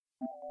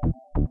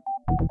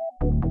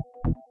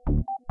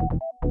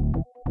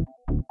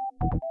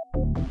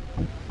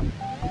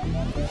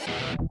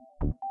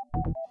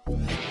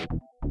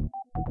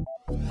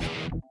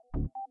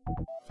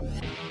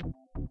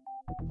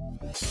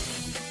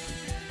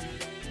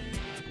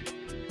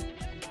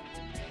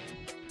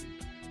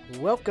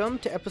Welcome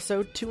to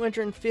episode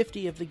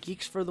 250 of the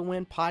Geeks for the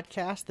Win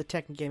podcast, the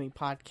tech and gaming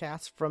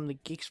podcast from the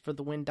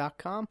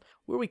GeeksFTW.com,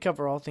 where we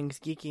cover all things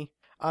geeky.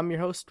 I'm your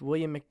host,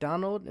 William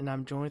McDonald, and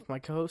I'm joined with my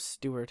co-host,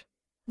 Stuart.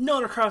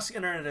 Known across the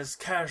internet as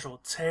Casual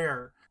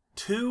Terror.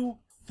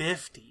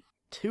 250.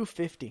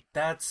 250.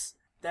 That's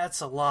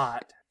a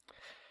lot.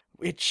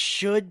 It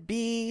should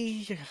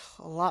be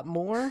a lot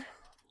more.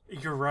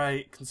 You're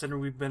right,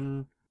 considering we've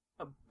been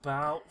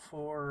about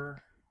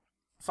for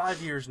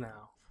 5 years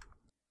now.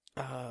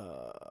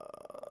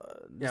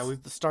 Yeah,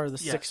 we've the start of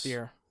the yes. sixth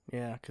year.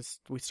 Yeah, because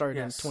we started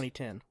in Yes.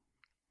 2010.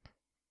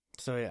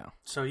 So yeah.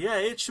 So yeah,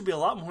 it should be a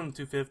lot more than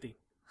 250.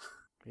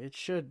 It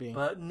should be.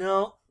 But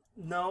no,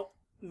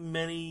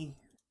 many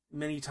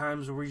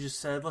times where we just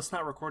said, let's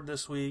not record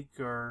this week,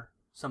 or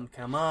something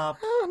come up.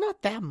 Oh,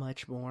 not that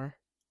much more.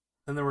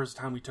 Then there was a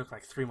time we took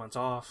like 3 months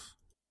off.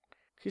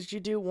 Because you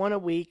do one a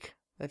week,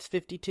 that's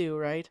 52,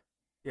 right?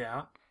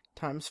 Yeah.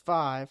 Times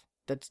 5,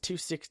 that's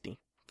 260.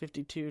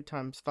 52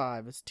 times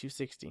 5 is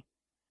 260.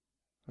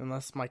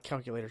 Unless my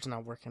calculator's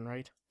not working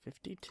right.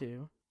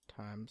 52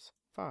 times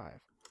 5.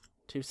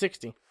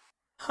 260.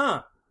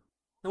 Huh.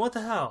 Then what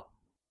the hell?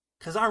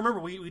 Because I remember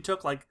we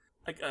took like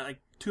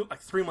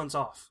 3 months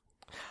off.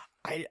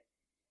 Wait,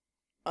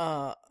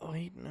 no.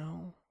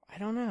 I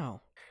don't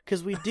know.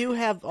 Because we do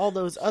have all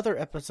those other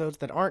episodes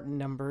that aren't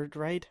numbered,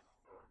 right?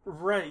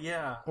 Right,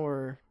 yeah.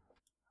 Or...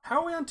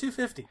 How are we on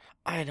 250?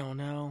 I don't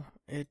know.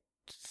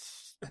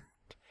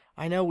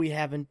 I know we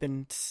haven't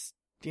been,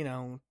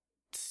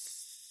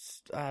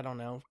 I don't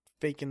know,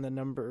 faking the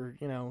number,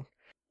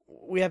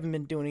 We haven't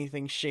been doing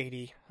anything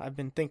shady. I've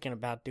been thinking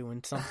about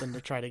doing something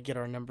to try to get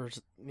our numbers,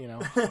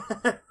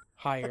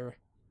 higher.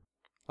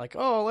 Like,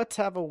 oh, let's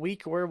have a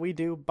week where we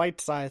do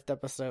bite-sized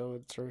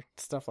episodes or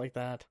stuff like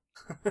that.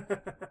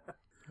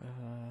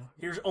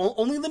 Here's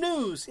only the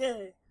news,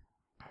 yay!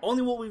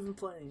 Only what we've been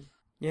playing.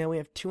 Yeah, we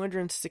have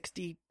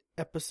 260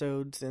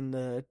 episodes in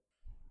the...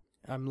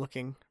 I'm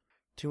looking...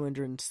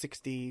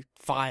 260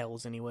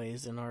 files,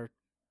 anyways, in our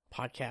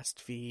podcast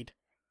feed.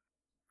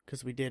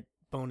 Because we did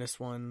bonus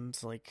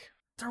ones, like...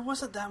 There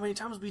wasn't that many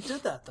times we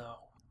did that, though.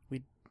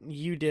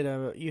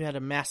 You had a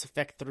Mass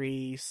Effect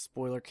 3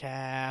 spoiler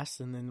cast,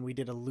 and then we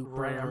did a Looper.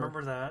 Right, I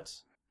remember that.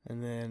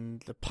 And then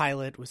the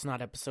pilot was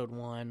not episode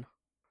 1.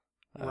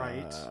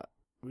 Right.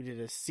 We did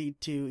a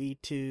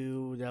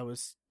C2E2 that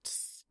was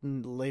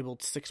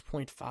labeled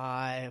 6.5.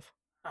 I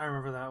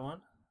remember that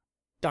one.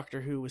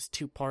 Doctor Who was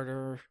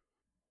 2-parter.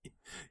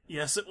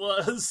 Yes, it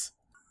was.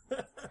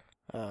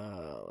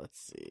 Let's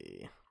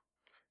see.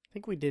 I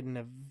think we did an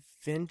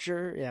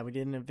Avenger. Yeah, we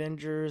did an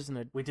Avengers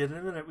and we did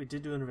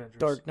do an Avengers.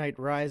 Dark Knight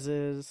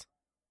Rises,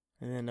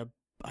 and then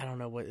I don't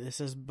know what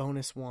this is.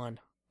 Bonus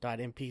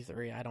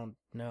 1.mp3. I don't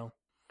know.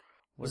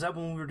 Was that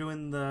when we were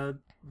doing the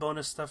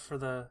bonus stuff for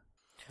the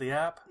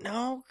app?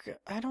 No,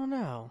 I don't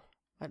know.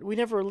 We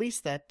never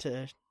released that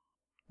to.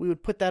 We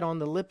would put that on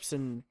the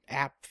Lipson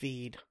app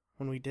feed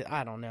when we did.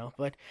 I don't know,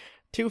 but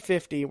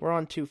 250. We're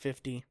on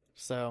 250.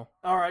 So.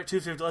 All right,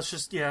 250.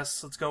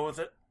 Let's go with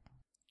it.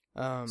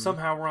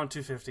 Somehow we're on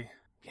 250.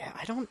 Yeah,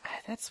 I don't.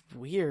 That's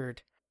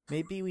weird.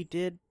 Maybe we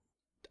did.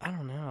 I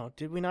don't know.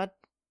 Did we not?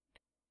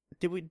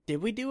 Did we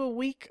do a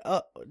week?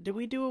 Did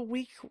we do a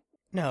week?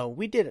 No,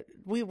 we did it.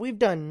 We've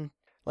done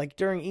like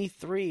during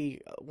E3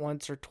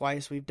 once or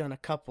twice. We've done a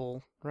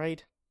couple,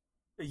 right?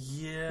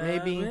 Yeah,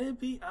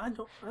 maybe. I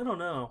don't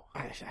know.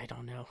 I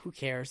don't know. Who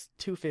cares?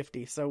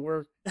 250. So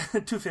we're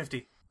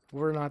 250.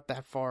 We're not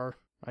that far,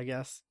 I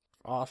guess,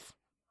 off.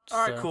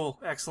 All right, cool,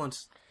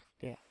 excellent.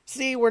 Yeah.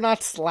 See, we're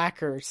not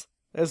slackers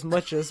as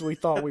much as we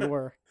thought we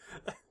were.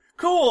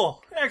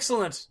 Cool,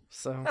 excellent.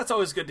 So that's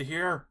always good to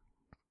hear.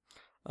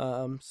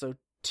 So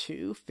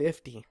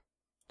 250.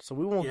 So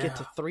we won't get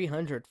to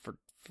 300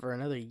 for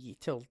another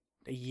till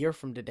a year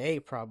from today,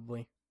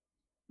 probably.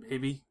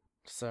 Maybe.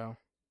 So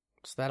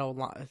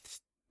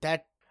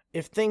that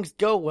if things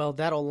go well,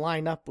 that'll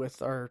line up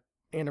with our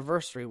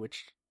anniversary,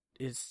 which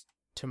is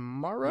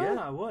tomorrow.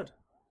 Yeah, I would.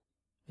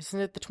 Isn't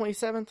it the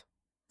 27th?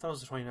 That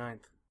was the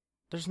 29th.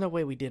 There's no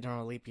way we did it on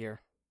a leap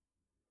year.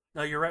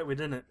 No, you're right. We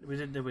didn't. We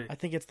didn't, did we? I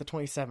think it's the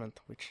 27th,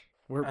 which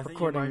we're I think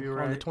recording you might be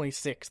right. on the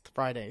 26th,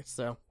 Friday.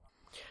 So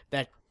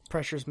that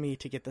pressures me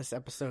to get this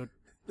episode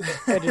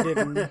edited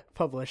and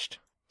published.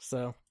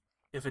 So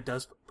if it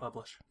does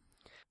publish,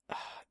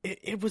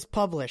 it was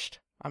published.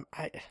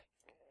 I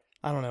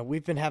don't know.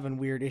 We've been having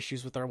weird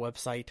issues with our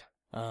website.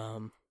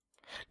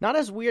 Not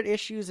as weird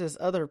issues as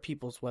other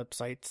people's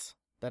websites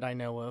that I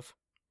know of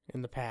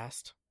in the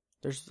past.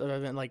 There's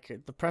been like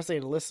the Press A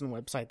to Listen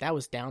website that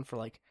was down for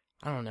like,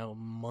 I don't know, a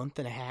month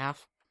and a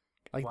half.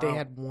 Like They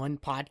had one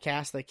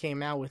podcast that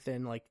came out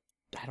within like,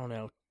 I don't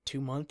know, 2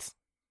 months.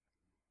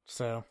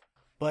 So,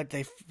 but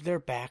they're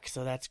back,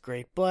 so that's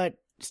great. But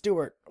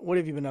Stuart, what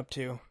have you been up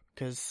to?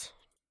 Because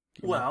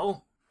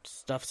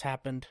stuff's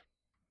happened.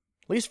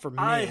 At least for me.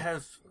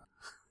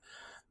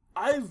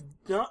 I've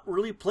not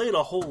really played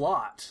a whole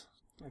lot.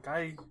 Like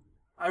I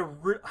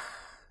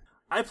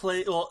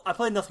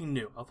played nothing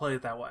new. I'll play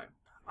it that way.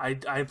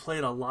 I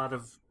played a lot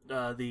of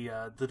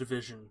the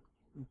Division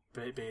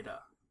beta.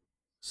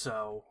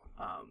 So,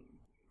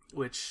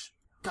 which,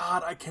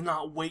 God, I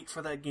cannot wait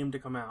for that game to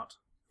come out.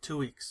 2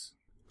 weeks.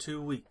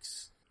 2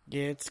 weeks.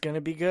 Yeah, it's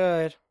gonna be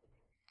good.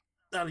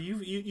 Now,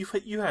 you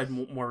had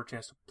more of a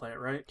chance to play it,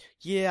 right?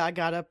 Yeah,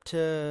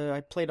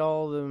 I played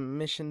all the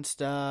mission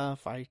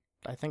stuff. I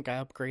think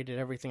I upgraded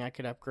everything I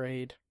could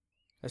upgrade,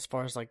 as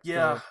far as like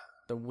the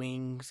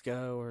wings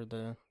go, or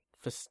the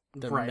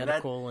right,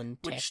 medical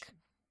and tech. Which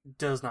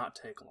does not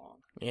take long.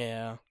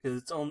 Yeah,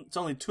 because it's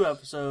only 2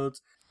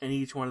 episodes, and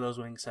each one of those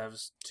wings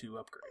has 2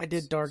 upgrades. I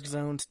did Dark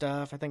Zone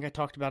stuff. I think I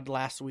talked about it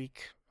last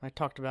week. I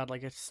talked about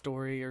like a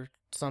story or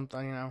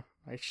something. You know,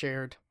 I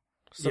shared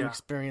some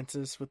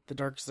experiences with the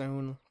Dark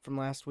Zone from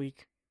last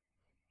week.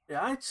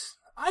 Yeah,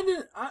 I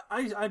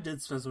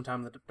did spend some time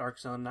in the Dark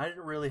Zone. I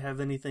didn't really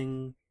have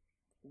anything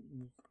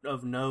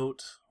of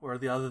note, or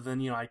the other than,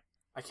 you know,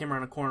 I came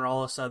around a corner,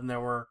 all of a sudden there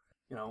were,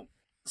 you know,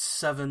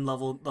 7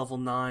 level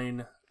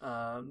 9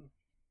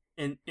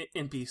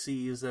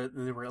 NPCs that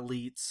they were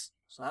elites.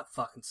 So that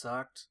fucking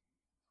sucked.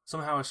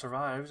 Somehow I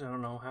survived. I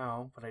don't know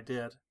how, but I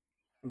did.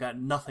 And got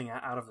nothing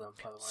out of them,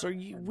 by the way. So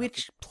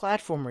which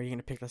platform are you going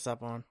to pick this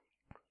up on?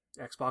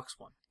 Xbox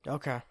One.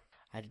 Okay.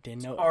 I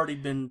didn't know. It's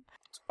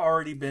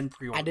already been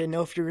pre-ordered. I didn't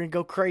know if you were going to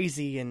go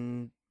crazy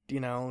and, you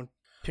know,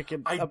 pick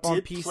it up on PC. I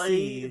did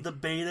play the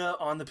beta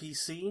on the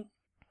PC,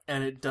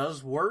 and it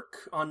does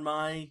work on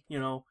my, you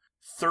know,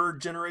 3rd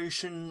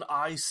generation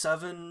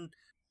i7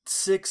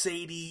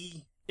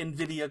 680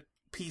 NVIDIA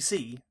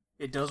PC.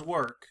 It does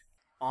work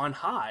on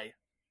high.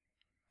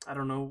 I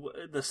don't know,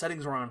 the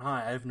settings were on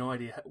high. I have no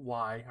idea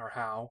why or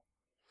how.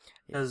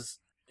 Because,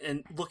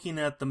 and looking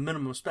at the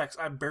minimum specs,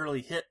 I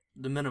barely hit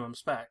the minimum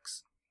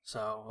specs.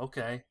 So,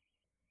 okay.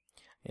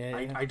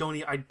 Yeah. I don't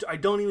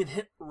even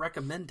hit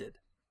recommended.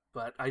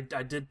 But I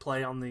did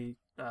play on the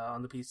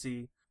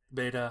PC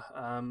beta.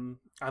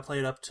 I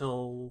played up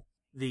till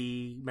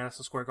the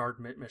Madison Square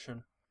Garden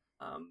mission.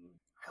 I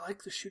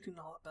like the shooting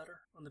a lot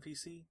better on the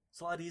PC.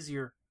 It's a lot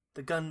easier.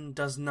 The gun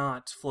does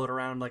not float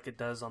around like it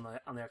does on the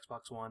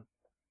Xbox One.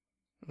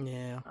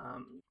 Yeah.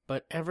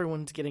 But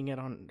everyone's getting it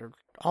on, or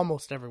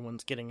almost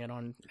everyone's getting it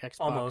on Xbox.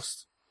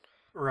 Almost.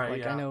 Right,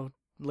 like, I know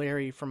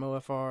Larry from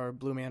OFR,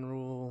 Blue Man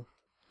Rule,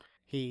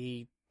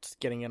 he's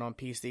getting it on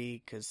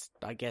PC because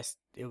I guess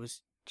it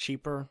was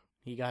cheaper.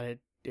 He got it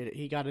a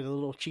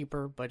little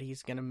cheaper, but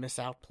he's going to miss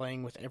out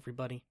playing with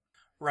everybody.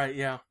 Right,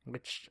 yeah.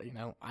 Which, you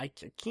know, I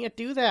can't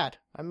do that.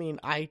 I mean,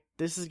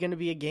 this is going to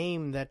be a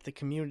game that the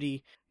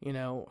community, you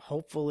know,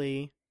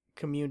 hopefully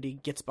community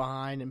gets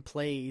behind and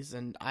plays,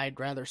 and I'd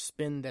rather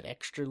spend that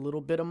extra little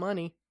bit of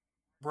money,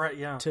 right?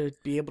 Yeah, to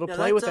be able to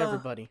play with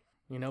everybody.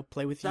 You know,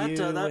 play with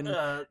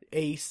and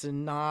Ace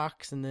and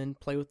Nox, and then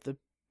play with the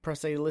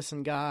Press A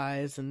Listen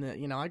guys, and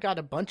you know, I got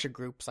a bunch of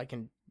groups I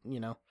can, you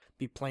know,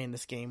 be playing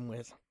this game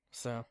with.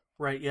 So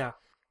right, yeah.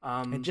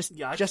 And just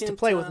to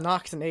play with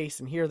Nox and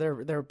Ace and hear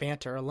their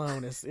banter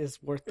alone is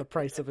worth the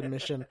price of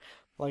admission.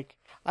 Like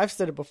I've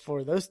said it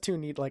before, those two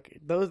need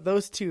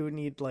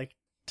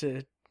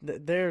to.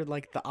 They're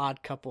like the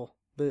odd couple,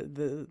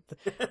 the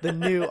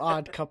new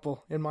odd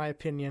couple, in my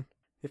opinion.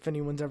 If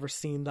anyone's ever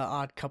seen the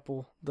Odd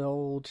Couple, the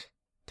old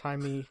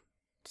timey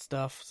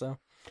stuff, so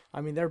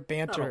I mean their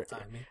banter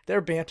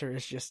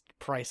is just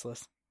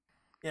priceless.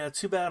 Yeah,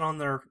 too bad on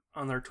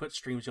their Twitch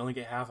streams you only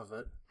get half of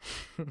it.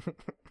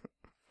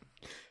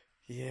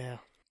 Yeah.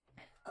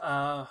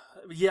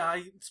 Yeah,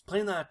 I was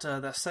playing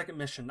that second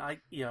mission.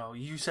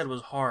 You said it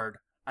was hard.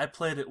 I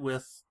played it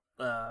with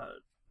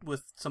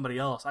somebody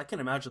else. I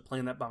can't imagine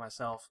playing that by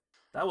myself.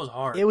 That was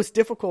hard. It was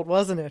difficult,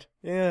 wasn't it?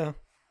 Yeah.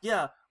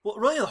 Yeah. Well,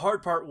 really the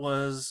hard part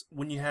was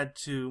when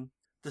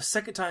the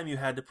second time you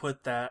had to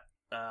put that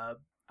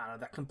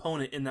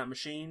component in that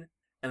machine,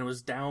 and it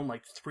was down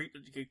like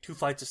 2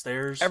 flights of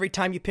stairs. Every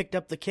time you picked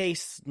up the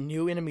case,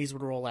 new enemies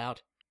would roll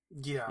out.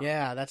 Yeah.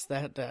 Yeah, that's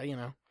that,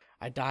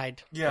 I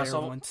died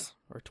once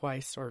or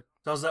twice. So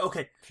I was like,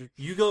 okay,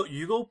 you go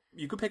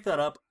pick that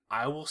up.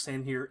 I will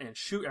stand here and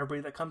shoot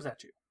everybody that comes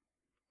at you.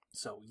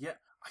 So, yeah,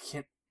 I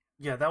can't...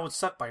 Yeah, that would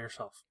suck by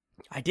yourself.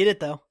 I did it,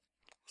 though.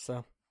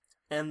 So...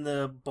 And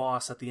the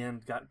boss at the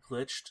end got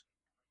glitched.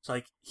 It's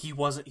like, he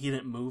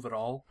didn't move at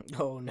all.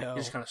 Oh, no.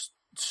 He just kind of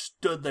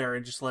stood there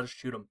and just let us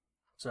shoot him.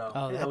 So,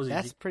 that was easy.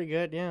 That's pretty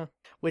good, yeah.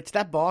 Which,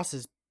 that boss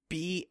is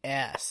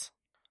BS.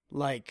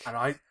 Like...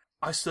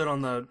 I stood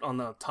on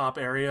the top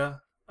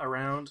area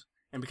around,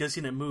 and because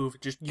he didn't move,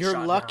 just You're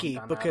shot lucky,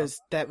 down because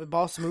that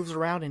boss moves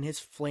around, and his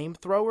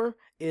flamethrower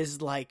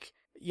is like...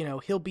 You know,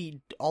 he'll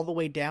be all the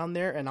way down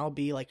there, and I'll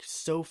be like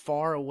so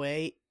far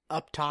away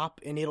up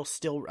top, and it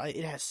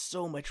has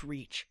so much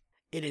reach.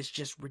 It is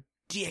just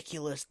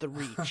ridiculous, the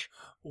reach.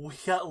 We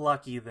got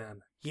lucky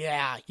then.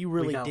 Yeah, you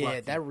really did. Lucky.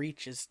 That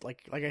reach is,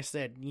 like I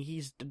said,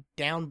 he's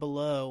down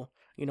below,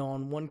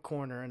 on one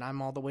corner, and I'm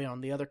all the way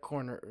on the other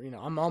corner.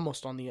 I'm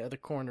almost on the other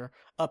corner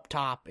up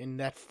top, and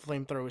that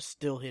flamethrower is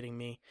still hitting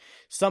me.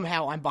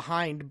 Somehow I'm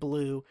behind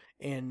Blue,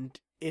 and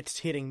it's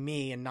hitting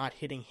me and not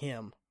hitting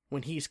him.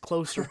 When he's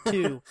closer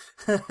to,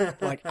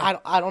 like,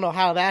 I don't know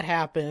how that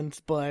happens,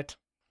 but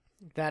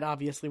That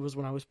obviously was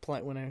when I was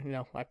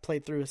when I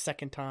played through a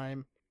second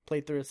time.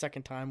 Played through a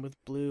second time with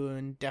Blue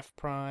and Def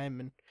Prime,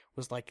 and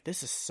was like,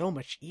 this is so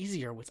much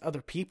easier with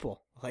other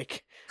people.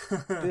 Like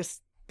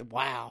this,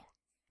 wow.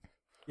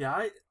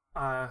 Yeah,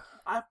 I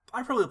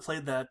probably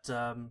played that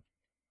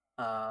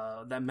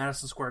that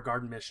Madison Square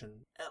Garden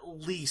mission at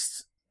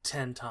least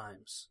 10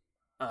 times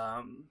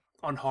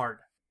on hard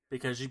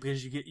because you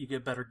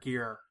get better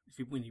gear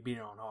when you beat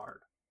it on hard.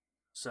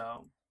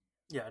 So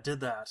yeah, I did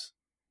that.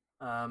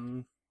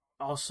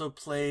 Also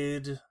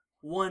played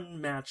one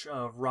match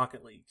of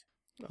Rocket League.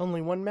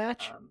 Only one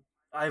match?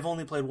 I've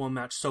only played one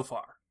match so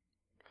far.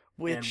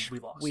 Which and we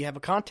lost. We have a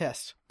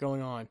contest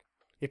going on.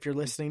 If you're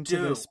listening to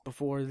this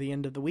before the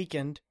end of the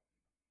weekend.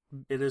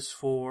 It is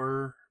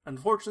for,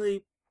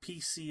 unfortunately,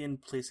 PC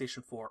and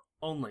PlayStation 4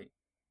 only.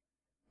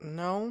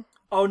 No.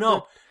 Oh,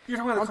 no. You're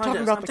talking about the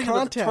contest. I'm thinking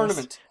about the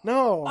tournament.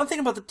 No. I'm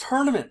thinking about the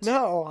tournament.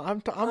 No,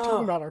 I'm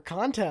talking about our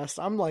contest.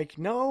 I'm like,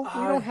 no,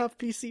 we don't have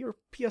PC or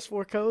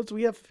PS4 codes.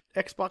 We have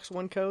Xbox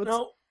One codes.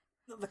 No,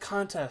 the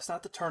contest,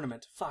 not the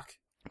tournament. Fuck.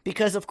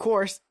 Because, of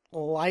course,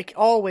 like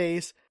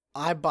always,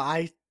 I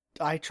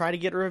try to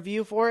get a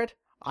review for it.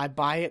 I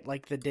buy it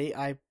like the day,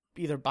 I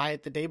either buy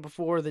it the day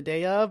before or the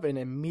day of, and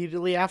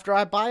immediately after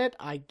I buy it,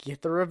 I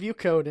get the review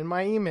code in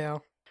my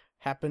email.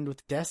 Happened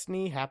with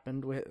Destiny,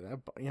 happened with,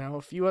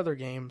 a few other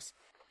games.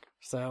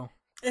 So.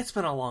 It's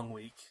been a long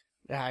week.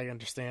 Yeah, I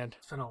understand.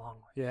 It's been a long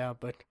week. Yeah,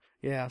 but,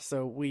 yeah,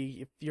 so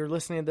if you're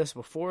listening to this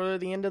before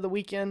the end of the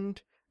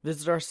weekend,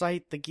 visit our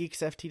site,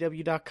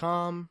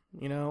 thegeeksftw.com.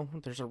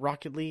 There's a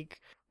Rocket League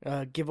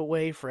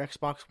giveaway for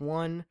Xbox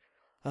One.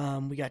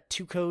 We got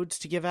 2 codes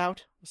to give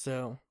out,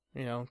 so,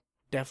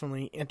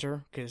 definitely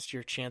enter, because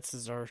your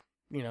chances are,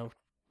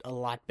 a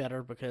lot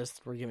better, because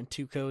we're giving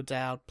 2 codes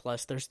out,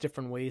 plus there's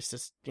different ways to,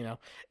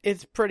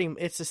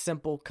 it's a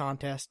simple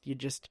contest. You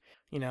just,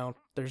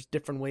 there's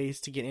different ways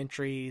to get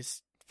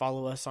entries.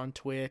 Follow us on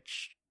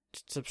Twitch,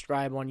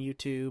 subscribe on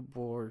YouTube,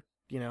 or,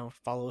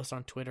 follow us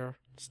on Twitter,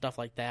 stuff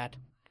like that.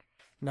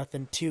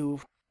 Nothing too,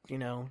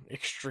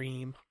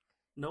 extreme.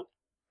 Nope.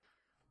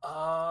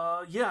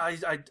 Yeah,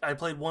 I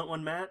played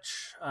one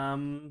match.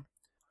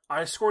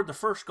 I scored the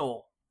first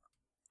goal,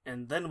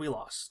 and then we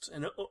lost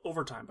in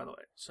overtime, by the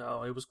way.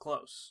 So it was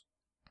close.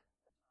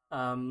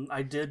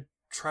 I did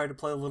try to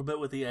play a little bit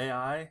with the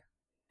AI,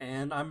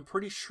 and I'm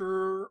pretty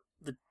sure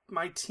that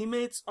my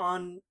teammates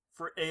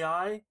for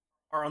AI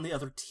are on the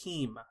other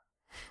team,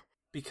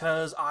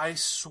 because I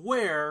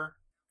swear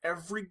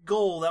every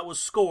goal that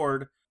was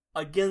scored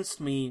against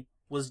me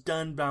was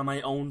done by my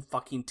own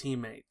fucking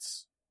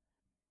teammates.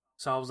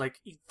 So I was like,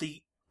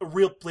 the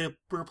real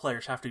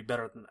players have to be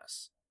better than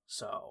this.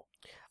 So,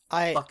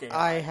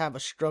 I have a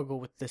struggle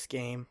with this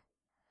game.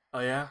 Oh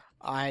yeah?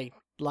 I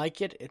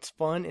like it. It's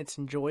fun. It's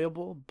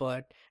enjoyable,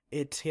 but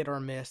it's hit or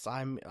miss.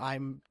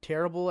 I'm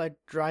terrible at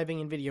driving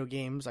in video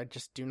games. I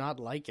just do not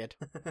like it.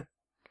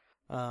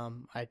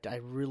 I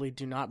really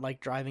do not like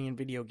driving in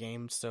video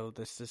games. So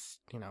this is,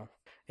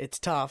 it's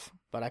tough,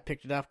 but I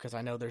picked it up because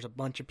I know there's a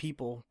bunch of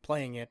people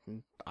playing it,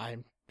 and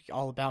I'm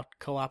all about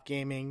co-op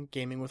gaming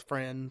with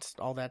friends,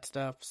 all that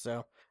stuff.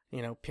 So,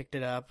 picked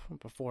it up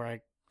before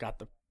I got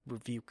the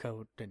review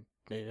code, and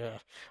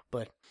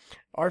but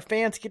our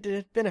fans get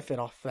to benefit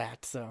off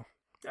that. So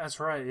that's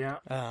right, yeah.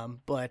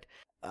 But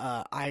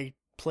I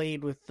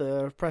played with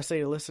the Press A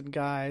to Listen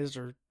guys,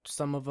 or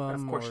some of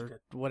them, or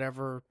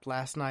whatever,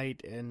 last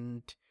night,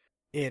 and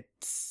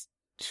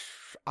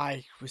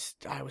I was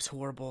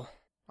horrible.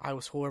 I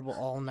was horrible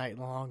all night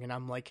long, and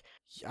I'm like,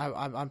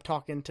 I'm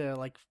talking to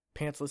like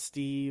Pantsless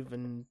Steve,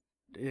 and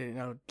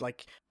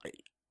like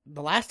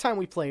the last time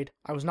we played,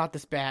 I was not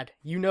this bad.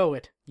 You know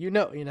it.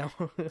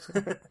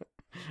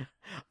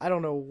 I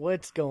don't know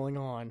what's going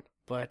on,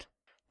 but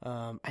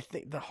I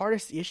think the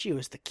hardest issue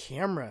is the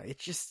camera.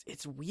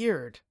 It's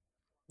weird.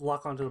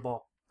 Lock onto the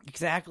ball.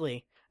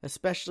 Exactly.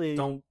 Especially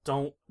don't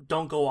go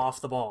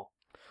off the ball.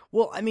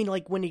 Well, I mean,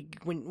 like when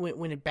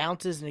it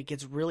bounces and it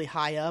gets really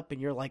high up,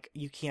 and you're like,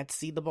 you can't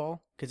see the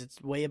ball because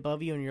it's way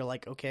above you, and you're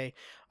like, okay,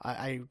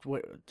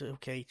 what do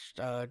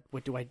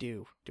I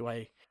do? Do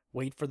I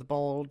wait for the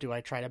ball? Do I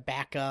try to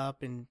back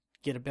up and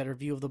get a better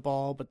view of the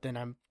ball? But then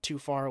I'm too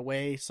far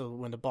away, so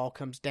when the ball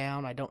comes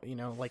down, I don't,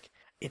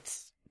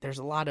 there's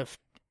a lot of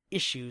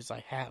issues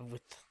I have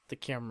with the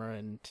camera,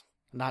 and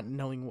not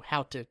knowing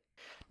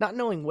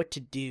what to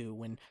do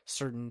when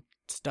certain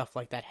stuff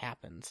like that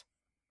happens.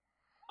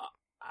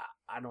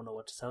 I don't know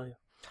what to tell you.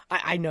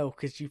 I know,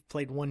 because you've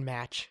played one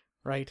match,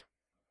 right?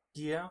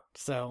 Yeah.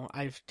 So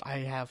I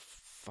have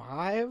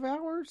 5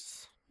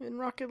 hours in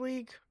Rocket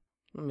League.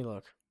 Let me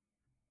look.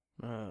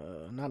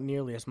 Not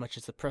nearly as much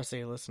as the Press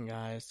A Listen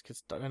guys,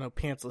 because I know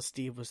Pantsless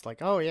Steve was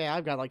like, "Oh yeah,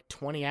 I've got like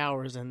 20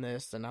 hours in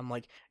this," and I'm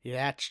like,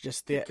 "Yeah, that's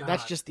just the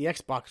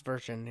Xbox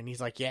version," and he's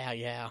like,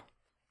 "Yeah,"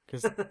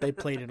 because they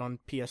played it on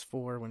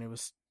PS4 when it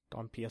was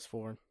on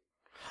PS4.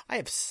 I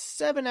have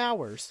 7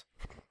 hours,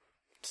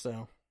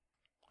 so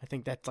I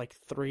think that's like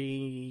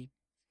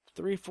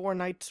 4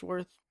 nights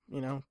worth,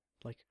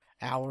 like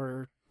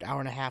hour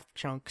and a half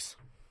chunks.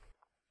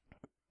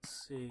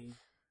 Let's see.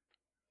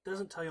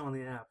 Doesn't tell you on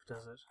the app,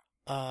 does it?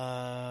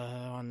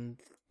 On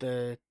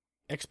the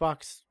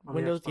Xbox On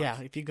the Windows, Xbox?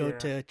 yeah. If you go Yeah.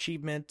 to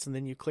achievements and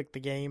then you click the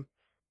game,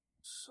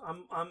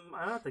 I'm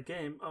at the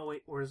game. Oh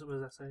wait, where is it? What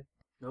does that say?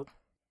 Nope.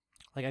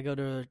 like I go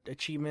to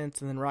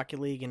achievements and then Rocket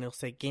League, and it'll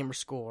say gamer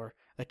score,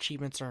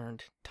 achievements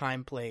earned,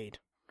 time played.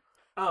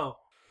 Oh,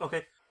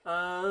 okay.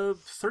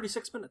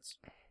 36 minutes.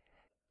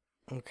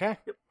 Okay.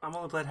 Yep, I'm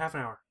only played half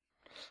an hour.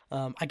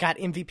 I got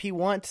MVP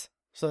once,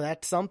 so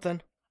that's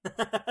something.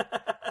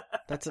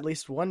 That's at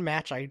least one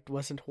match I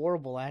wasn't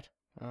horrible at.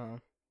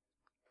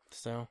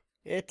 So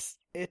it's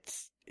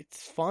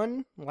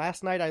fun.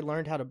 Last night I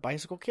learned how to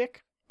bicycle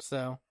kick,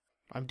 so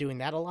I'm doing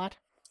that a lot.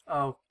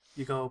 Oh,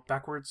 you go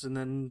backwards and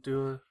then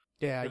do a...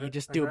 Yeah, Did you it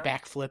just like do a that?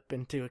 backflip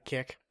into a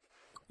kick.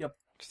 Yep.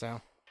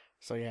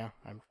 So yeah,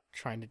 I'm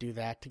trying to do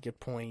that to get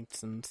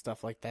points and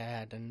stuff like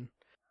that. And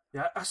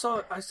Yeah, I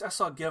saw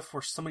a GIF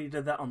where somebody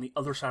did that on the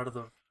other side of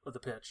the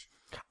pitch.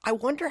 I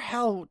wonder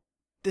how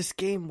this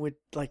game would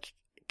like.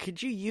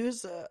 Could you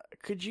use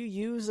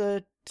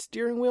a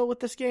steering wheel with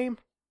this game?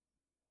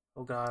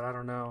 Oh God, I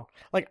don't know.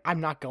 Like,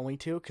 I'm not going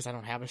to because I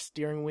don't have a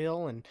steering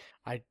wheel and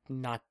I'm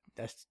not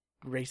a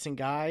racing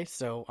guy.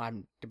 So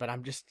I'm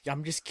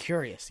just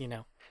curious.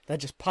 That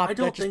just popped. I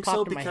don't that just think popped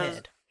so in my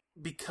head.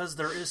 because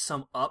there is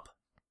some up.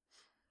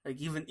 Like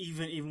even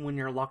when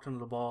you're locked into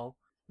the ball,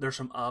 there's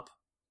some up.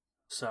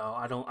 So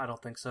I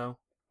don't think so.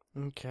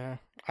 Okay.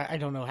 I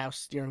don't know how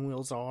steering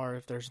wheels are.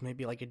 If there's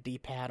maybe like a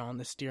D-pad on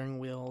the steering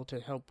wheel to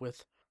help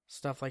with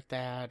stuff like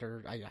that,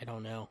 or I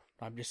don't know.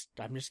 I'm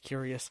just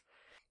curious.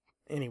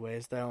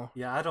 Anyways, though.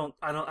 Yeah, I don't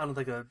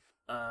think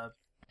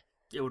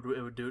it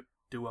would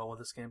do well with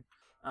this game.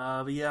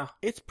 But yeah,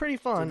 It's pretty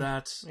fun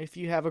that if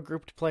you have a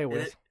group to play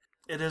with.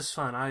 it is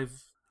fun.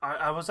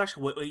 I was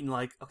actually waiting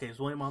like, okay, is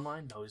William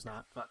online? No, he's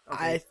not. But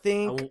okay, I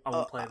think I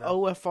won't play that.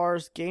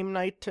 OFR's game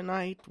night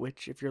tonight,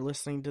 which if you're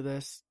listening to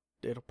this,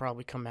 it'll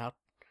probably come out.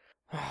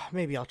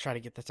 Maybe I'll try to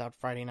get this out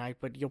Friday night,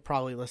 but you'll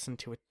probably listen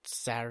to it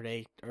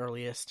Saturday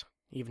earliest.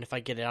 Even if I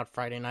get it out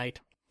Friday night,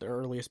 the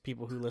earliest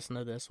people who listen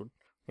to this would,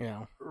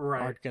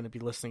 Right. aren't going to be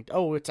listening.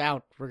 Oh, it's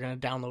out. We're going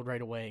to download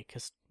right away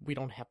because we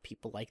don't have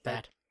people like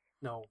that.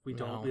 No, we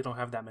don't. No. We don't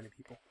have that many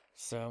people.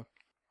 So,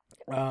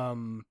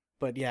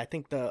 but yeah, I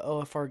think the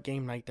OFR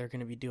game night they're going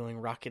to be doing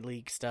Rocket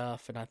League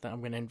stuff, and I'm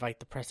going to invite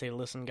the Press A to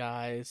Listen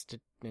guys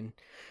and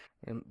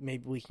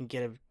maybe we can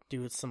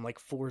do some like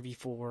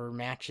 4v4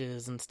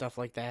 matches and stuff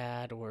like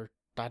that, or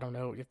I don't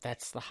know if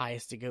that's the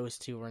highest it goes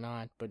to or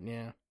not, but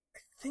yeah. I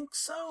think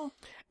so.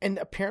 And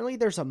apparently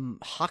there's a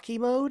hockey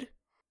mode.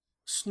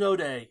 Snow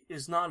Day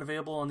is not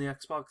available on the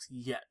Xbox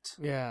yet.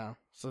 Yeah,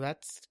 so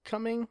that's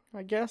coming,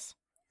 I guess.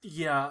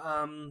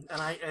 Yeah, and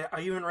I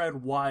even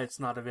read why it's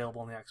not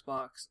available on the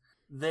Xbox.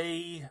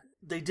 They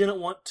didn't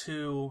want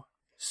to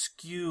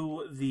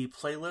skew the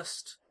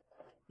playlist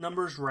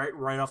numbers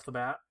right off the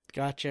bat.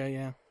 Gotcha,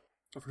 yeah.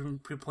 For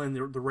people playing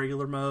the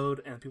regular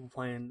mode and people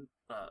playing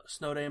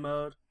Snow Day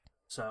mode.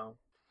 So,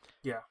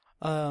 yeah.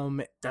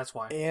 That's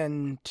why.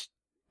 And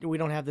we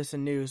don't have this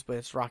in news, but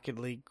it's Rocket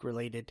League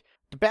related.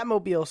 The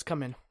Batmobile's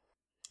coming.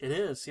 It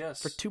is,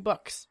 yes. For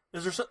 $2.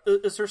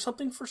 Is there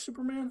something for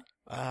Superman?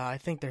 I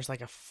think there's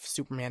like a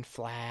Superman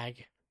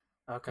flag.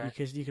 Okay.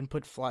 Because you can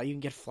you can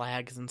get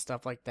flags and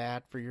stuff like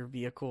that for your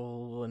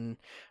vehicle, and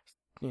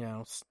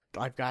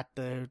I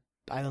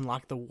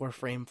unlocked the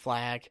Warframe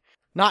flag.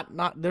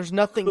 There's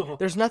nothing Cool.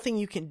 There's nothing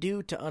you can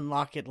do to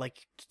unlock it, like,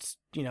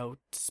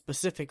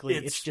 specifically.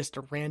 It's just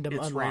a random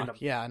unlock. Random.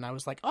 Yeah, and I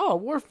was like, oh,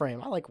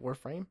 Warframe. I like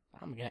Warframe.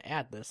 I'm gonna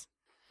add this.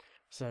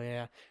 So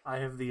yeah, I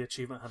have the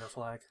Achievement Hunter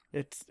flag.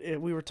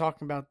 we were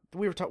talking about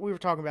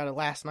it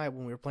last night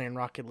when we were playing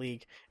Rocket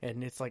League,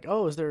 and it's like,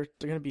 oh, is there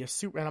going to be a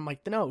Superman? I'm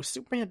like, no,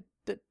 Superman.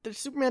 The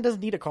Superman doesn't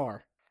need a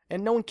car,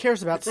 and no one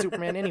cares about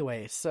Superman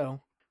anyway.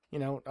 So,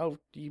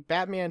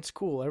 Batman's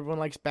cool. Everyone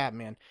likes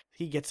Batman.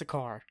 He gets a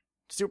car.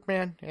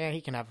 Superman, yeah, he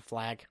can have a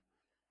flag.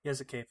 He has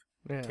a cape.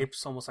 Yeah.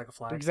 Cape's almost like a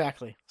flag.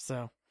 Exactly.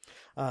 So,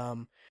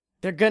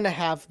 they're gonna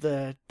have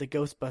the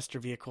Ghostbuster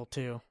vehicle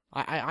too.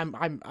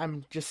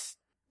 I'm just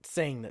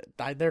saying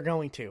that they're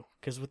going to,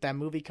 because with that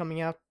movie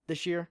coming out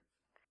this year.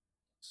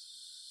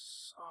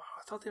 Oh,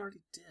 I thought they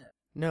already did.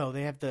 No,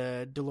 they have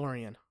the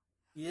DeLorean.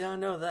 Yeah, I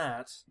know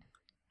that.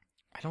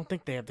 I don't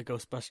think they have the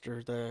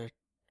Ghostbuster. I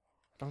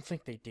don't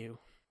think they do,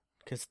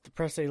 because the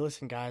Press A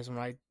Listen guys, when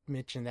I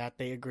mentioned that,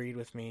 they agreed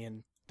with me,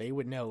 and they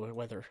would know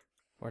whether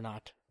or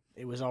not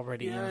it was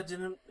already. Yeah, it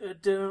didn't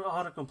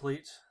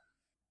autocomplete.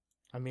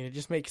 I mean, it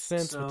just makes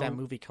sense with that So-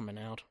 movie coming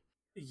out.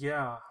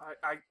 Yeah,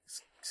 I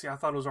see. I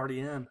thought it was already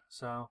in.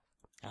 So,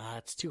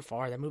 It's too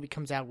far. That movie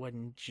comes out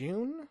in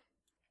June.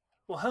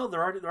 well, hell,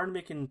 they're already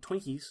making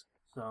Twinkies.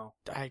 So,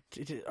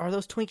 Are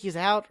those Twinkies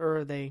out, or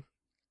are they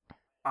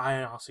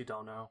I honestly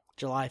don't know.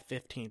 July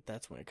 15th?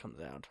 That's when it comes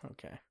out.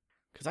 Okay.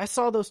 Because I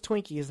saw those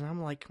Twinkies, and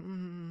I'm like,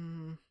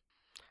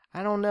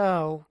 I don't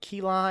know. Key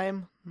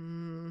lime?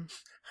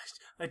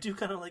 I do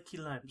kind of like key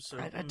lime. So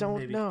I don't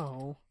maybe.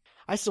 know.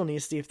 I still need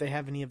to see if they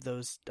have any of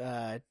those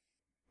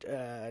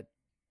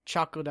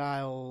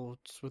chocodiles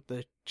with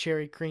the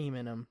cherry cream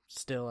in them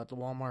still at the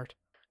Walmart.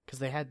 because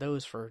they had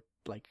those for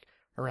like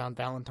around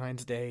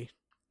Valentine's Day.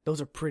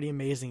 Those are pretty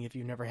amazing if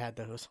you've never had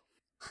those.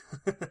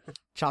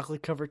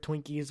 Chocolate covered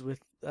Twinkies with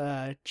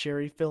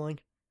cherry filling.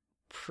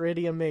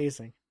 Pretty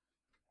amazing.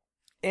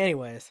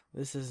 Anyways,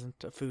 this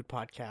isn't a food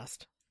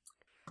podcast.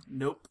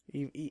 Nope.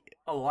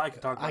 I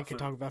could talk about I could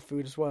talk about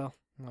food as well.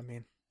 I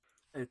mean,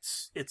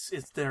 it's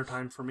dinner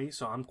time for me,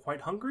 so I'm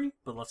quite hungry,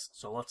 but let's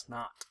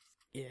not.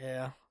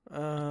 Yeah.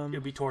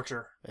 It'd be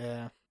torture.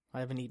 Yeah. I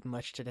haven't eaten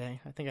much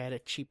today. I think I had a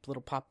cheap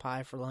little pot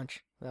pie for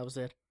lunch. That was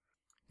it.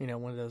 You know,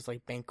 one of those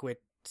like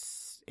banquet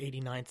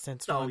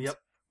 89-cent ones. Oh, yep.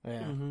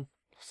 Yeah. Mm-hmm.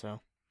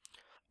 So,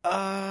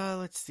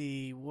 let's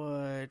see.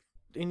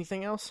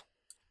 Anything else?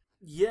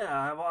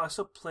 Yeah, I've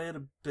also played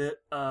a bit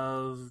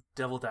of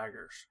Devil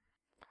Daggers.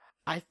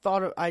 I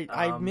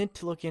meant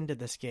to look into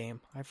this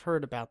game. I've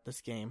heard about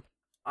this game.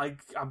 I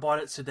bought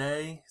it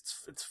today.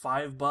 It's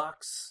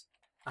 $5.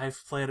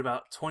 I've played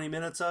about 20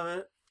 minutes of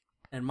it,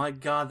 and my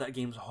god, that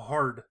game's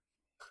hard.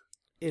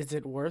 Is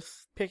it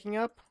worth picking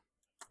up?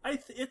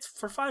 It's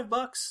for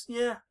 $5.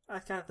 Yeah, I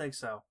kind of think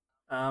so.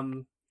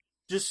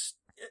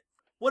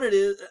 What it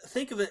is.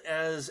 Think of it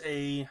as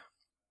a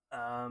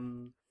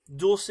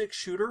dual stick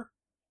shooter,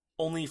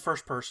 only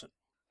first person.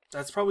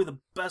 That's probably the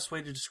best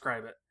way to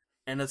describe it,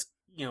 and it's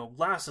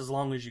lasts as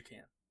long as you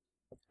can.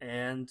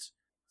 And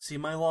see,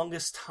 my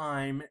longest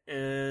time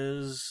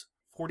is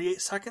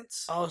 48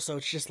 seconds. Oh, so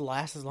it's just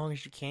lasts as long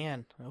as you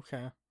can.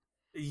 Okay.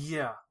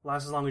 Yeah,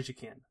 lasts as long as you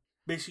can.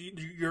 Basically,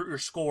 your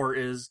score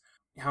is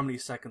how many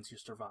seconds you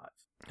survive.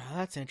 Oh,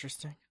 that's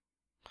interesting.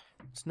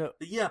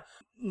 Yeah,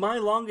 my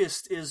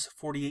longest is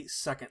 48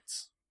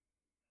 seconds.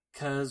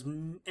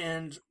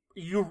 And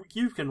you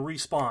can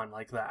respawn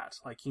like that.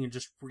 Like, you can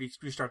just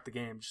restart the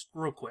game just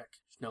real quick.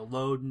 No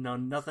load,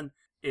 nothing.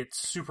 It's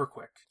super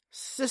quick.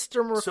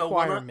 System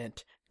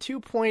requirement.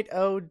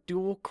 2.0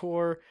 dual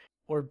core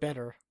or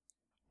better.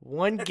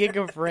 1 gig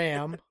of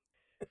RAM.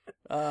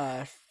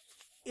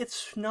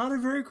 It's not a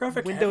very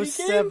graphic Windows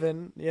heavy game.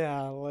 7.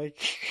 Yeah,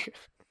 like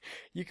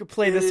you could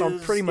play this on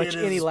pretty much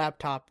any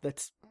laptop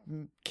that's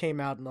came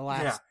out in the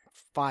last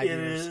 5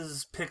 years.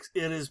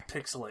 It is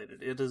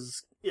pixelated.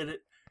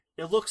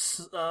 It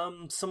looks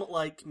somewhat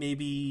like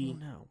maybe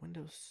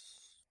Windows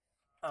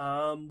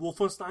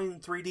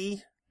Wolfenstein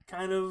 3D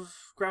kind of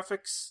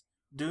graphics.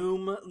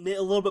 Doom, a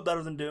little bit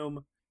better than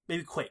Doom.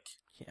 Maybe Quake.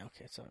 Yeah,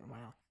 okay, so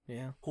wow.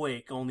 Yeah.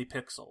 Quake, only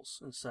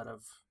pixels instead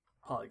of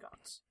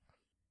polygons.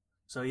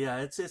 So yeah,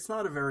 it's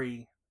not a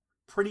very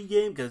pretty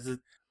game because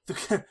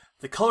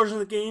the colors in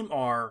the game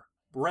are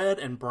red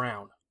and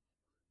brown.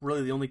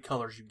 Really the only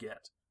colors you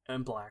get.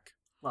 And black.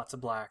 Lots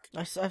of black.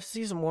 I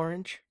see some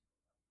orange.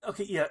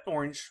 Okay, yeah,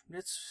 orange.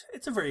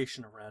 It's a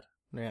variation of red.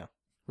 Yeah.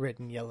 Red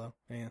and yellow.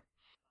 Yeah.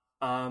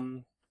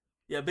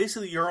 Yeah,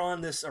 basically you're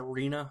on this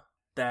arena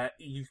that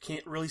you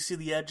can't really see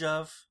the edge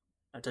of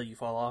until you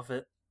fall off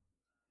it.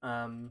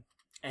 And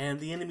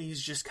the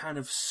enemies just kind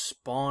of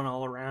spawn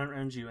all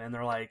around you, and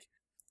they're like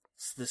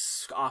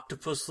this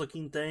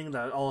octopus-looking thing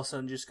that all of a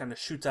sudden just kind of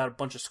shoots out a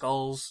bunch of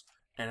skulls,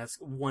 and it's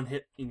one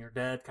hit and you're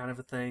dead kind of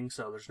a thing,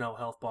 so there's no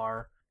health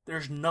bar.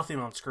 There's nothing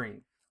on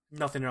screen.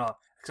 Nothing at all,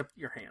 except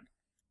your hand.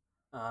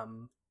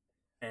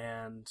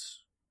 And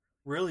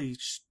really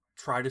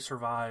try to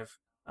survive.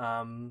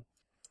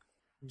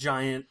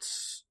 Giant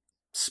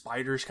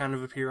spiders kind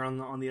of appear on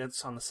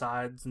the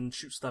sides and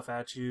shoot stuff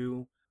at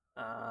you.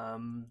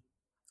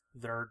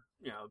 There are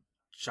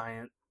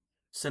giant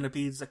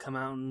centipedes that come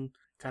out and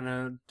kind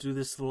of do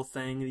this little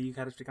thing that you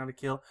have to kind of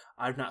kill.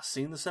 I've not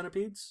seen the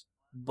centipedes,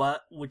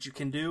 but what you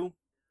can do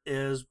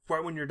is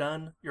right when you're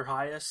done, your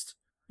highest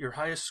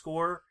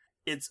score,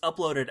 it's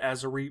uploaded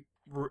as a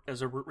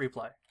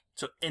replay,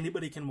 so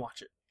anybody can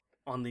watch it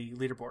on the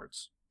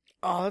leaderboards.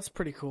 Oh, that's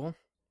pretty cool.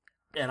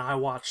 And I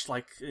watched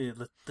like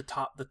the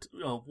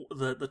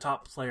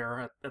top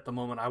player at the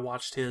moment. I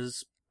watched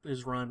his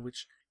run,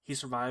 which he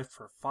survived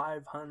for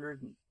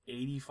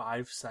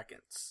 585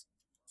 seconds.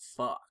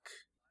 Fuck.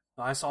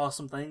 I saw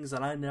some things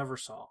that I never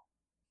saw.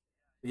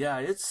 Yeah,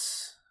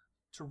 it's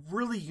a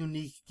really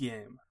unique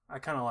game. I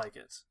kind of like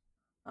it.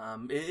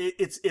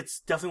 It's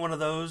definitely one of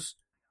those.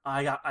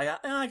 I got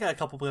a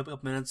couple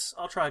minutes.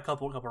 I'll try a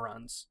couple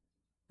runs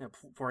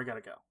before I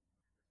gotta go.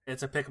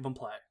 It's a pick up and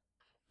play.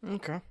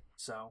 Okay.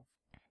 So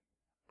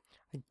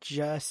I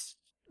just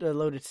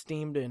loaded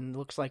Steam and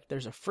looks like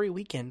there's a free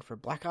weekend for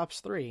Black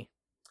Ops 3.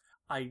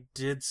 I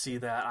did see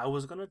that. I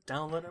was gonna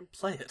download and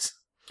play it.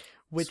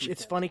 Which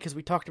it's funny because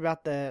we talked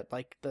about the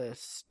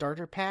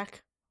starter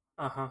pack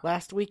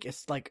last week.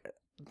 It's like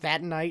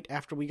that night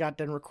after we got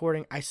done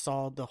recording, I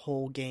saw the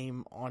whole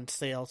game on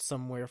sale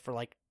somewhere for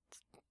like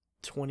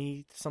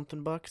 20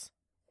 something bucks,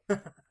 and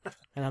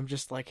I'm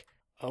just like,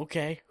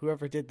 okay,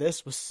 whoever did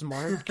this was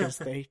smart because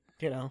they,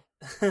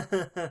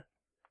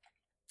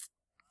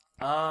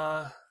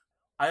 I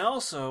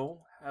also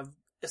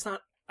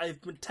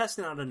I've been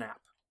testing out an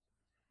app,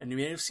 and you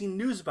may have seen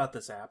news about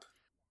this app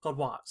called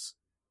Woz.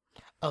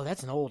 Oh,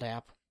 that's an old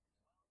app.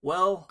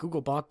 Well,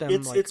 Google bought them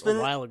a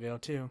while ago,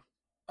 too.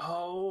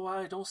 Oh,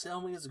 I don't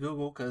tell me it's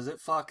Google, because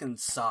it fucking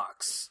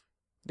sucks.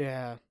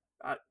 Yeah.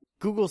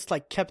 Google's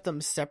like kept them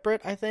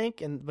separate, I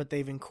think, but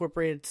they've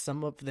incorporated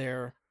some of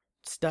their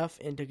stuff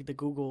into the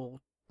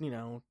Google,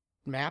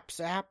 Maps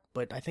app,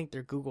 but I think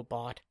they're Google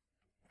bought.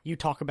 You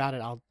talk about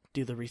it, I'll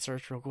do the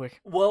research real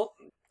quick. Well,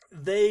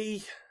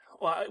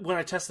 when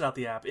I tested out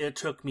the app, it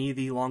took me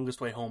the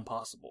longest way home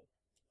possible.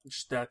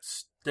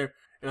 That's there.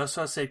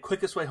 So I say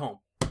quickest way home,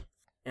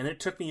 and it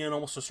took me in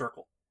almost a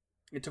circle.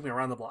 It took me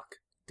around the block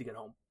to get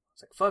home.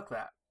 It's like, fuck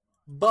that.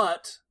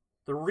 But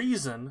the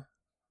reason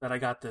that I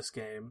got this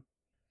game,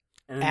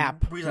 and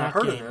app, the reason I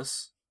heard of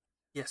this,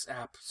 yes,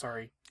 app.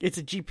 Sorry, it's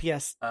a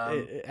GPS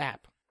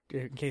app.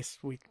 In case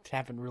we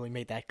haven't really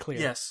made that clear.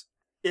 Yes,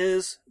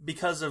 is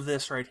because of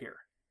this right here.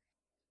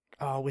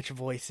 Oh, which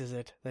voice is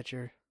it that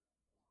you're...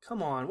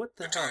 Come on, what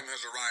the hell? The time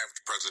has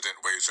arrived, President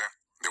Wazer.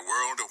 The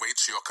world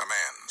awaits your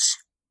commands.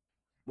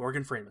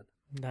 Morgan Freeman.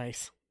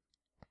 Nice.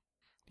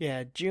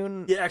 Yeah,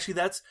 June... Yeah, actually,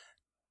 that's...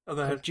 Oh,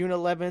 go ahead. June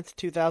 11th,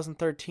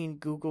 2013,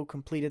 Google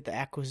completed the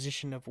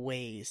acquisition of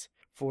Waze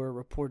for a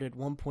reported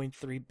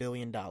 $1.3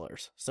 billion.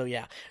 So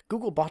yeah,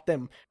 Google bought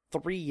them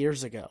 3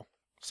 years ago.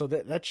 So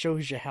that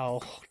shows you how...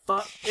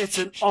 But it's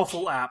an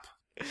awful app.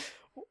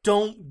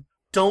 Don't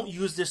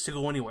use this to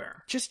go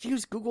anywhere. Just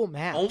use Google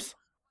Maps.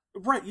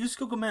 Right, use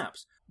Google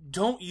Maps.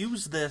 Don't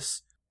use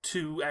this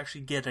to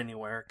actually get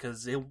anywhere,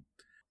 because it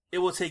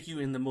will take you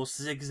in the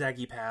most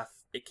zigzaggy path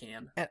it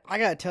can. And I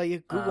gotta tell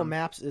you, Google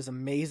Maps is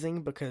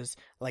amazing because,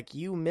 like,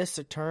 you miss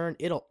a turn,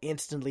 it'll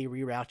instantly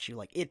reroute you.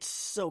 Like, it's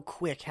so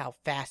quick how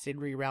fast it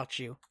reroutes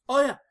you.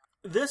 Oh yeah,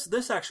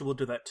 this actually will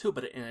do that too,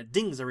 but it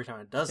dings every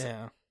time it does it.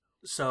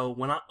 So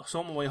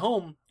on my way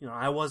home,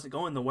 I wasn't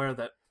going the way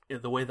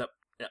that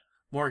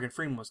Morgan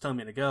Freeman was telling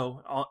me to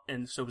go,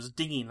 and so it was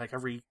dinging like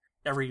every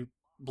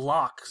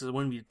block, so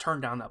when we turn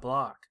down that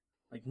block.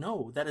 Like,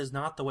 no, that is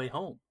not the way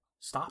home.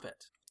 Stop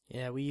it.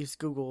 Yeah, we use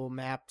Google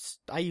Maps.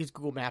 I use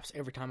Google Maps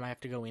every time I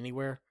have to go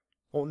anywhere.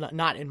 Well,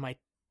 not in my,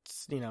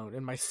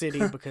 in my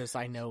city, because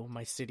I know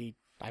my city.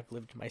 I've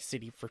lived in my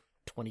city for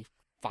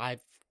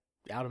 25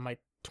 out of my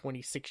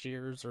 26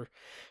 years, or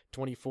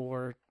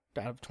 24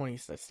 out of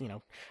 26.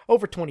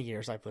 Over 20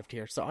 years I've lived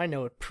here, so I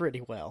know it pretty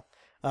well.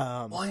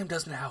 William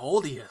doesn't know how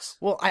old he is.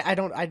 Well, I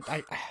don't.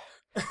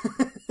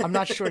 I'm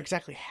not sure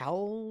exactly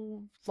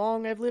how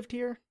long I've lived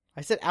here. I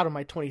said out of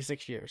my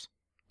 26 years.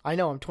 I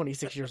know I'm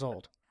 26 years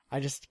old. I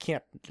just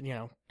can't,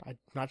 I'm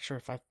not sure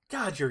if I...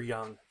 God, you're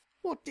young.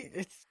 Well,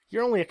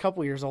 you're only a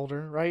couple years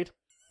older, right?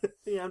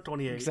 Yeah, I'm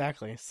 28.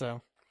 Exactly,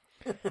 so...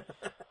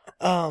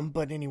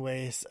 But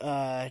anyways,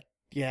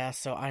 yeah,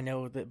 so I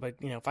know that, but,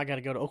 if I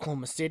gotta go to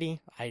Oklahoma City,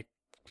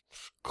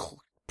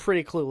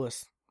 pretty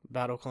clueless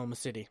about Oklahoma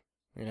City,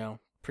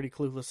 pretty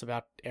clueless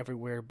about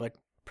everywhere, but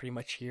pretty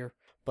much here.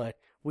 But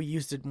we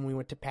used it when we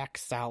went to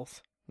PAX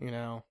South,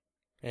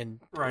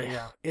 and right,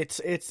 yeah.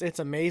 It's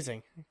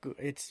amazing.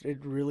 It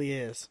really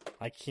is.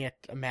 I can't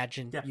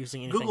imagine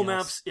using anything Google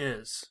else. Maps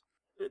is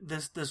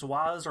this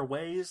Waze or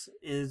Waze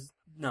is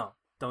no,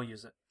 don't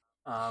use it.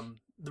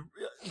 The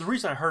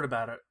reason I heard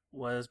about it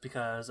was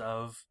because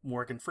of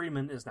Morgan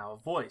Freeman is now a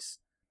voice,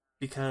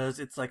 because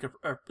it's like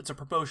it's a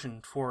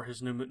promotion for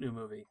his new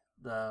movie,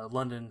 The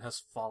London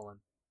Has Fallen,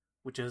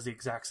 which is the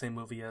exact same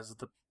movie as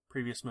the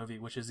previous movie,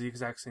 which is the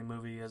exact same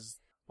movie as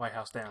White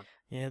House Down.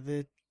 Yeah,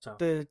 the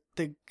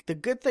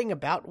good thing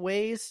about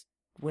Waze,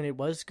 when it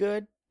was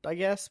good, I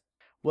guess,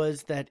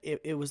 was that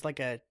it was like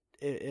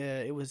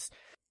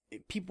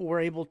people were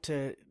able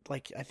to,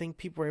 like, I think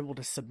people were able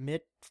to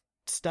submit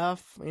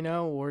stuff,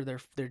 or their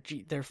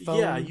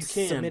phone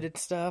submitted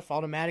stuff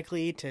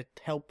automatically to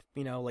help,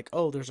 like,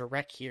 oh, there's a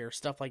wreck here,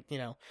 stuff like,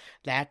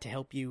 that, to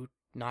help you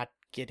not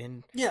get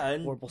in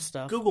horrible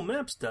stuff. Google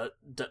Maps does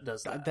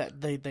that.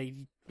 That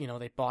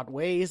they bought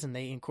Waze and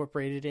they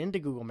incorporated it into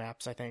Google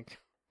Maps, I think.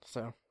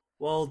 So,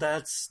 well,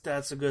 that's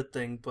a good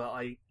thing, but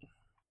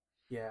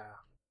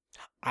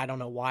I don't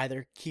know why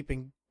they're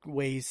keeping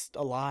Waze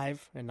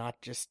alive and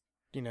not just,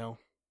 Well,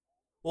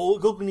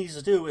 what Google needs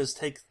to do is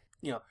take,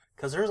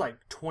 because there's like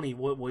 20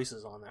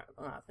 voices on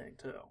that thing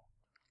too.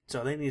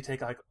 So they need to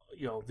take, like,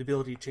 the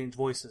ability to change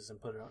voices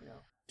and put it on,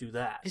 do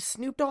that. Is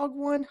Snoop Dogg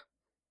one?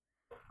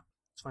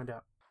 Let's find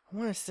out. I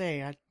want to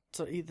say, I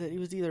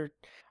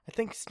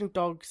think Snoop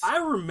Dogg's... I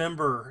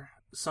remember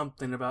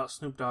something about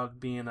Snoop Dogg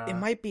being It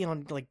might be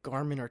on, like,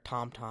 Garmin or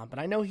TomTom, but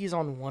I know he's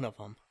on one of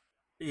them.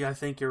 Yeah, I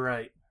think you're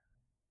right.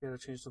 You gotta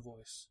change the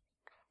voice.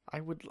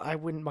 I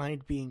wouldn't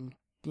mind being,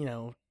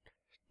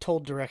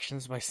 told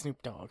directions by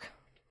Snoop Dogg.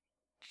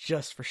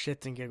 Just for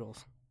shits and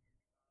giggles.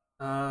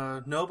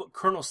 No, but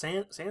Colonel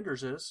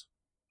Sanders is.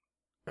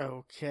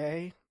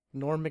 Okay.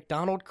 Norm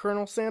Macdonald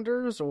Colonel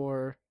Sanders,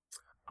 or...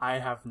 I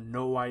have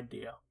no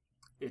idea.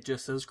 It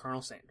just says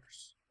Colonel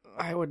Sanders.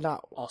 I would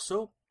not...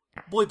 Also,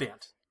 boy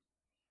band.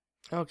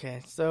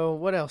 Okay, so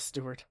what else,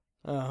 Stuart?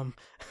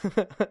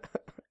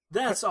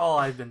 That's all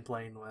I've been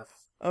playing with.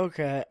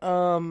 Okay,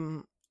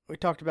 we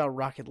talked about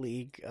Rocket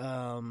League.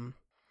 I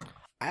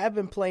have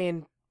been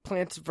playing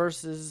Plants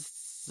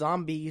vs.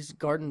 Zombies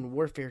Garden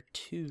Warfare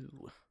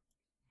 2,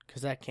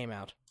 because that came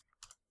out.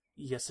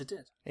 Yes, it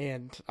did.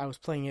 And I was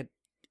playing it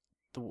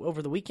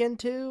over the weekend,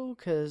 too,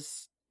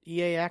 because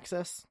EA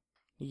Access.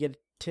 You get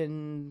a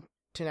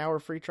 10-hour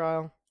free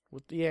trial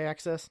with EA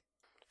Access.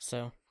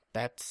 So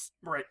that's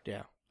Right.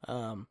 yeah.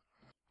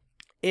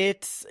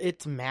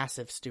 It's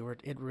massive,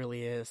 Stuart. It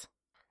really is.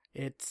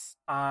 It's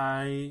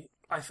I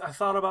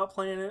thought about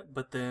playing it,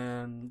 but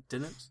then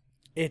didn't.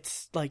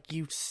 It's like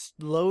you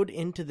load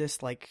into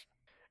this like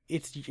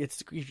it's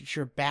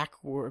your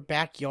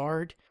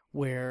backyard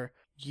where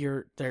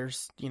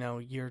there's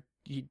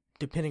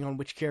depending on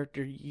which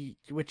character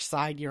which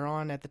side you're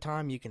on at the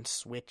time, you can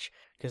switch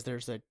because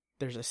there's a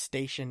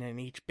station in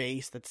each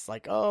base that's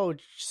like, oh,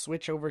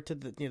 switch over to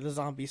the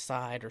zombie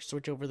side or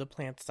switch over the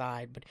plant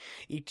side, but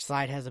each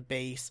side has a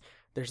base.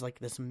 There's like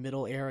this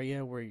middle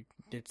area where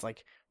it's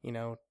like,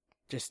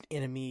 just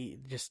enemy,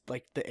 just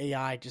like the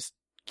AI just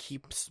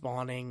keep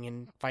spawning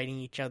and fighting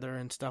each other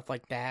and stuff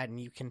like that, and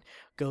you can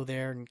go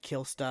there and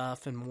kill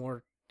stuff and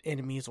more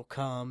enemies will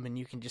come, and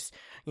you can just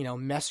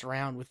mess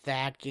around with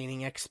that,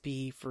 gaining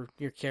XP for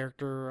your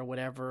character or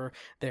whatever.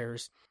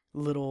 There's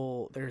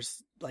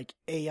like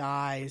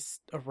AIs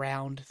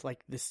around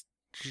like this.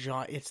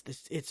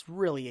 It's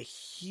really a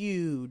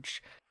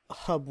huge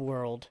hub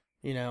world,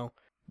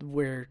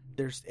 where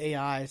there's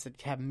AIs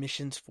that have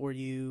missions for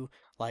you,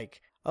 like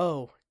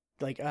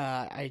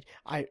I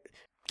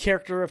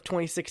character of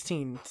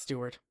 2016,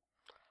 Stuart,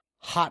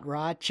 Hot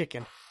Rod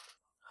Chicken.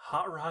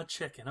 Hot Rod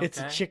Chicken. Okay. It's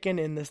a chicken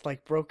in this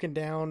like broken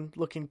down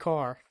looking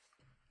car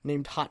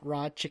named Hot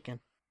Rod Chicken.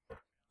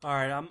 All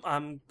right,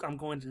 I'm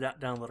going to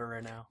download it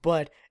right now.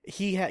 But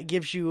he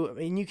gives you,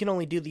 and you can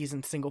only do these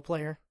in single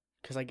player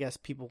because I guess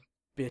people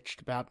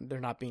bitched about there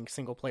not being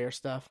single player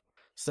stuff.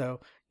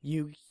 So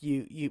you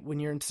when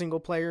you're in single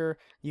player,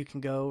 you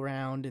can go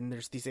around and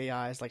there's these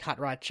AIs like Hot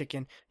Rod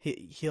Chicken.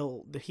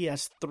 He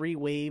has 3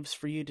 waves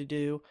for you to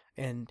do,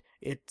 and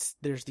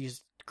there's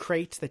these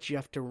crates that you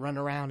have to run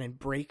around and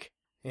break,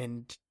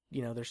 and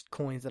there's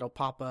coins that'll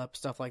pop up,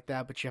 stuff like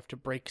that, but you have to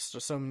break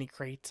so many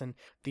crates and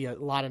the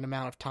allotted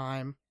amount of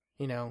time.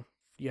 You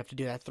have to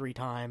do that 3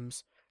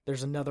 times.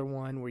 There's another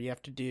one where you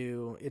have to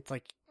do, it's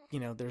like,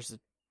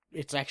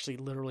 it's actually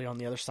literally on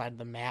the other side of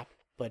the map,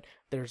 but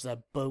there's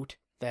a boat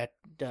that,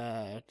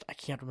 I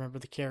can't remember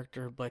the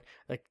character, but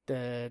like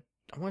I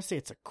want to say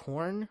it's a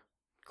corn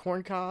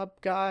cob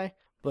guy,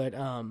 but,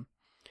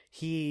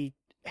 he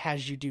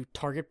has you do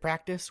target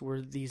practice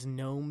where these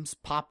gnomes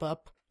pop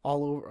up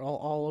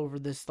all over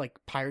this like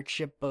pirate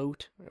ship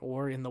boat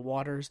or in the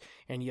waters,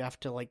 and you have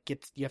to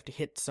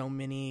hit so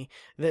many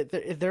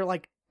they're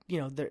like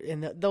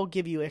they'll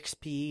give you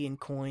XP and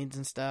coins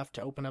and stuff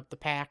to open up the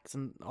packs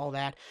and all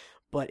that,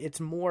 but it's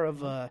more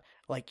of a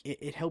like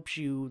it helps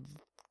you.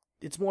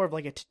 It's more of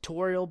like a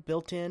tutorial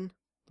built in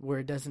where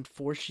it doesn't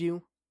force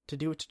you to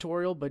do a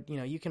tutorial, but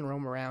you can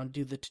roam around,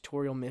 do the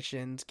tutorial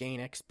missions,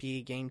 gain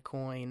XP, gain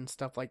coins,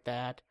 stuff like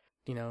that.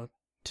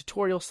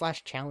 Tutorial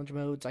 / challenge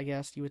modes, I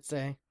guess you would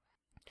say.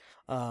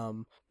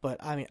 But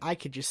I mean, I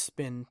could just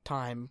spend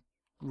time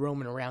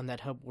roaming around that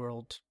hub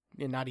world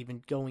and not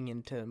even going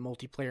into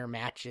multiplayer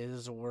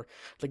matches or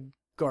the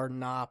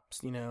garden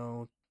ops,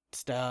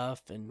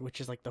 stuff, and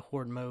which is like the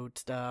horde mode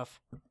stuff.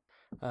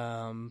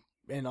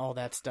 And all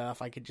that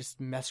stuff. I could just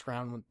mess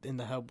around in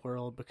the hub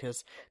world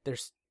because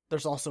there's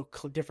also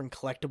different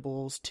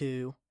collectibles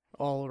too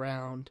all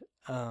around.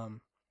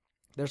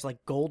 There's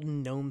like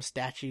golden gnome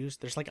statues.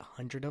 There's like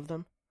 100 of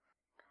them.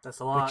 That's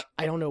a lot. Which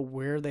I don't know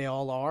where they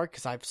all are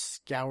because I've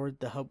scoured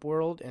the hub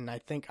world, and I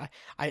think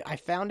I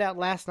found out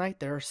last night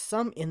there are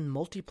some in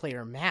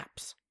multiplayer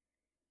maps.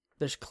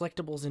 There's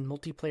collectibles in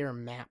multiplayer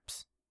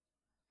maps.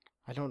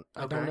 I don't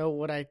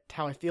know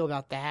how I feel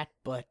about that,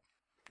 but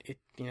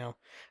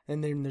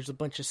and then there's a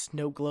bunch of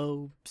snow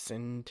globes,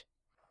 and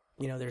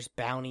there's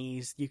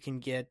bounties you can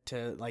get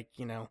to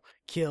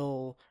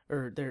kill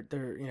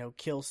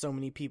kill so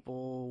many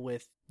people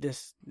with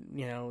this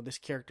this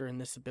character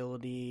and this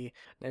ability,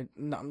 and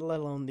not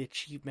let alone the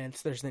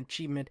achievements. There's an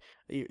achievement,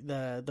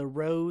 the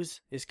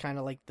Rose is kind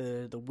of like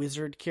the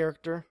wizard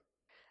character,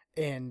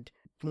 and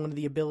one of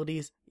the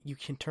abilities you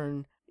can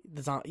turn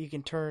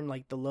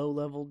like the low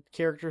level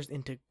characters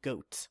into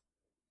goats.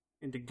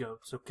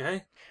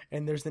 Okay.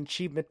 And there's an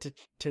achievement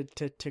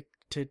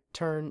to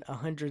turn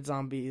 100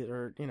 zombies,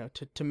 or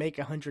to make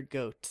 100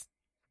 goats.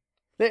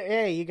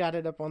 Hey, you got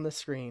it up on the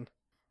screen.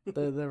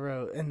 The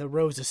Rose, and the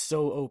Rose is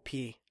so OP,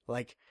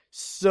 like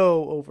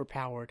so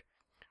overpowered.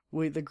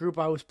 The group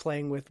I was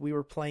playing with, we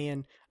were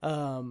playing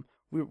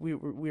we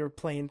were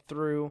playing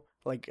through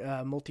like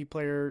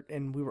multiplayer,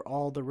 and we were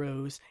all the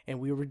Rose,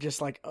 and we were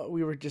just like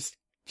we were just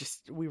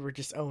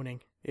owning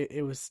it.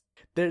 It was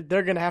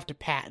they're gonna have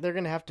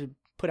to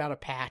put out a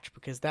patch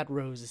because that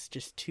Rose is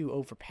just too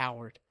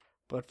overpowered.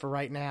 But for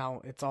right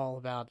now, it's all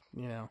about,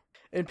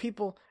 and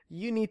people,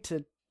 you need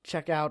to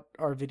check out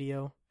our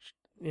video.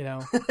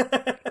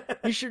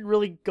 You should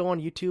really go on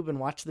YouTube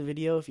and watch the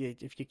video if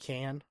you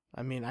can.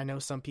 I mean, I know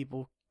some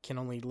people can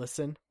only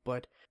listen,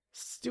 but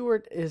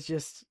Stuart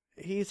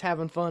he's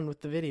having fun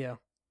with the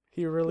video.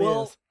 He really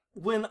is.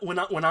 When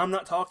I'm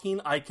not talking,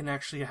 I can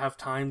actually have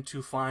time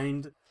to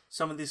find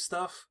some of this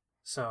stuff.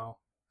 So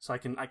I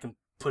can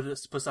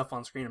put stuff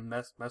on screen and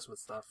mess with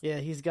stuff. Yeah,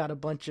 he's got a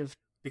bunch of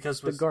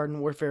Because the Garden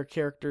Warfare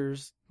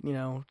characters,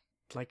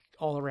 like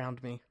all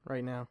around me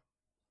right now.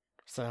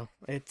 So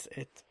it's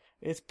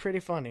pretty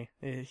funny.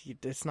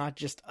 It's not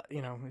just,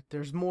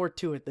 there's more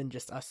to it than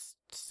just us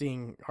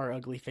seeing our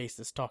ugly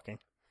faces talking.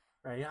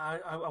 Right, yeah,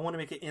 I want to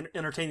make it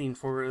entertaining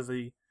for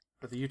the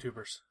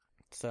YouTubers.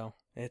 So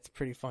it's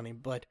pretty funny,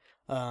 but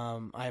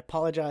I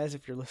apologize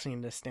if you're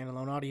listening to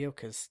standalone audio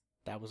because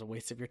that was a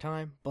waste of your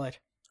time. But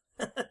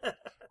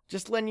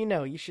just letting you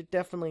know, you should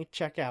definitely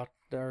check out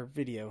our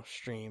video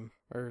stream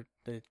or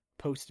the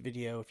post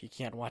video if you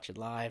can't watch it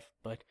live.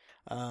 But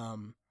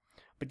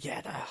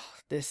yeah,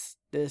 this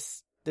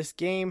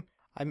game.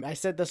 I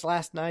said this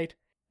last night,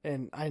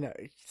 and I know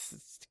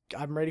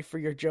I'm ready for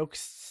your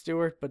jokes,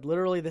 Stuart. But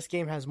literally, this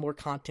game has more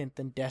content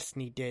than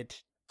Destiny did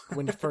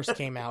when it first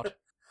came out.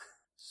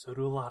 So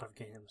do a lot of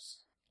games.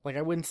 Like,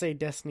 I wouldn't say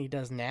Destiny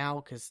does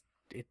now, because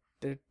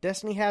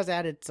Destiny has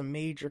added some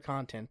major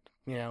content,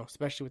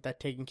 especially with that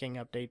Taken King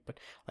update, but,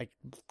 like,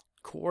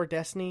 core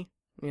Destiny,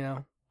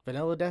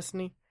 vanilla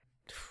Destiny,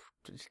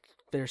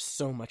 there's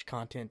so much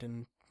content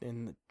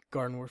in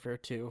Garden Warfare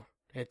 2.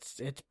 It's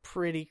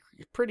pretty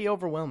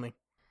overwhelming.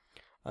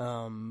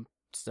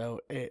 So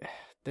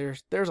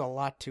there's a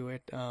lot to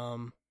it.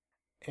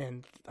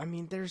 And I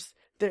mean, there's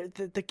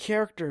the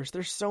characters.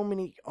 There's so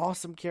many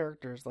awesome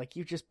characters. Like,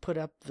 you just put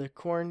up the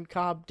corn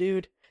cob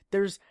dude.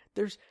 There's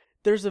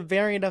a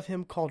variant of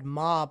him called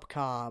Mob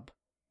Cobb,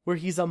 where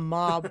he's a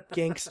mob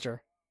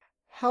gangster.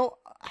 How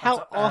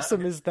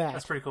awesome is that?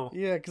 That's pretty cool.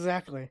 Yeah,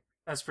 exactly.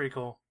 That's pretty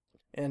cool.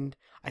 And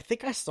I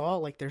think I saw,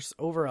 like, there's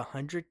over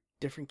 100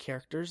 different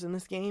characters in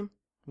this game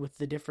with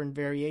the different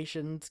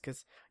variations,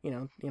 because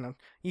you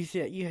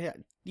see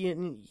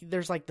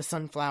there's like the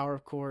sunflower,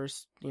 of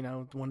course,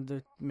 one of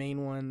the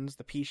main ones,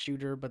 the pea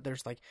shooter, but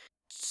there's like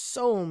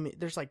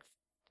there's like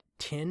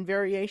 10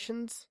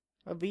 variations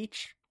of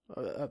each,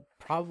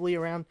 probably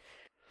around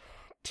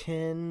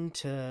 5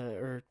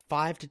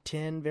 to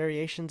 10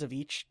 variations of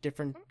each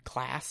different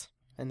class,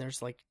 and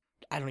there's like,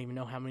 I don't even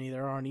know how many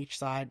there are on each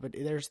side, but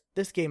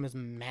this game is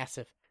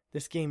massive.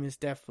 This game is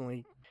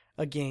definitely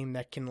a game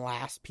that can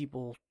last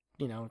people.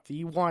 If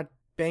you want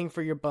bang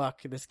for your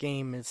buck, this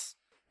game has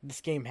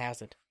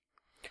it.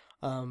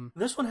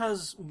 This one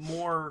has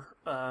more.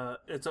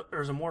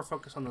 There's a more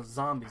focus on the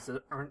zombies,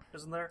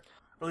 isn't there?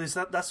 Or at least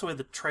that's the way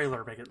the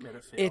trailer made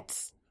it feel.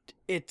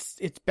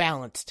 It's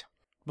balanced.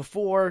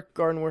 Before,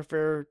 Garden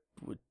Warfare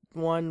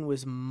 1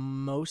 was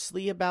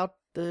mostly about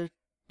the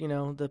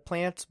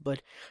plants,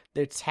 but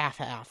it's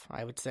half,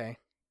 I would say,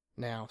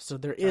 now. So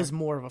there is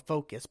more of a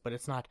focus, but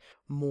it's not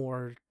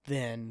more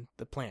than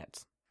the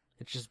plants.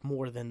 It's just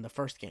more than the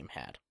first game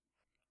had.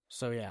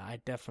 So yeah, I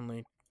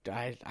definitely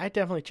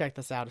check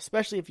this out,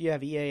 especially if you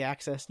have EA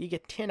access. You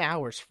get 10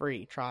 hours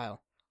free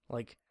trial.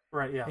 Like,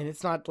 right, yeah. And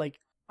it's not like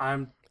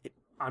I'm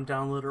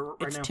downloading it right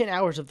now. It's 10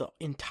 hours of the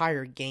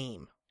entire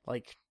game.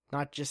 Like,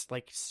 not just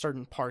like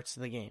certain parts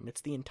of the game.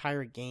 It's the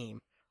entire game.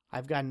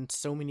 I've gotten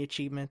so many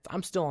achievements.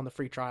 I'm still on the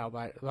free trial,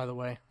 by the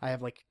way. I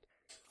have like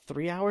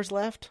 3 hours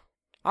left.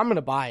 I'm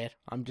gonna buy it.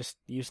 I'm just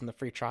using the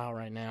free trial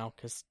right now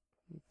because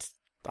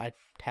I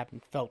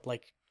haven't felt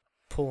like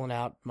pulling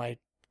out my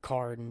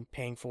card and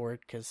paying for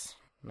it because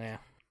I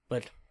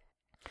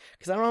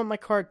don't have my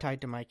card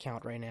tied to my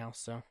account right now,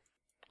 so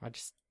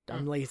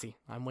I'm lazy.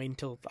 I'm waiting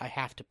until I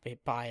have to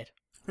buy it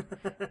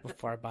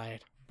before I buy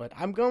it. But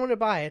I'm going to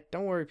buy it.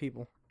 Don't worry,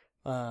 people.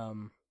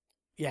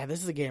 Yeah,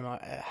 this is a game.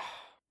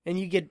 And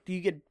you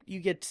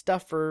get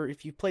stuff for,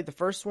 if you play the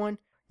first one,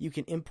 you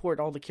can import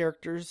all the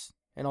characters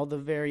and all the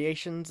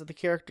variations of the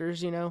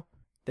characters,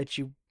 that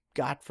you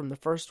got from the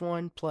first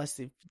one.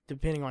 Plus,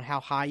 depending on how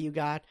high you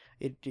got,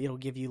 it'll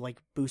give you like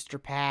booster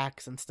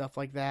packs and stuff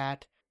like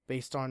that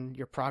based on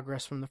your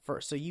progress from the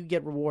first. So you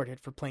get rewarded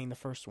for playing the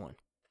first one.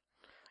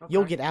 Okay.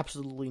 You'll get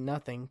absolutely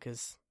nothing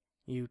because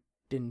you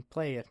didn't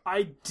play it.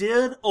 I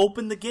did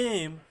open the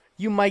game.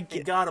 You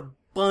might got a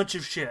bunch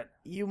of shit.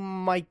 You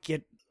might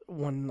get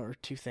one or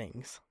two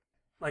things.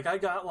 Like, I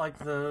got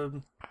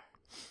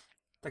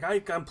I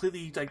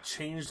completely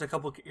changed a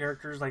couple of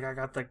characters. Like, I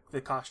got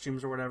the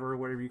costumes or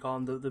whatever you call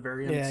them, the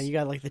variants. Yeah, you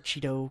got like the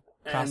Cheeto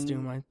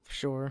costume, I'm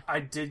sure.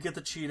 I did get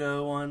the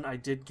Cheeto one. I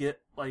did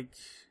get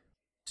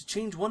to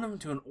change one of them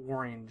to an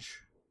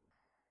orange.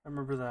 I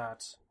remember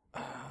that.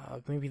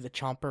 Maybe the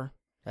Chomper.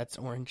 That's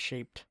orange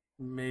shaped.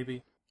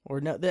 Maybe. Or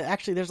no,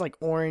 actually, there's like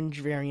orange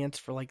variants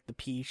for like the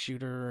pea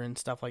shooter and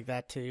stuff like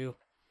that too.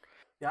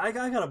 Yeah, I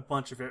got a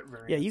bunch of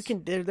variants. Yeah, you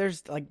can.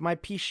 There's like my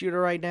pea shooter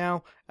right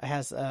now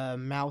has a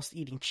mouse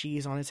eating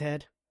cheese on his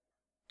head,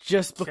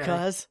 just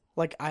because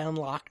like I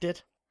unlocked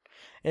it.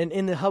 And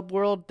in the hub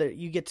world,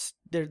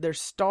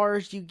 there's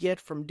stars you get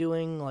from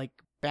doing like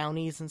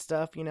bounties and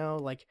stuff.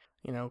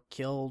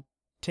 Kill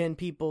 10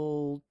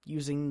 people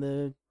using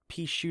the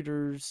pea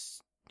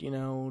shooter's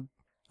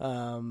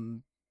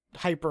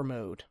hyper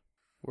mode,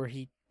 where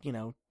he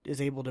is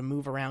able to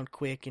move around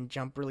quick and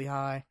jump really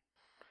high.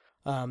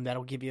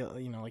 That'll give you,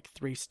 like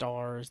 3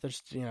 stars.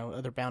 There's,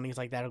 other bounties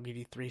like that'll give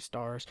you 3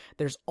 stars.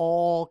 There's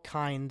all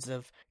kinds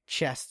of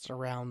chests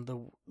around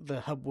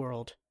the hub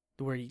world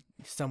where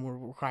some will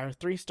require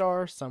 3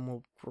 stars, some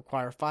will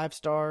require 5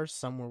 stars,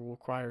 some will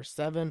require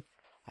 7.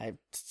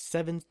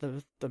 7's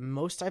the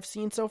most I've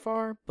seen so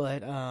far,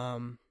 but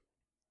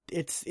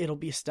it'll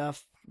be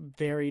stuff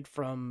varied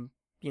from,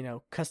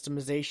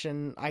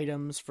 customization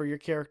items for your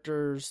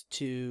characters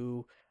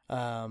to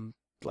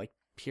like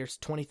here's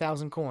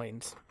 20,000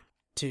 coins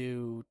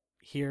to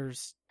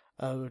here's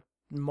a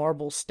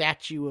marble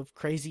statue of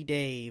Crazy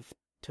Dave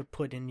to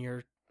put in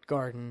your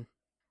garden.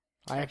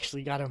 I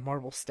actually got a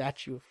marble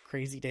statue of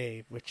Crazy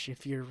Dave, which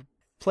if you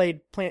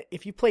played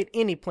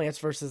any Plants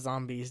vs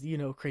Zombies,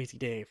 Crazy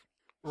Dave.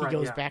 He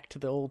goes back to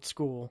the old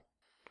school,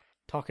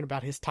 talking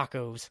about his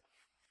tacos.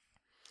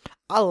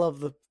 I love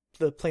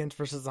the Plants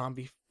vs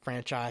Zombie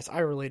franchise. I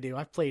really do.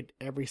 I've played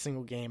every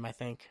single game, I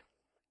think.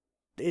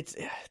 It's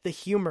the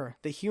humor.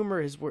 The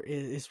humor is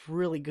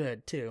really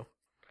good too.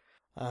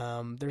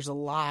 There's a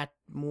lot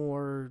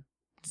more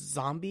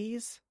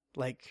zombies.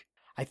 Like,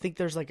 I think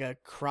there's like a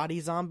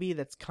karate zombie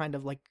that's kind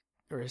of like,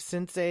 or a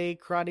sensei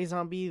karate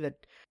zombie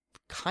that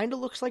kind of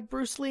looks like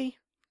Bruce Lee.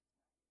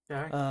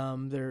 Yeah.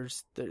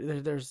 There's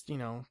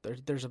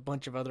a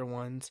bunch of other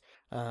ones.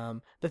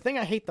 The thing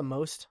I hate the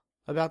most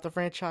about the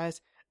franchise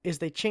is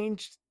they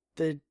changed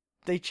the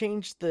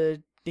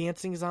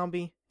dancing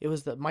zombie. It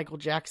was the Michael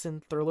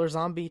Jackson Thriller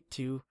zombie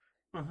to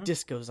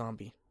Disco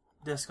Zombie.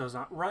 Disco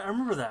Zombie. Right, I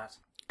remember that.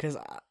 Because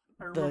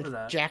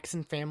the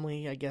Jackson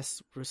family, I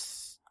guess,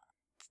 was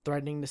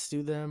threatening to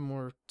sue them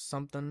or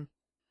something,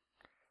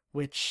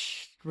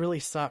 which really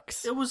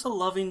sucks. It was a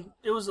loving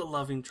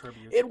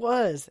tribute. It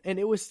was, and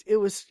it was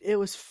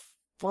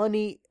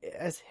funny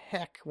as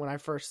heck when I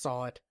first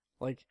saw it.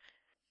 Like,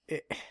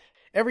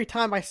 every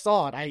time I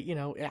saw it,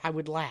 I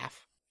would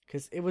laugh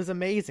because it was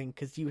amazing.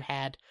 Because you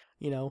had,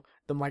 you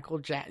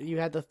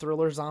had the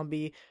Thriller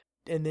zombie,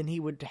 and then he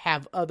would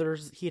have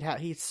others.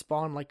 He'd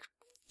spawn like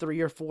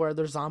 3 or 4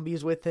 other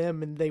zombies with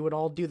him, and they would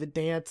all do the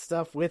dance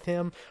stuff with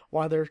him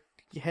while they're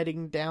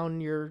heading down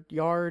your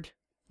yard,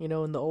 in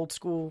the old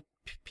school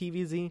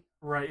PvZ.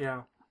 Right,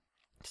 yeah.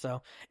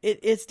 So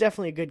it's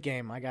definitely a good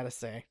game, I gotta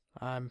say.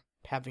 I'm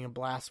having a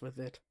blast with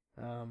it.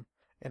 And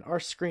our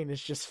screen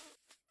is just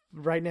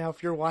right now.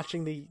 If you're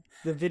watching the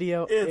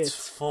video,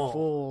 it's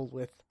full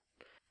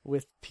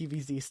with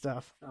PvZ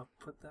stuff. I'll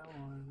put that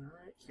one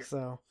right here.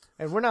 So,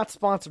 and we're not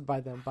sponsored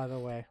by them, by the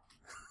way.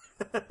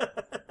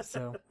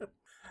 So,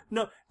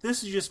 no,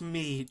 this is just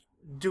me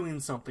doing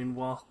something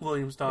while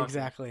William's talking.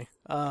 Exactly.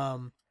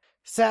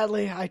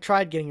 Sadly, I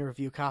tried getting a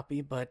review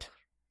copy, but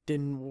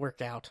didn't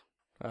work out.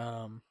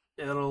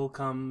 It'll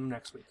come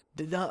next week.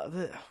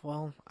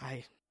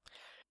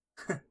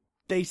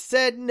 They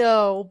said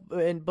no,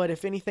 but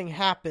if anything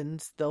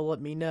happens, they'll let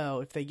me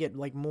know. If they get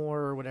like more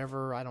or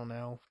whatever, I don't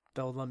know.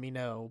 They'll let me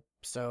know.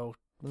 So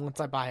once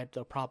I buy it,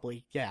 they'll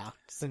probably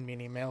send me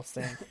an email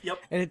saying. Yep.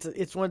 And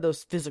it's one of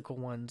those physical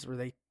ones where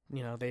they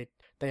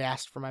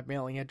asked for my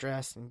mailing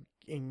address and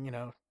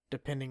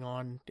depending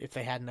on if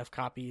they had enough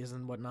copies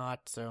and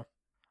whatnot. So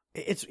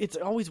it's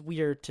always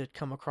weird to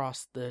come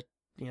across the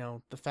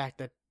fact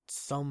that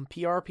some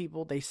PR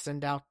people, they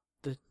send out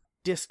the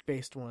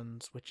disc-based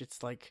ones, which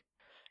it's like,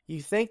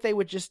 you think they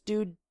would just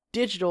do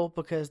digital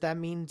because that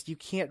means you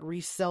can't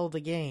resell the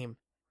game.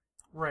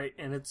 Right,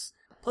 and it's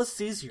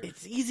easier.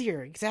 It's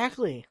easier,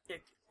 exactly.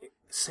 It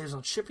saves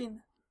on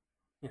shipping.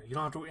 You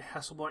don't have to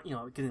hassle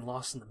about, getting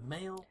lost in the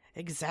mail.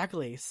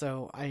 Exactly.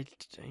 So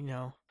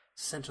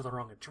sent to the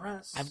wrong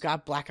address. I've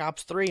got Black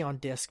Ops 3 on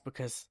disc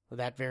because of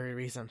that very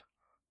reason.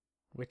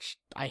 Which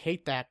I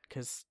hate that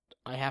because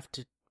I have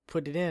to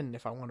put it in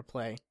if I want to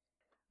play.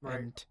 Right.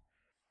 And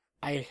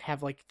I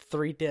have like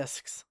 3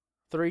 discs.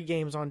 3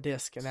 games on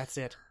disc, and that's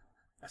it.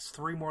 That's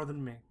 3 more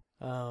than me.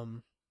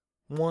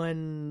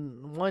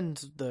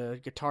 One's the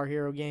Guitar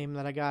Hero game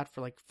that I got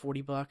for like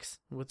 $40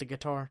 with the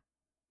guitar.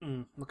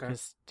 Okay.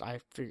 Because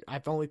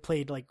I've only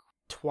played like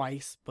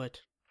twice,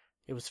 but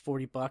it was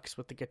 $40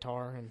 with the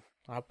guitar, and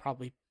I'll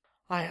probably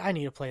I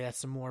need to play that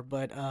some more.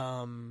 But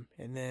and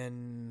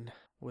then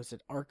was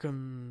it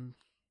Arkham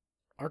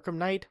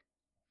Knight?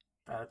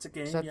 That's a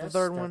game. Is that yes, the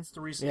third one? That's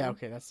the recent. Yeah,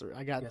 okay, that's the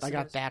I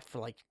got that for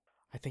like,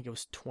 I think it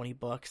was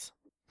 $20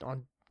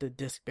 on the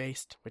disc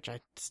based, which I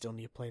still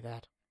need to play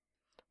that.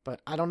 But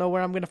I don't know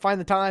where I'm going to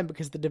find the time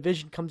because The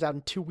Division comes out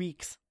in 2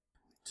 weeks.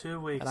 2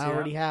 weeks, and I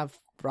already have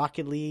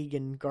Rocket League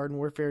and Garden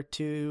Warfare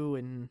 2,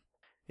 and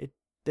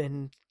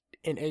then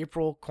in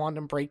April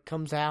Quantum Break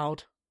comes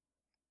out.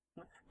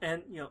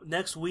 And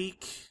next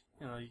week,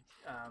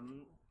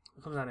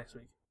 what comes out next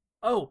week?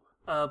 Oh,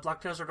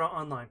 Black Desert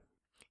Online.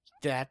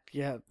 That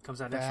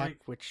comes out next week.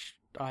 Which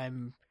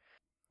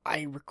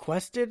I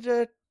requested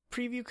a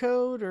preview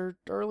code or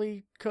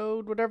early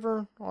code,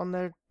 whatever, on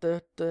the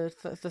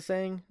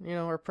thing,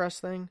 or press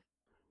thing.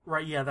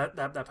 Right. Yeah.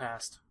 That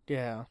passed.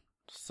 Yeah.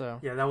 So.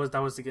 Yeah,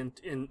 that was to get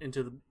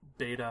into the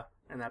beta,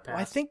 and that passed.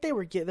 Well, I think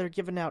they're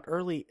giving out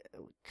early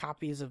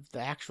copies of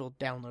the actual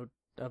download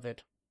of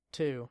it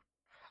too.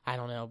 I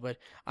don't know, but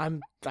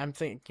I'm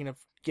thinking of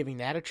giving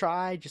that a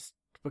try just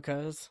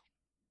because.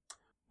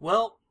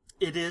 Well,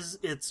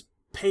 it's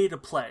pay to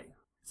play.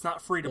 It's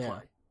not free to Yeah.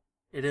 play.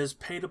 It is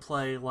pay to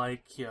play,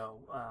 like,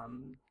 Guild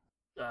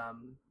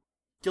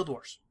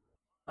Wars.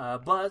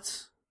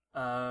 But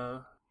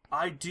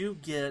I do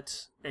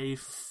get I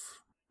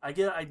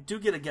do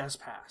get a guest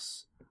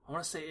pass. I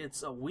want to say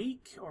it's a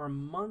week or a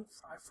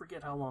month. I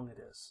forget how long it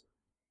is.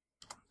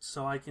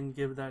 So I can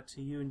give that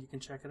to you, and you can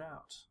check it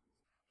out.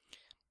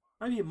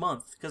 Maybe a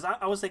month, because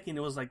I was thinking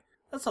it was like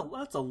that's a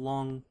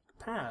long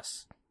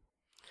pass.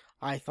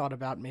 I thought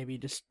about maybe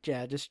just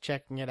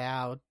checking it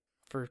out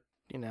for,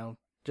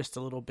 just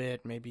a little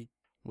bit. Maybe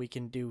we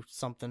can do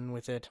something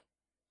with it,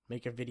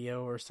 make a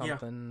video or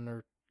something,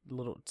 or a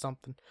little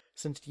something,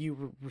 since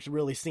you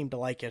really seem to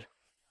like it.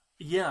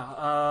 Yeah,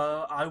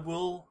 I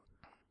will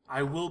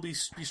be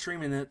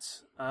streaming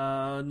it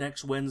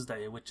next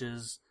Wednesday, which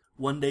is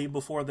one day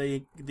before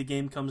the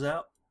game comes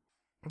out.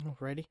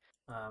 Alrighty.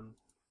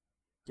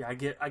 Yeah, I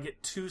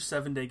get 2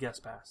 7-day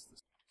guest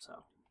passes.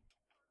 So,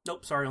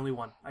 nope, sorry, only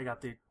one. I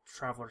got the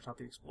Travelers, not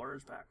the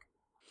Explorers, back.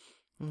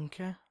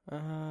 Okay.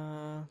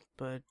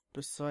 But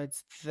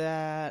besides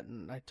that,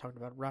 and I talked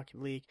about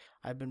Rocket League.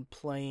 I've been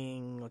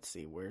playing. Let's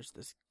see, where's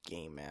this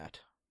game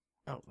at?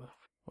 Oh,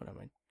 what am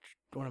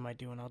I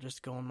doing? I'll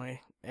just go on my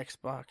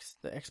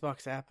the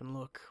Xbox app, and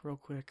look real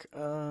quick.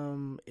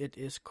 It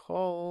is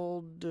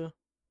called. Is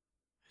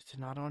it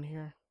not on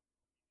here?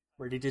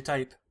 Ready to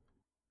type,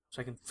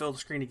 so I can fill the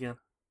screen again.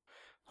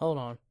 Hold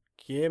on.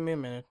 Give me a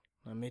minute.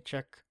 Let me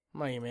check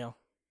my email.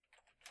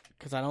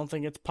 Because I don't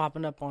think it's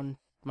popping up on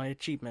my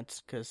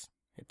achievements, because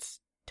it's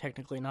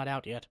technically not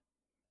out yet.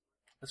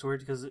 That's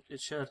weird, because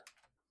it should.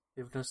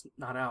 If it's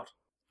not out.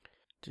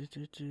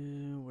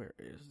 Where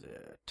is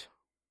it?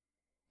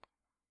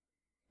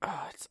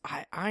 It's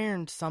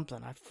Iron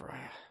something. I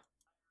forgot.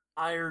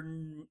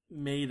 Iron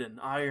Maiden,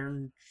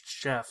 Iron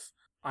Chef,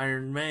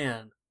 Iron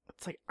Man.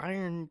 It's like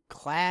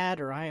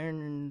Ironclad or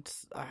Iron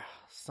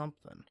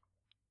something. I'm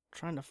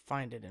trying to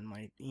find it in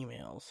my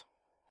emails.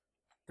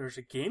 There's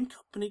a game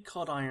company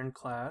called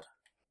Ironclad.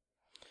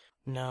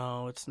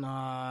 No, it's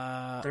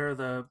not. They're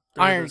the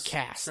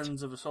Ironcast.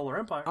 Sons of a Solar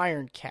Empire.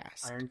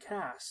 Ironcast.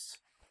 Ironcast.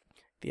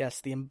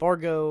 Yes, the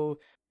embargo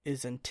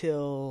is was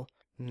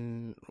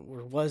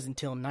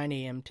until 9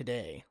 a.m.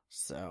 today.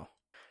 So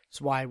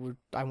that's why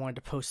I wanted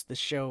to post this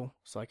show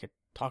so I could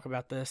talk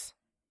about this.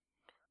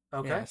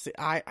 Okay. Yeah, see,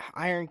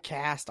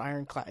 Ironcast,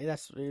 Ironclad.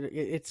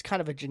 It's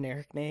kind of a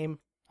generic name.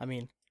 I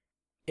mean,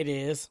 it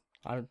is.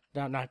 I'm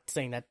not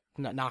saying that,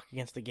 not knock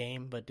against the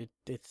game, but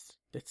it's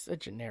a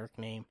generic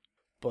name.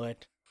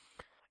 But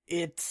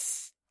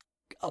it's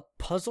a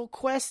Puzzle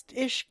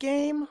Quest-ish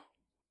game,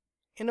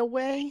 in a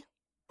way.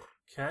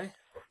 Okay.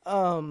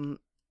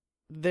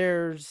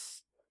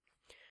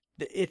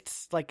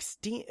 It's like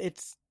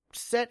it's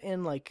set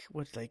in like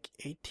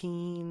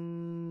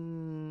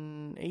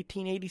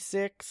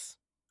 1886.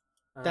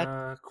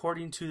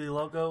 According to the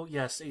logo,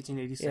 yes,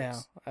 1886. Yeah,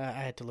 I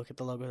had to look at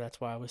the logo.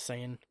 That's why I was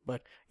saying.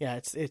 But yeah,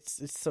 it's a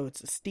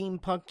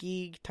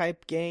steampunky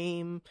type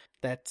game.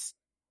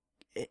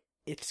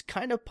 It's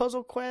kind of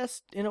Puzzle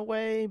Quest in a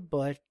way,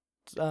 but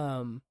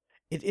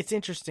it's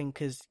interesting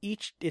because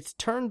it's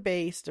turn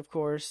based. Of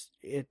course,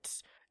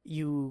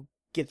 you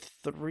get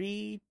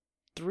three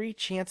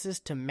chances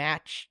to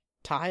match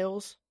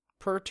tiles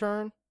per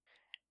turn,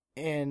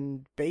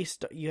 and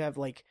you have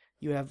like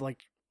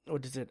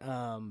what is it,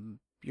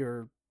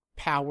 your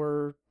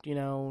power,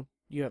 you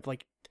have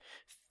like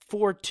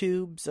 4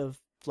 tubes of,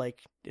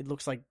 like, it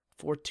looks like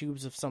 4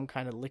 tubes of some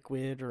kind of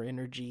liquid or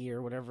energy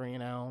or whatever,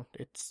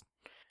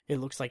 it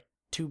looks like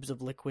tubes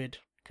of liquid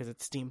because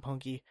it's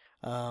steampunky.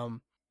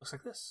 Looks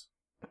like this.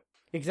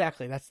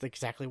 Exactly, that's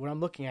exactly what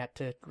I'm looking at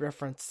to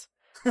reference.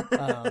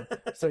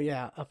 So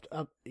yeah, up,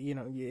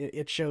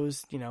 it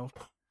shows, you'll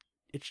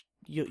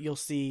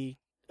see,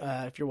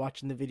 if you're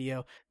watching the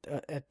video,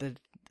 at the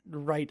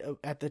right,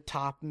 at the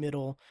top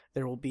middle,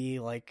 there will be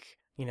like,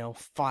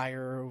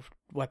 fire,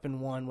 weapon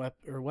 1,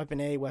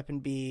 weapon A, weapon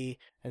B,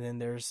 and then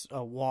there's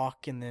a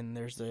walk, and then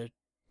there's a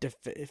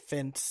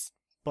defense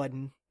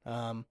button.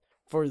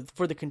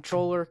 For the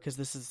controller, because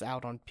this is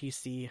out on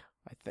PC,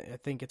 I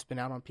think it's been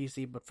out on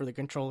PC, but for the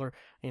controller,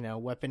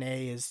 weapon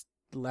A is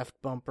left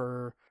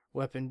bumper,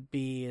 weapon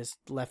B is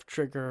left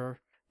trigger,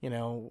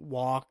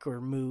 walk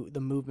or move,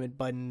 the movement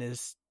button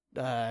is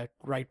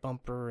right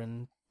bumper,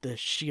 and the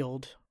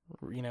shield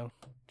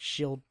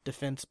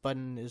defense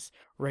button is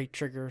right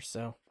trigger,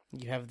 so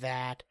you have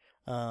that.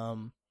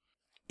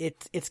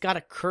 It's got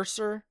a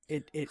cursor.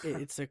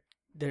 It's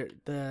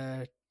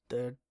the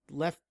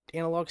left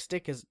analog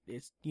stick is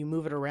you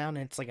move it around,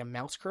 and it's like a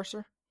mouse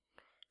cursor,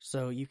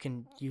 so you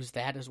can use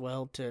that as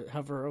well to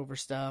hover over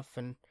stuff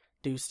and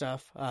do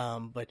stuff.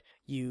 But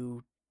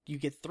you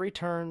get 3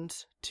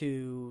 turns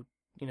to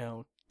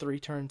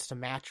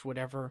match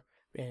whatever,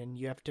 and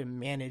you have to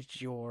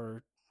manage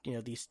your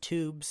these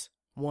tubes.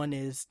 One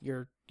is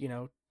your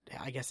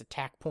I guess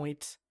attack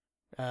points.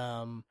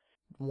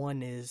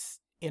 One is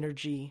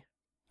energy.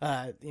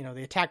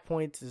 The attack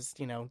points is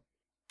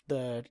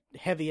the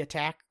heavy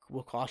attack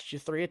will cost you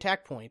 3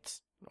 attack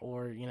points,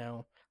 or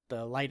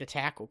the light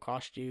attack will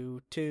cost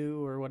you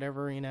 2 or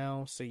whatever,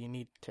 so you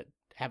need to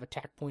have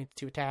attack points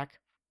to attack,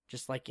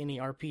 just like any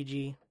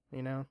RPG.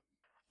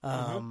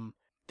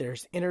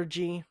 There's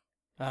energy,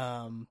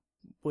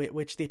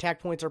 which the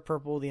attack points are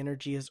purple, the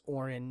energy is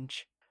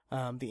orange.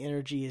 The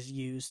energy is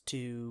used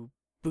to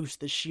boost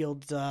the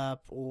shields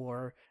up,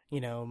 or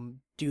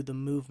do the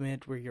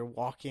movement where you're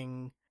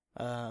walking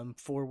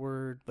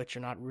forward, but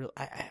you're not real.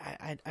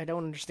 I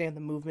don't understand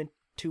the movement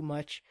too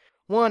much.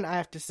 One, I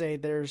have to say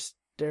there's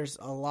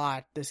a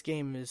lot. This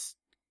game has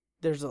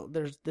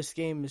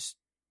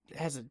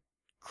a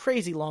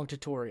crazy long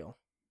tutorial,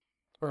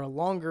 or a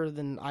longer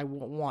than I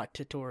want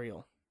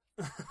tutorial.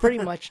 Pretty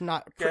much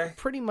not Okay.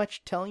 pretty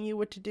much telling you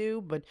what to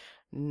do, but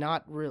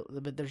not real.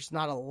 But there's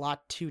not a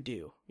lot to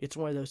do. It's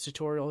one of those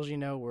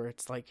tutorials, where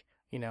it's like,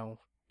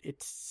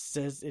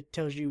 it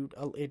tells you,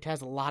 it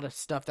has a lot of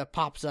stuff that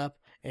pops up,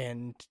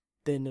 and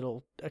then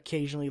it'll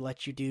occasionally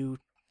let you do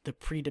the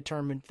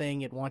predetermined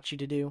thing it wants you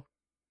to do.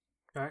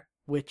 Okay.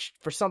 Which,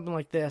 for something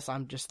like this,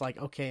 I'm just like,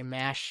 okay,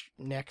 mash,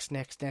 next,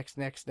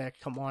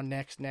 come on,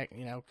 next,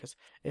 because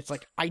it's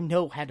like, I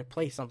know how to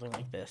play something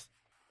like this.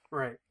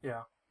 Right,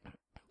 yeah.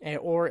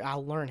 Or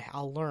I'll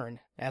learn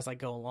as I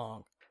go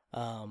along.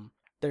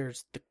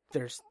 There's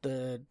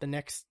the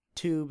next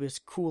tube is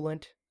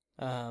coolant,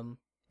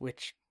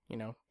 which,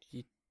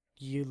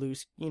 you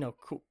lose,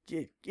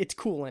 it's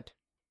coolant.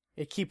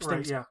 It keeps Right,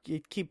 things, yeah.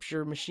 it keeps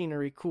your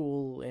machinery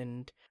cool,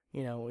 and,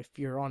 if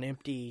you're on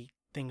empty,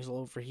 things will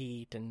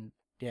overheat, and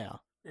yeah.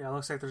 Yeah, it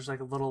looks like there's like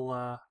a little,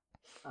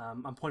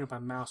 I'm pointing at my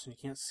mouse and you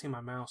can't see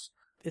my mouse.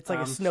 It's like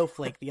a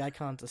snowflake. The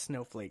icon's a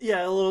snowflake.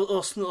 Yeah, a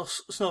little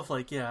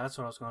snowflake. Yeah, that's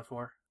what I was going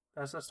for.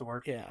 That's the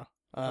word. Yeah.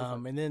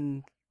 And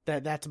then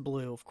that's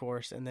blue, of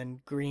course, and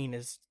then green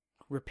is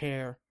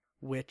repair,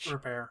 which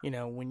Repair.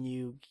 when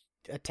you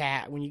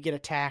get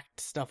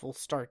attacked, stuff will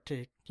start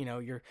to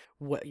your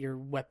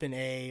weapon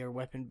A or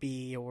weapon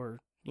B,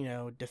 or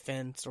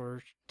defense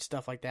or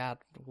stuff like that.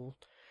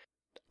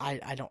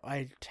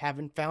 I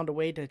haven't found a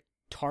way to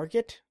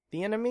target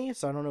the enemy,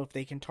 so I don't know if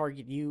they can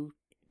target you,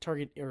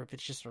 or if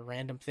it's just a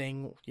random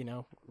thing.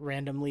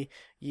 Randomly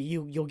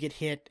you'll get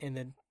hit, and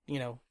then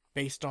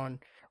based on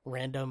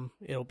random,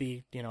 it'll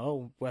be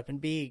weapon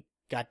B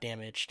got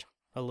damaged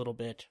a little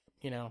bit,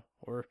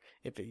 or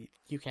if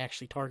you can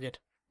actually target,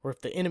 or if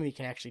the enemy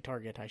can actually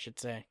target, I should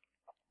say.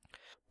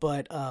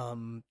 But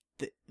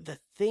the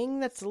thing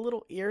that's a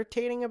little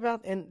irritating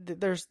about, and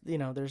there's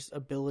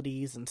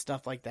abilities and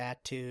stuff like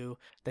that too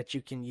that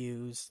you can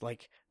use,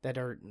 like that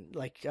are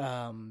like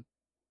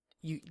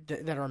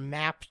that are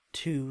mapped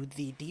to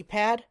the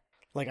D-pad.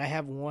 Like I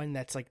have one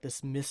that's like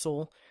this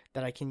missile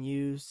that I can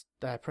use,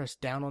 that I press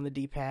down on the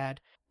D-pad,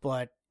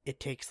 but it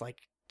takes like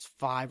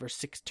 5 or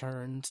 6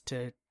 turns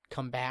to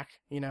come back,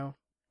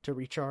 to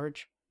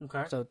recharge.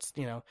 Okay. So it's,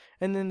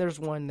 and then there's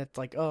one that's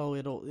like, oh,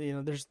 it'll,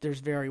 there's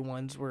very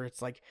ones where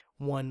it's like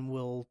one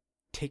will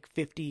take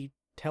 50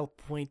 health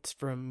points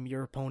from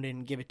your opponent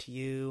and give it to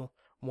you.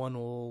 One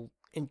will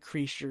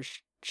increase your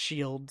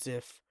shields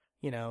if,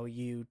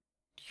 if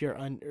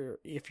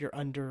you're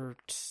under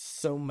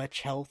so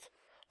much health.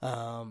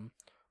 I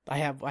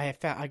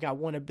got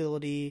one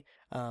ability.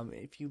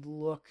 If you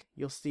look,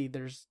 you'll see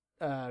there's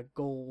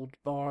gold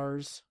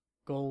bars,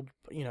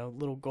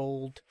 little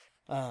gold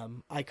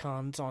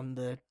icons on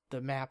the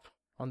map,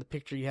 on the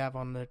picture you have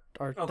on the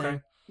art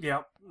thing.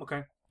 Yeah,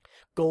 okay.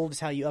 Gold is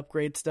how you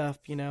upgrade stuff,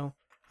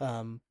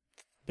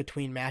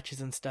 between matches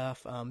and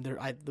stuff.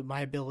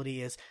 My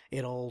ability is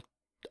it'll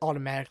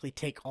automatically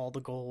take all the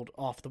gold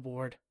off the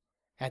board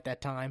at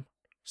that time.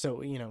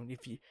 So,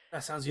 if you...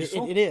 That sounds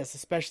useful. It is,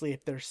 especially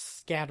if they're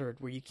scattered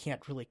where you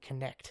can't really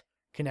connect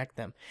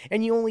them.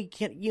 And you only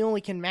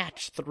can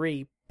match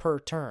 3 per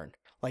turn.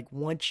 Like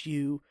once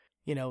you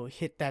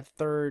hit that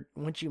third,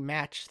 once you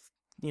match,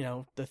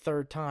 the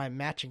third time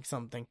matching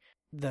something,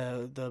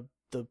 the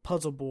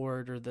puzzle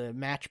board or the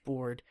match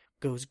board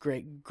goes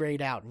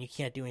grayed out, and you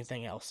can't do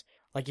anything else.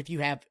 Like if you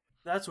have...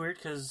 That's weird,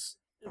 because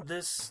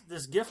this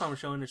GIF I'm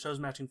showing, it shows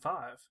matching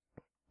 5.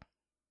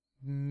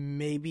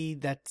 Maybe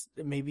that's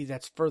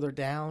further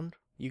down.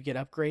 You get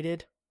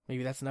upgraded.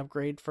 Maybe that's an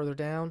upgrade further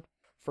down.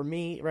 For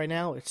me, right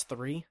now, it's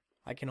 3.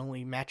 I can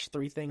only match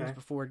 3 things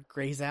before it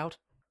grays out.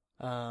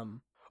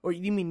 Or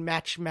you mean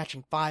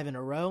matching 5 in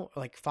a row?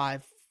 Like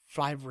 5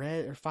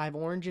 red or 5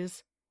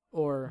 oranges?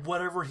 Or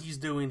whatever he's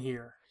doing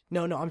here.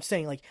 No, I'm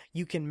saying like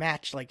you can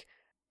match like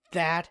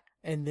that,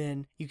 and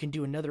then you can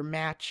do another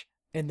match,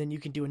 and then you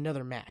can do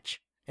another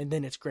match, and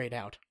then it's grayed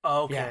out.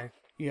 Okay. Yeah.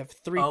 You have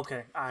 3.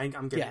 Okay, I'm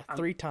getting it. Yeah,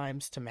 3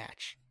 times to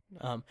match.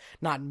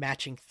 Not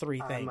matching 3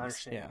 things. I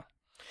understand. Yeah.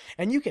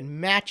 And you can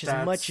match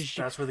as much as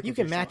you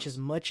can match is. as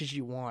much as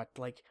you want.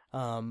 Like,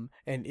 and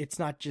it's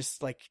not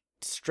just like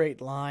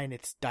straight line;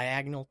 it's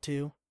diagonal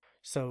too.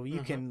 So you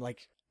can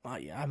like,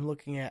 I'm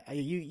looking at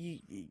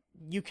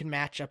you can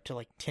match up to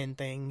like 10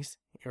 things,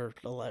 or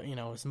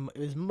 11,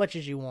 as much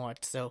as you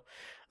want. So,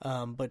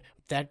 but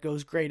that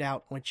goes grayed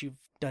out once you've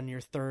done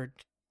your third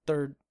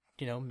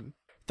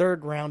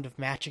third round of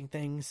matching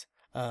things.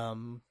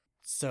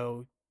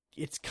 So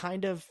it's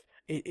kind of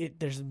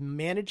there's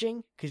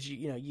managing, because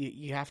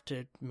you have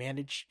to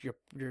manage your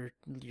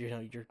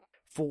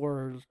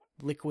 4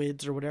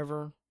 liquids or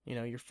whatever,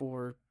 your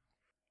 4,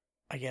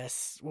 I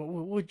guess, what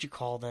would you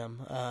call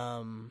them?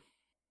 I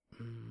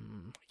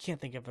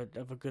can't think of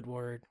a good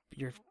word.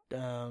 Your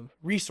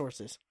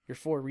resources, your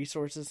 4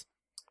 resources.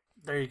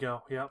 There you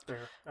go. Yep,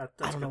 there. That's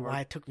I don't know a good why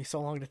word. it took me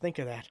so long to think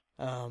of that.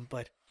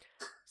 But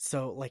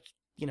so like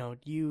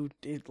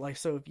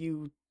so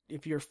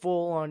if you're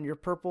full on your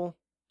purple,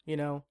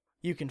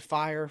 you can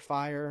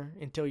fire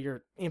until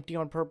you're empty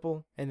on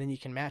purple, and then you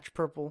can match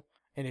purple.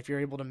 And if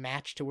you're able to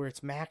match to where it's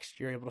maxed,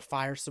 you're able to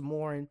fire some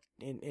more, and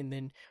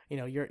then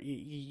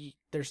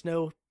there's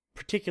no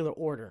particular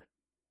order,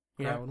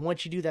 Okay. And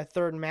once you do that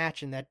third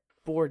match and that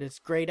board is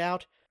grayed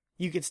out,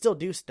 you can still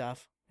do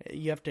stuff.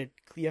 You have to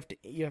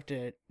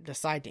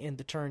decide to end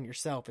the turn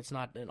yourself. It's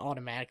not an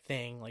automatic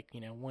thing. Like,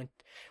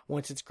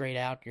 once it's grayed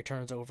out, your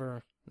turn's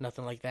over.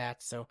 Nothing like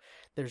that. So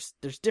there's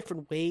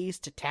different ways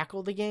to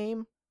tackle the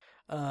game.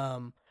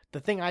 The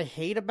thing I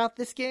hate about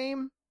this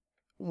game,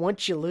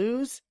 once you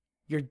lose,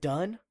 you're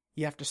done.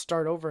 You have to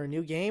start over a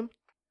new game.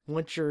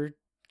 Once your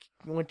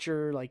little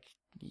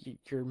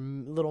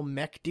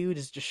mech dude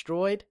is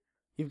destroyed,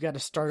 you've got to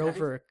start Okay.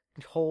 over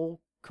a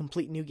whole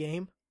complete new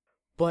game.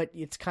 But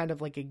it's kind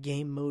of like a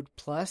game mode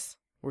plus,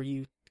 where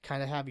you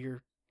kind of have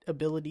your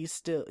abilities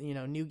still,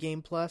 new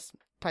game plus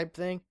type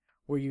thing,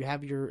 where you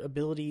have your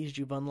abilities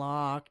you've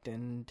unlocked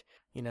and,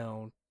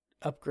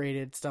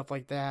 upgraded, stuff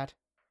like that.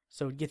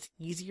 So it gets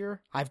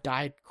easier. I've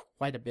died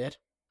quite a bit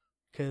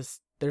because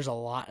there's a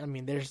lot. I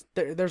mean, there's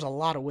a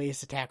lot of ways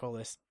to tackle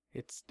this.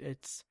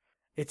 It's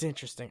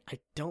interesting. I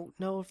don't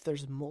know if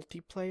there's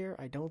multiplayer.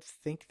 I don't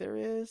think there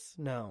is.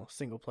 No,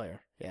 single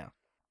player. Yeah.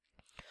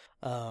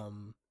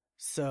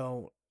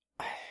 So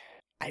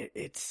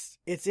it's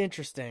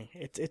interesting.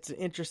 It's an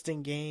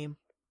interesting game.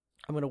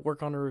 I'm gonna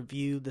work on a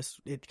review.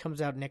 It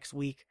comes out next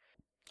week.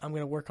 I'm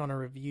gonna work on a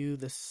review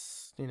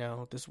this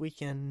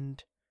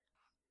weekend.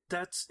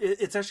 It's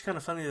actually kind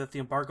of funny that the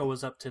embargo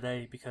was up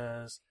today,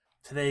 because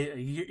today, a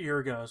year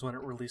ago, is when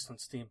it released on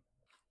Steam.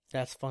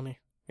 That's funny.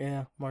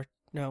 Yeah, March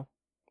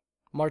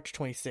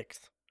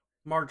 26th.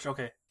 March,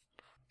 okay.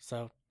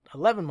 So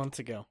 11 months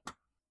ago.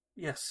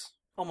 Yes,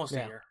 almost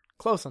Yeah. a year.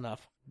 Close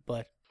enough,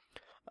 but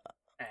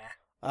Eh.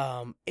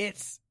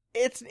 it's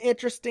an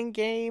interesting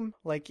game.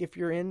 Like, if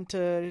you're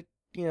into,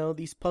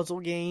 these puzzle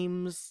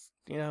games,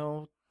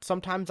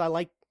 sometimes I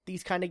like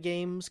these kind of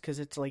games because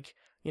it's like,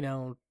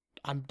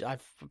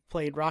 I've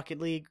played Rocket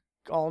League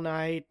all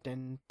night,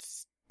 and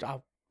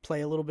I'll play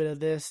a little bit of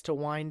this to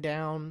wind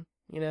down,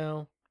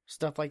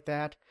 stuff like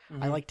that.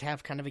 I like to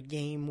have kind of a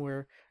game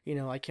where,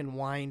 I can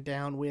wind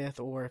down with,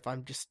 or if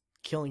I'm just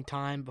killing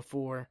time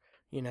before,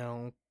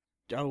 I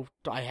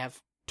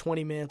have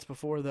 20 minutes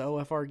before the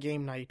OFR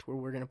game night where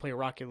we're going to play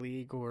Rocket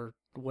League or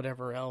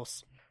whatever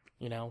else,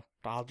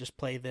 I'll just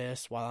play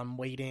this while I'm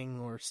waiting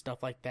or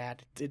stuff like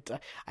that.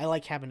 I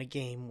like having a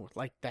game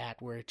like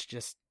that where it's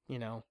just,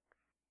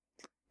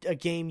 a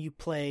game you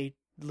play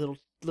little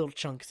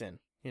chunks in.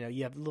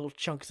 You have little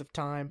chunks of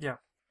time. Yeah.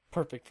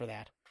 Perfect for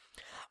that.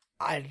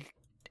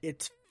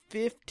 It's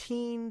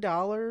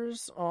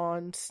 $15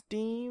 on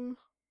Steam.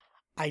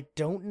 I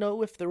don't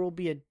know if there will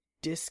be a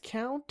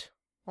discount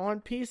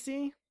on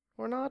PC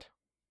or not.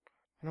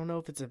 I don't know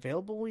if it's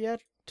available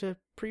yet to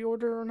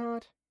pre-order or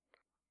not.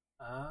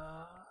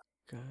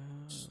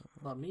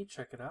 Let me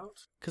check it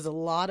out. Because a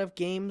lot of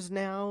games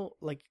now,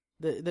 like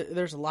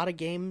there's a lot of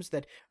games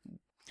that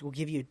will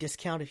give you a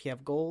discount if you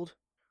have gold,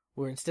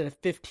 where instead of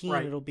 15,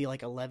 Right. it'll be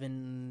like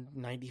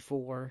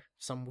 $11.94,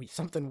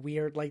 something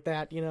weird like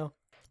that.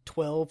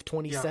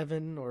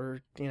 $12.27,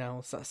 or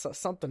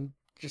something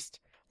just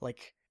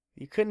like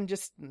you couldn't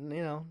just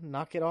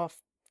knock it off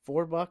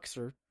 $4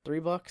 or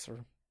 $3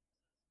 or.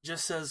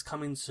 Just says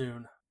coming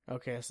soon.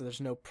 Okay, so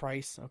there's no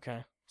price.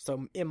 Okay,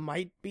 so it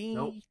might be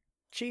Nope.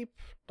 cheap.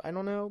 I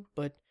don't know,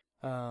 but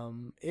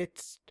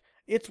it's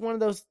one of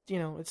those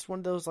it's one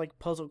of those like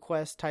Puzzle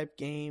Quest type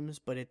games,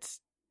 but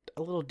it's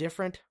a little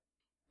different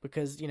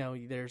because you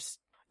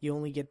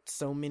only get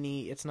so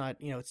many. It's not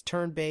it's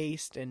turn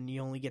based, and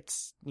you only get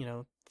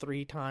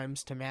 3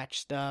 times to match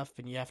stuff,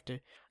 and you have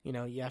to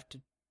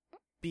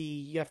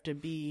be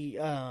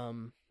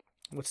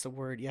what's the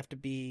word? You have to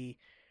be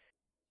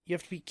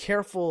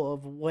careful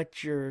of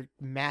what you're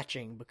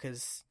matching,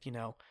 because,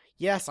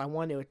 yes, I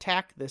want to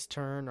attack this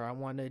turn, or I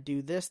want to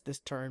do this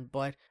turn,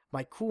 but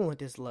my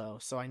coolant is low,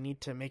 so I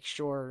need to make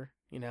sure,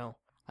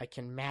 I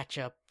can match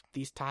up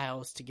these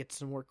tiles to get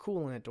some more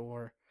coolant,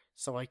 or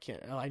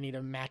I need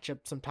to match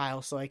up some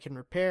tiles so I can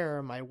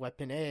repair my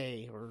weapon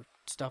A, or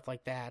stuff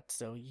like that.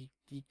 So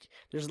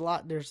there's a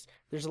lot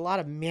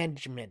of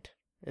management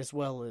as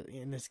well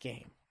in this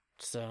game.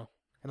 So,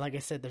 and like I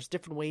said, there's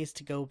different ways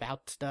to go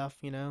about stuff,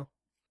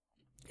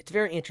 It's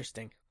very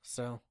interesting.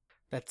 So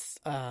that's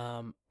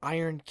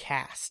Iron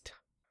Cast.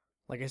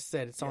 Like I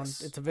said, it's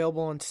Yes. it's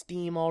available on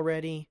Steam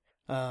already.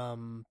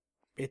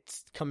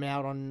 it's coming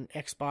out on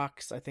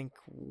Xbox, I think,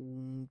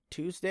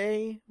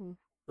 Tuesday?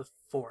 The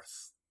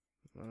 4th.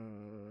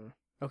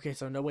 Okay,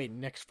 so no, wait,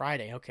 next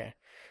Friday. Okay.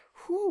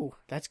 Whew,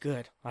 that's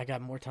good. I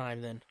got more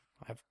time then.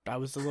 I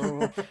was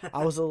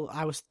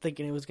I was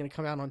thinking it was going to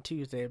come out on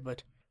Tuesday,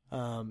 but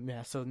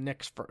yeah, so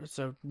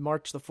so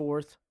March the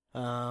 4th.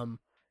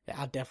 Yeah,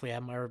 I'll definitely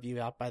have my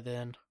review out by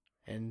then.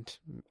 And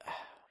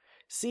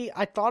see,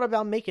 I thought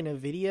about making a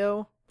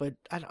video, but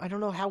I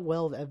don't know how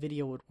well that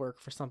video would work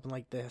for something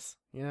like this,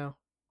 you know?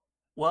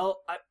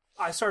 Well,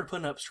 I started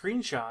putting up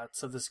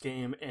screenshots of this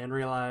game and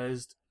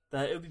realized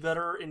that it would be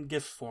better in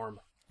GIF form.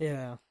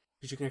 Yeah.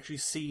 Because you can actually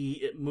see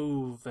it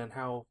move and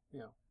how,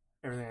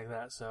 everything like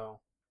that, so...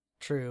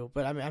 True,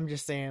 but I'm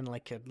just saying,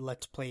 like, a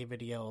Let's Play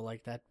video,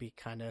 like, that'd be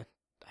kind of,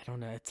 I don't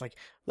know, it's like,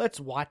 let's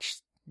watch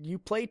you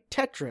play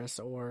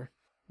Tetris, or,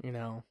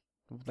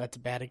 that's a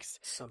bad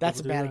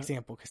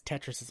example, because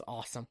Tetris is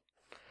awesome.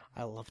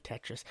 I love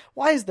Tetris.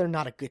 Why is there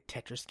not a good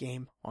Tetris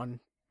game on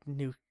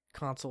new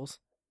consoles?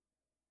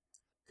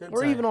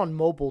 Or even on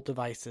mobile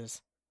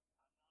devices?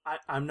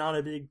 I'm not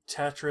a big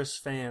Tetris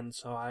fan,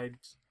 so I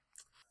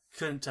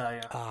couldn't tell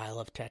you. I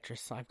love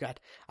Tetris. I've got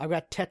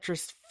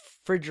Tetris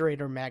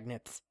refrigerator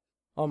magnets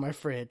on my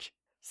fridge.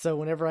 So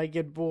whenever I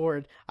get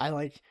bored,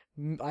 I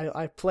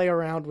play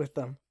around with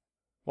them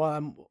while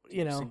I'm,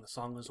 sing the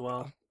song as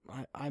well.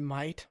 I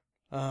might.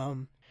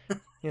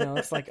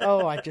 It's like,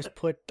 oh, I just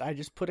put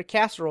a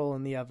casserole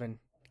in the oven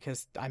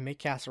because I make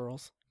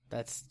casseroles.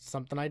 That's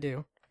something I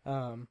do.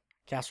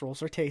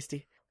 Casseroles are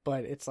tasty,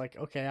 but it's like,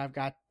 okay, I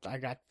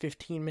got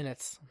 15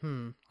 minutes.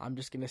 I'm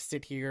just going to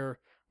sit here,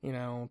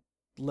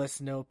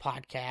 listen to a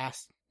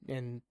podcast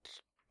and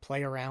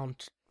play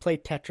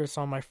Tetris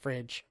on my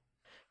fridge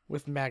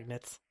with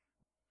magnets.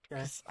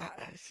 Yes.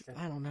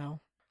 I don't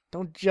know.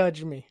 Don't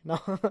judge me. No.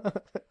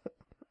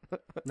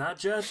 Not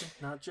judging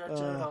at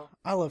all.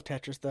 I love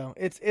Tetris though.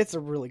 It's a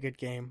really good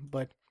game,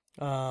 but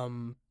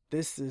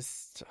this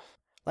is,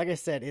 like I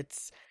said,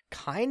 it's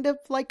kind of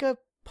like a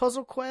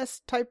puzzle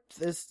quest type.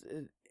 This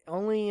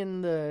only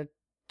in the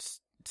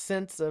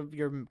sense of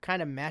you're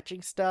kind of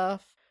matching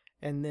stuff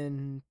and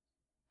then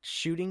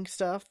shooting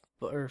stuff,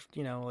 or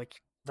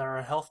like there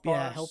are health bars.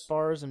 Yeah, health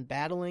bars and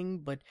battling,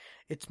 but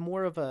it's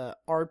more of a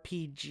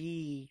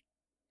RPG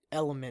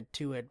element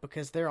to it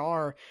because there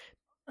are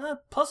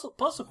Puzzle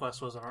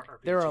Quest was an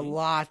RPG. There are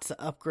lots of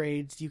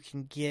upgrades you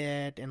can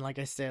get, and like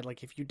I said,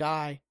 like if you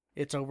die,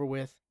 it's over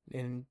with,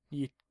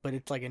 but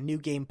it's like a new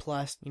game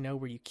plus,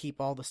 where you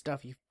keep all the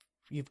stuff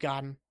you've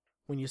gotten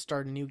when you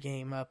start a new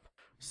game up.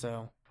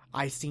 So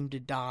I seem to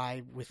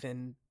die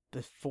within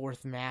the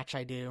 4th match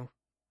I do,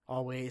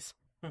 always.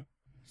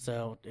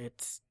 So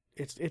it's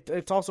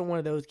also one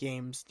of those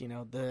games,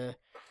 the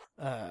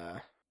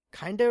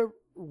kind of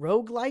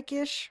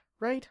roguelike-ish,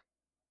 right?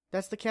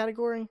 That's the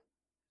category.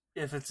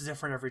 If it's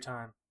different every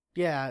time.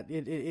 Yeah,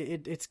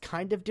 it's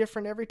kind of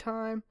different every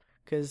time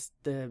because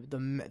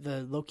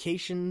the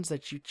locations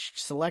that you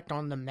select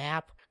on the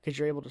map, because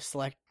you're able to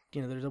select,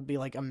 there'll be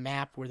like a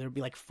map where there'll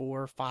be like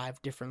 4 or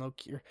 5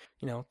 different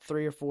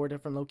 3 or 4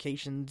 different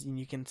locations, and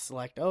you can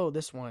select, oh,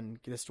 this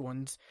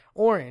one's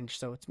orange,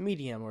 so it's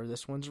medium, or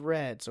this one's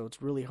red, so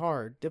it's really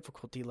hard.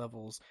 Difficulty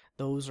levels,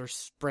 those are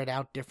spread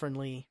out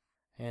differently,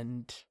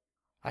 and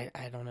I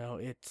don't know,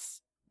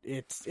 it's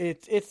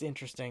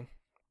interesting.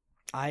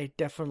 I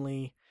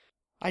definitely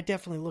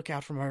look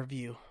out for my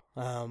review,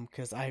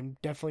 because I'm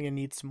definitely gonna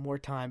need some more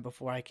time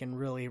before I can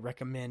really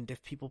recommend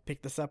if people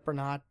pick this up or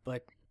not.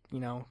 But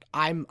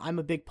I'm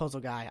a big puzzle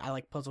guy. I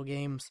like puzzle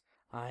games.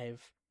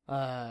 I've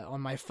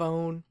on my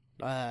phone,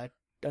 under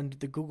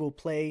the Google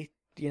Play,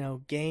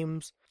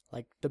 games,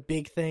 like the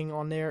big thing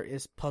on there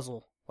is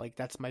puzzle. Like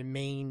that's my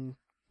main,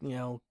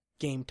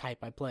 game type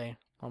I play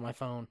on my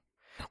phone.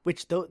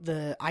 Which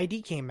the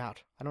ID came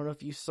out. I don't know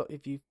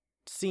if you've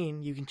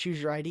seen, you can choose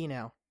your ID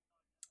now.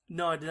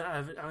 No, I didn't. I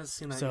haven't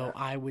seen that yet. So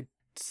I would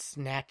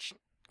snatch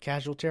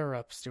Casual Terror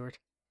up, Stuart.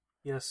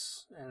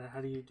 Yes, and how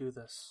do you do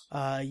this?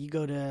 You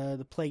go to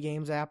the Play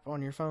Games app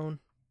on your phone.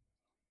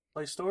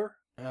 Play Store?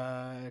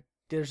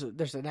 There's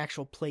an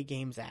actual Play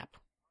Games app.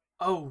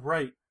 Oh,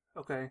 right.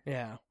 Okay.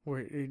 Yeah,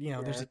 where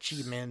there's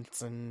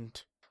achievements and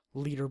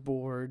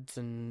leaderboards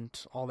and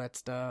all that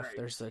stuff. Right.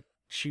 There's a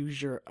choose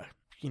your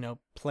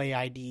Play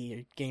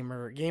ID,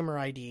 gamer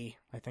ID.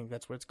 I think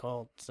that's what it's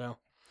called. So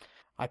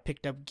I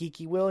picked up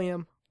Geeky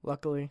William.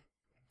 Luckily,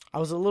 I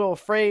was a little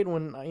afraid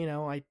when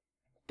I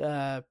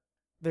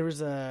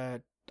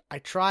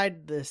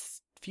tried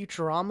this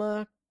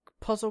Futurama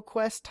puzzle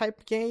quest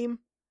type game,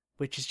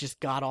 which is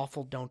just god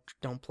awful. Don't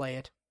play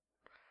it.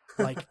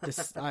 Like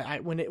this,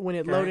 when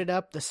it loaded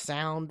up, the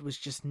sound was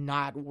just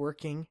not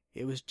working.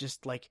 It was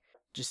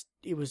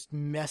it was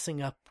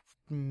messing up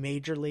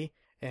majorly.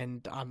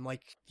 And I'm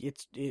like,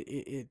 it's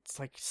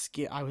like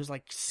skip. I was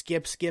like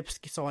skip,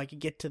 so I could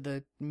get to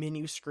the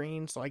menu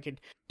screen, so I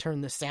could turn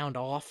the sound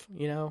off.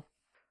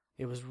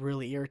 It was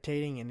really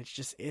irritating, and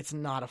it's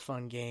not a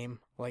fun game.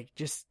 Like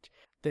just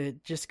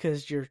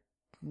because you're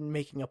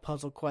making a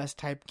puzzle quest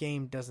type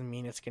game doesn't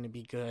mean it's going to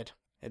be good.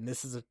 And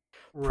this is a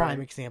prime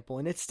example.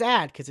 And it's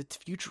sad because it's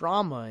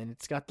Futurama and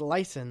it's got the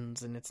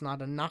license and it's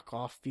not a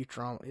knockoff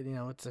Futurama. You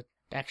know, it's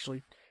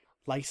actually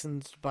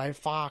licensed by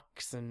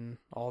Fox and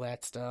all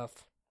that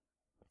stuff.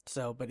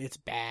 So, but it's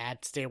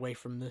bad. Stay away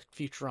from the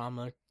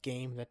Futurama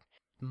game that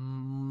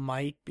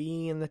might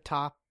be in the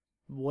top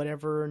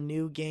whatever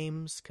new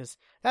games, because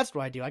that's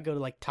what I do. I go to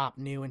like top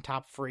new and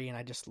top free and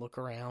I just look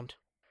around.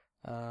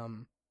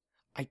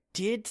 I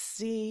did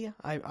see,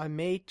 I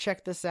may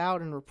check this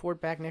out and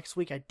report back next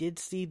week. I did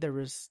see there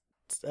was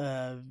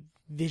a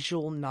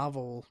visual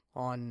novel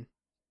on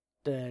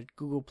the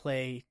Google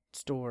Play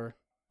store.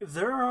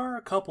 There are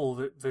a couple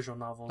of visual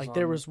novels. Like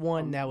there was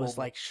one that was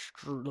like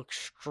looked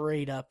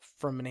straight up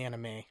from an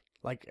anime,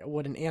 like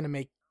what an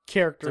anime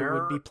character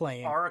would be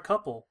playing. There are a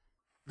couple.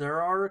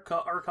 There are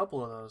a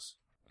couple of those.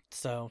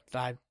 So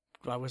I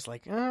was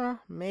like,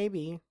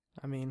 maybe.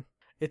 I mean,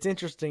 it's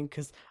interesting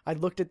because I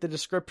looked at the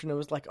description. It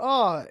was like,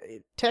 oh,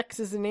 text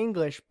is in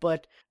English,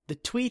 but the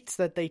tweets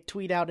that they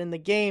tweet out in the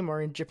game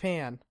are in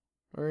Japan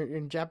or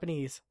in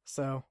Japanese.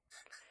 So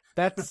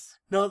that's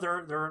no, they're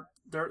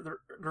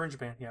in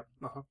Japan. Yeah.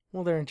 Uh-huh.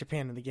 Well, they're in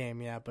Japan in the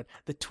game, yeah. But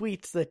the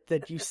tweets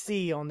that you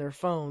see on their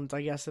phones,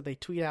 I guess that they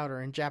tweet out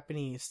are in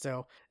Japanese.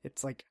 So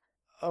it's like,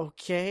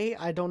 okay,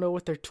 I don't know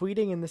what they're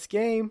tweeting in this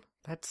game.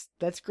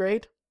 That's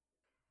great.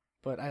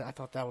 But I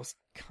thought that was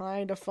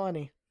kind of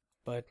funny.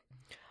 But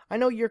I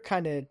know you're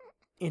kind of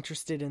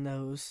interested in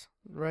those,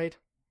 right?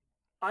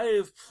 I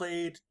have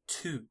played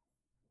 2.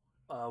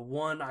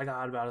 One I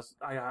got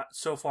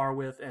so far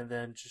with, and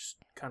then just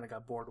kind of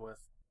got bored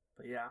with.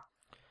 But yeah.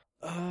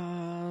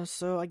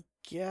 So I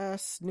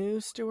guess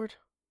news, Stuart?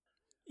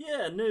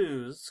 Yeah,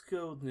 news. Let's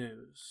go with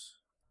news.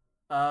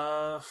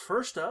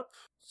 First up,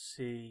 let's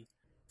see.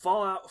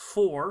 Fallout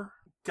 4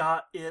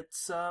 got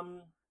its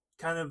kind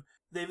of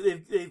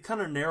they've kind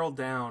of narrowed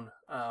down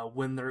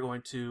when they're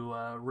going to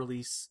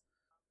release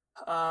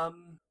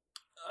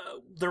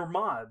their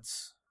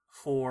mods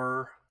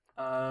for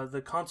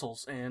the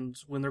consoles, and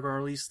when they're going to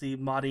release the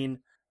modding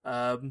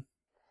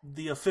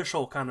the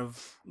official kind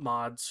of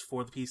mods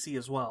for the PC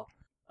as well.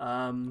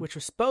 Which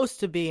was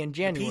supposed to be in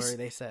January,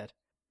 they said.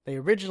 They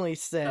originally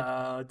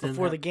said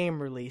before the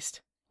game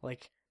released,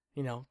 like,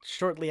 you know,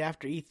 shortly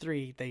after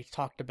E3, they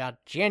talked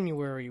about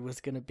January was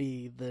going to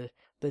be the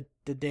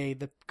day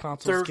the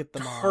consoles get the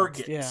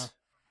mods. Yeah.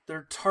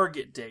 Their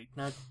target date.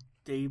 Not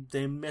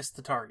they missed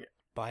the target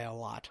by a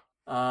lot.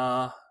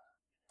 The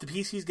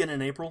PC's getting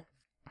in April.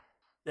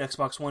 The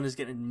Xbox One is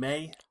getting in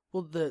May.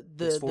 Well,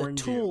 the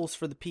tools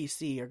for the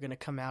PC are going to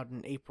come out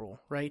in April,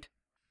 right?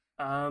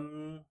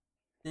 The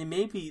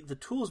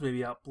tools may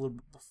be out a little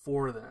bit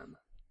before then.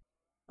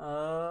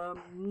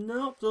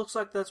 Nope, looks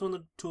like that's when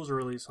the tools are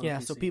released on the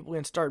PC. So people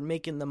can start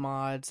making the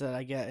mods that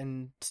I get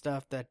and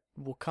stuff that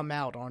will come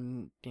out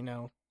on, you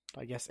know,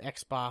 I guess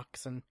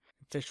Xbox and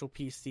official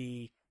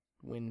PC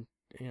when,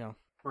 you know.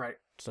 Right.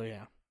 So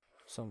yeah.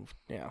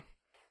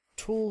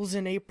 Tools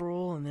in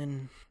April and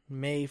then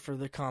May for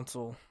the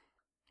console.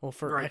 Well,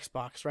 for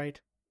Xbox,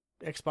 right?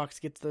 Xbox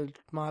gets the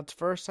mods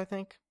first, I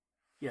think.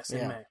 Yes,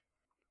 in May.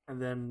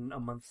 And then a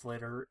month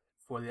later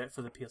for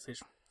the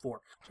PlayStation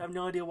 4. I have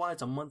no idea why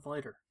it's a month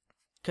later.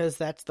 Because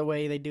that's the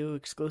way they do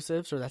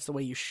exclusives, or that's the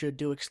way you should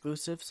do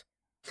exclusives.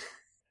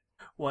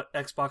 What,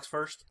 Xbox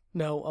first?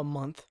 No, a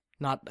month.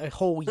 Not a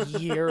whole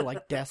year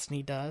like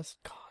Destiny does.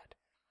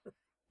 God.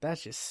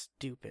 That's just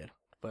stupid.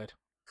 But...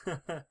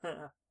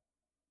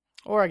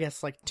 or I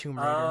guess like Tomb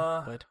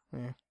Raider, but...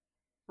 Yeah.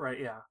 Right,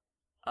 yeah.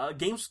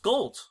 Games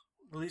Gold,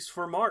 released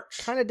for March.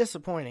 Kind of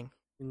disappointing.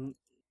 We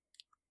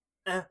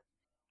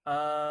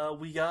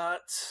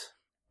got...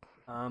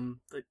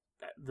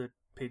 The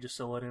page is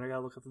still loading. I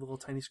gotta look at the little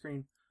tiny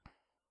screen.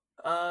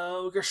 We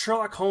got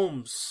Sherlock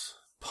Holmes,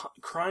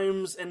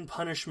 Crimes and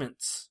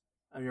Punishments.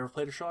 Have you ever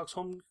played a Sherlock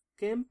Holmes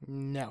game?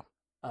 No.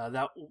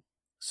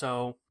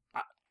 So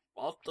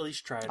I'll at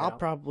least try it out. I'll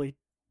probably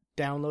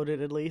download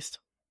it at least.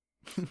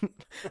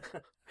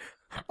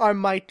 I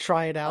might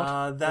try it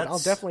out. But I'll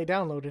definitely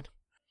download it.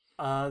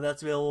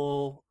 That's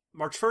available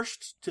March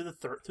 1st through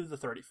the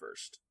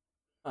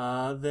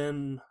 31st.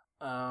 Then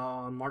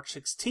on March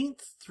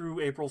 16th through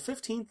April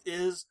 15th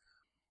is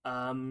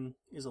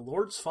it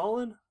Lords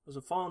Fallen? Was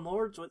it Fallen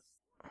Lords? What?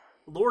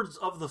 Lords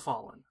of the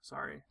Fallen.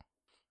 Sorry,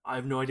 I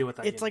have no idea what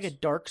that is. It's like a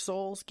Dark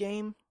Souls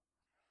game.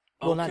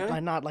 Well,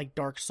 not like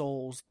Dark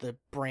Souls the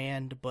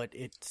brand, but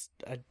it's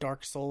a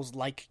Dark Souls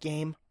like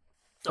game,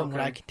 from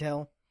what I can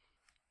tell.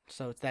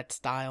 So it's that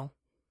style.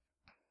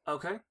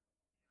 Okay,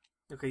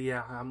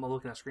 yeah, I'm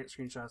looking at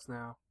screenshots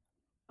now.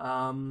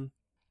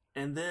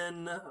 And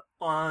then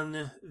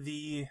on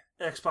the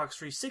Xbox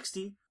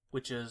 360,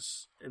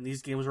 and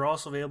these games are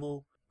also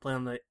available, play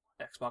on the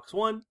Xbox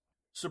One,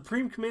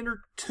 Supreme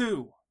Commander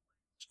 2.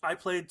 I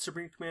played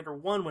Supreme Commander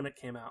 1 when it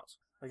came out.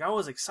 Like, I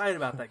was excited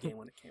about that game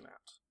when it came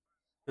out.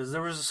 Because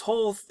there was this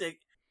whole thing,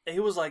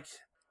 it was like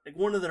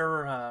one of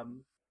their,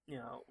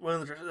 one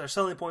of their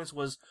selling points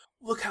was,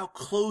 look how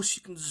close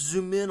you can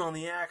zoom in on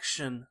the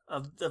action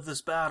of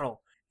this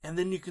battle. And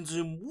then you can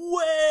zoom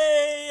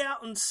way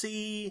out and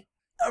see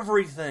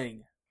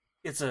everything.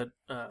 It's a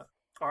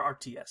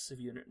RTS, if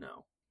you didn't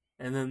know.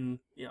 And then,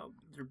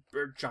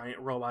 they're giant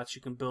robots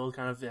you can build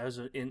kind of as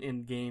an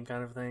in-game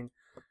kind of thing.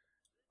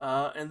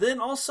 And then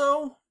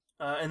also,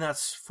 and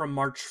that's from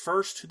March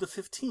 1st to the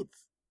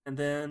 15th. And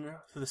then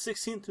from the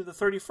 16th to the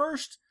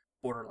 31st,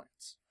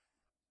 Borderlands.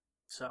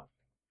 So.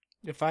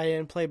 If I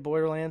didn't play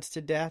Borderlands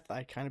to death,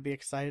 I'd kind of be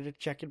excited to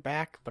check it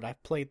back, but I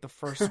played the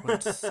first one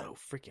so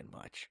freaking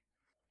much.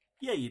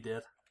 Yeah, you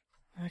did.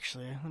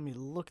 Actually, let me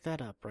look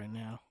that up right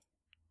now.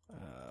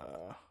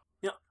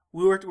 Yeah,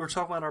 we were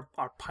talking about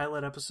our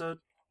pilot episode.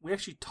 We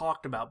actually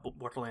talked about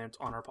Borderlands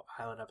on our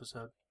pilot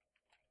episode.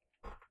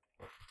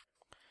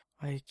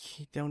 I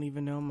don't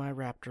even know my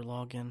Raptor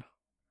login.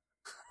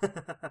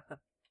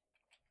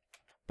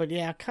 But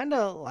yeah, kind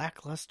of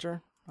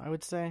lackluster, I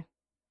would say.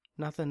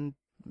 Nothing,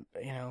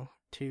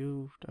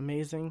 too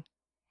amazing.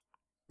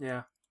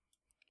 Yeah.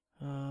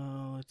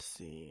 Let's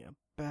see,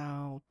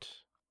 about...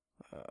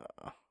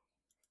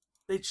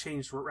 They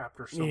changed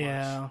Raptor so much.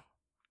 Yeah.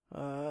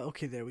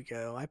 Okay, there we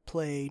go. I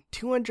played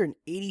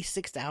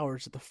 286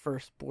 hours of the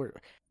first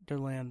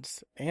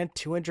Borderlands and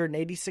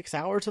 286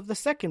 hours of the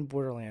second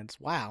Borderlands.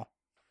 Wow.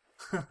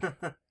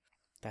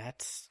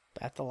 That's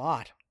a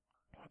lot.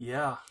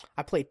 Yeah.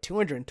 I played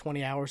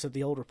 220 hours of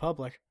the Old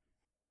Republic.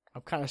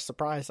 I'm kind of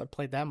surprised I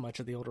played that much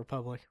of the Old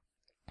Republic.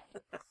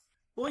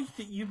 Well,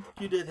 you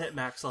did hit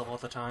max level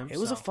at the time. It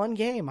was a fun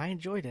game. I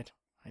enjoyed it.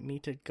 I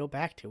need to go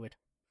back to it.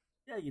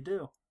 Yeah, you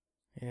do.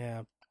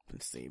 Yeah,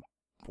 let's see.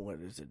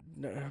 What is it?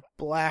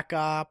 Black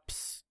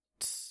Ops,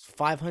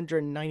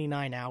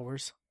 599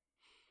 hours.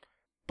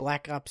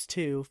 Black Ops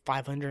 2,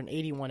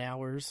 581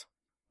 hours.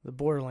 The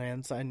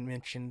Borderlands, I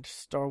mentioned.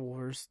 Star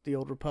Wars, The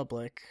Old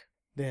Republic.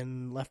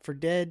 Then Left 4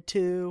 Dead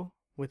 2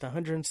 with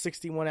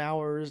 161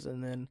 hours.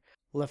 And then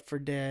Left 4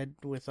 Dead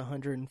with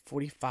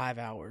 145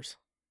 hours.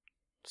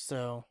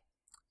 So,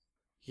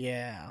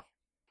 yeah.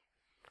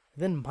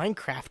 Then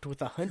Minecraft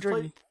with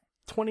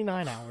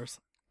 129 hours.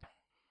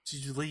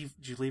 Did you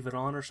leave it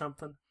on or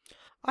something?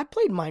 I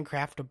played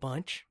Minecraft a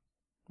bunch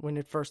when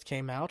it first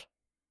came out.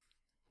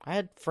 I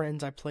had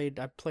friends I played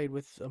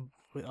with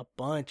a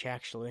bunch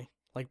actually.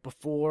 Like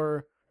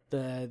before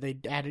they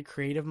added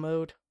creative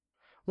mode.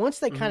 Once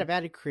they kind of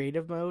added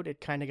creative mode, it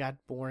kind of got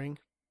boring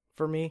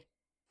for me.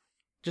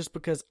 Just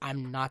because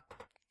I'm not,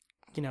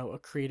 a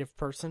creative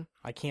person.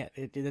 I can't.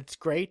 It's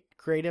great,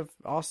 creative,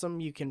 awesome.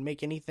 You can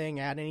make anything,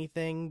 add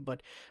anything.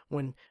 But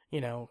when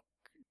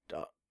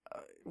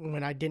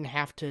when I didn't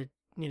have to,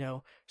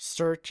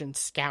 search and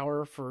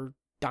scour for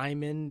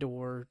diamond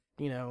or,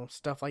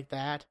 stuff like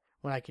that,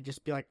 when I could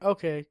just be like,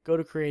 okay, go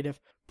to creative,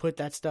 put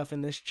that stuff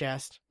in this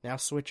chest, now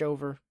switch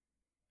over.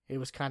 It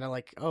was kind of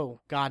like, oh,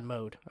 God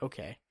mode.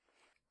 Okay.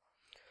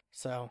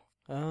 So,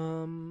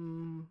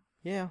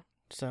 yeah.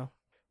 So,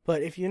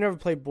 but if you never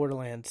played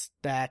Borderlands,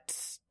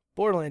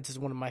 Borderlands is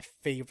one of my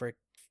favorite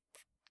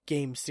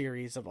game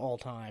series of all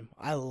time.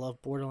 I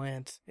love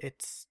Borderlands.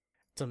 It's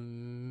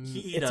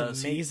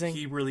amazing.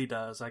 He really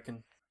does. I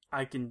can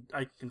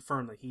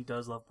confirm that he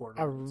does love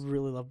Borderlands. I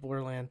really love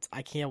Borderlands.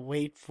 I can't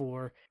wait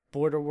for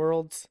Border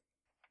Worlds,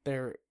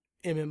 their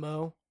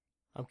MMO.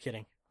 I'm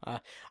kidding.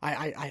 God,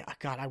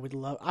 I would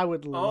love.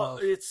 Oh,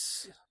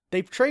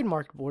 they've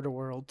trademarked Border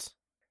Worlds,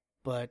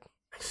 but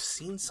I've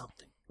seen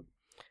something.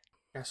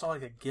 I saw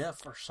like a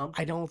GIF or something.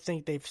 I don't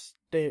think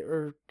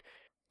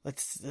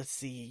let's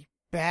see.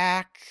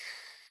 Back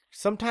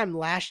sometime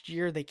last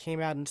year, they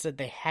came out and said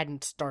they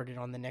hadn't started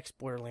on the next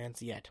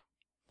Borderlands yet.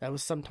 That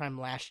was sometime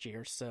last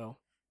year. So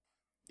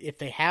if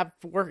they have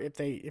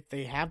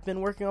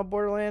been working on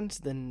Borderlands,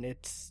 then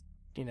it's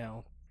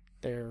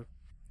they're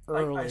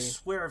early. I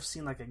swear I've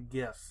seen like a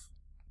GIF.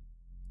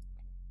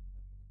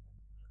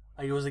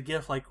 Like it was a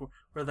GIF like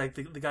where like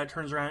the guy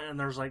turns around and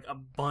there's like a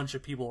bunch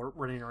of people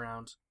running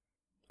around.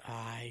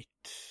 I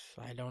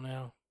don't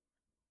know.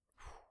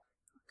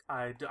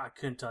 I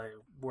couldn't tell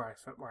you where I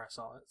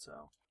saw it.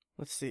 So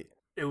let's see.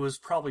 It was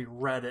probably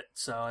Reddit,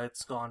 so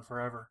it's gone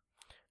forever.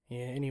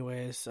 Yeah.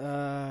 Anyways,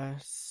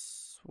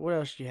 what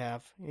else do you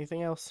have?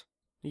 Anything else?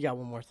 You got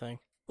one more thing.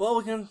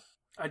 Well,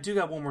 I do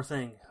got one more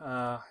thing,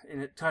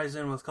 and it ties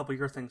in with a couple of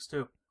your things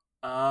too.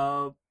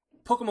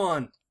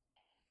 Pokemon.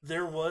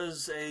 There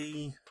was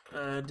a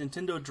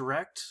Nintendo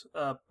Direct,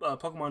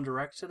 Pokemon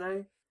Direct today.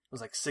 It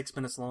was like 6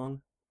 minutes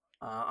long.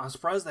 I'm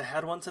surprised they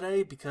had one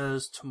today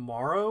because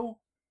tomorrow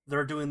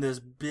they're doing this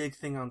big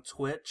thing on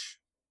Twitch.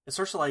 It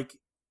starts at like,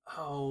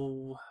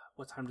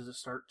 what time does it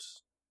start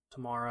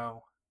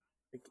tomorrow?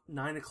 Like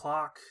 9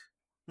 o'clock?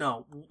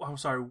 No, I'm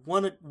sorry,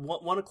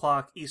 1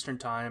 o'clock Eastern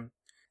Time,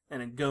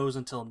 and it goes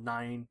until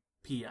 9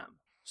 p.m.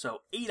 So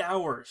 8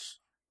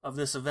 hours of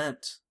this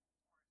event.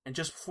 And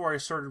just before we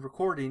started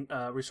recording,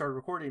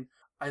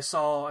 I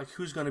saw like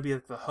who's going to be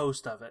like the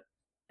host of it,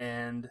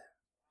 and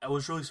I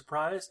was really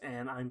surprised.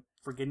 And I'm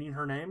forgetting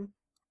her name.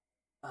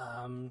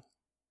 I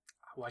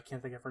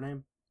can't think of her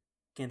name.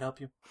 Can't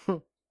help you.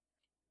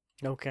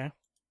 Okay.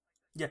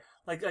 Yeah,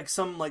 like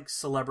some like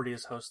celebrity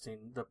is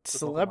hosting the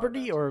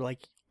celebrity or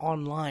like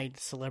online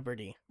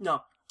celebrity.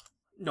 No,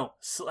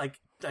 like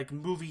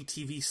movie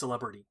TV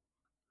celebrity.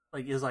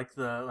 is like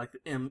the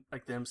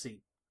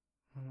MC.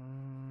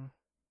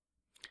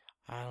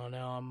 I don't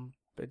know.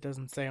 It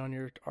doesn't say on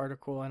your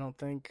article, I don't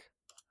think.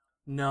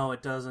 No,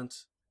 it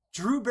doesn't.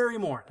 Drew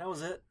Barrymore. That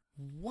was it.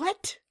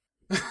 What?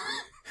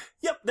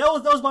 Yep,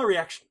 that was my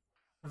reaction.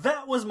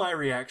 That was my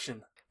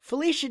reaction.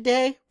 Felicia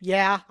Day?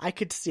 Yeah, I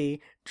could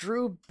see.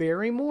 Drew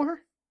Barrymore?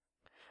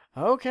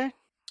 Okay.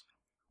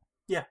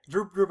 Yeah,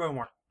 Drew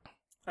Barrymore.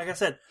 Like I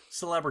said,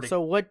 celebrity.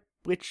 So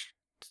which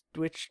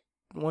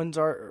ones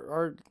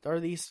are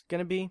these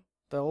gonna be?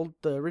 The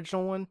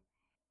original one?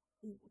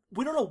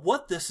 We don't know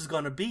what this is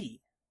gonna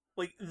be.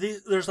 Like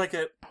there's like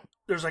an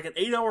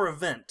 8-hour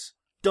event.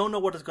 Don't know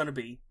what it's gonna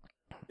be.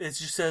 It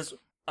just says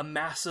a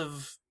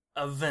massive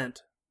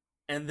event,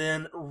 and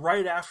then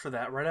right after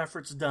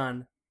it's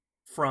done,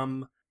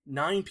 from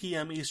 9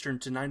 p.m. Eastern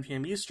to 9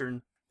 p.m.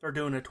 Eastern, they're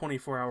doing a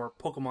 24-hour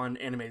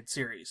Pokemon animated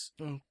series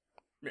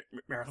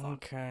marathon.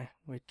 Okay,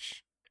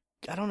 which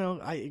I don't know.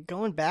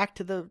 Going back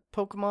to the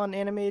Pokemon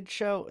animated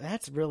show,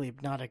 that's really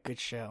not a good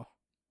show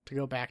to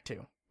go back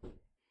to.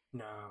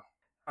 No,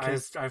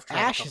 I've tried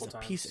Ash a couple is a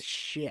times. piece of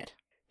shit.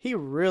 He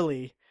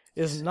really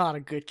is not a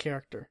good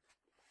character.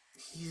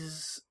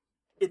 He's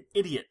an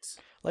idiot.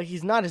 Like,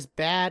 he's not as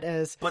bad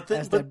as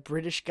that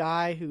British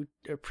guy who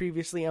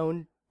previously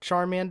owned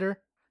Charmander.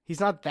 He's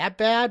not that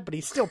bad, but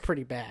he's still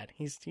pretty bad.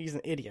 He's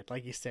an idiot,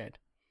 like you said.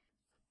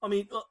 I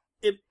mean,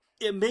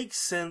 it makes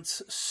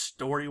sense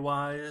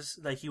story-wise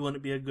that he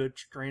wouldn't be a good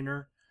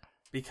trainer,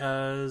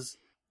 because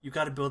you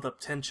got to build up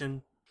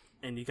tension,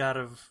 and you got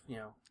to, he's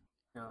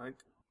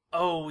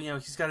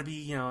got to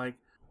be,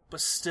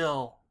 but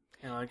still,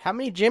 how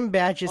many gym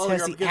badges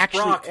has he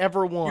actually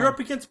ever won? You're up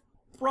against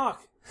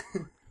Brock.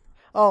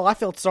 Oh, I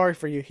felt sorry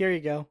for you. Here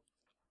you go.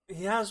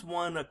 He has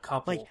won a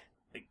couple.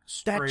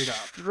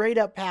 Straight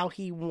up how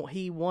he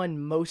won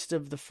most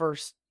of the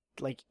first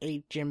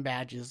 8 gym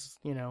badges.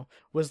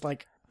 Was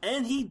like.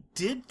 And he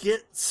did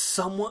get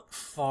somewhat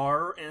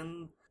far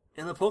in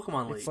the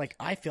Pokemon League. It's like,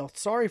 I felt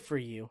sorry for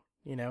you.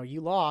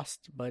 You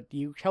lost, but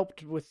you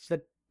helped with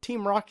the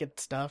Team Rocket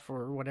stuff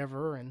or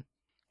whatever, and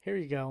here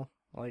you go.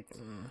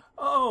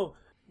 Oh,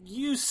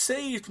 you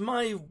saved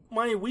my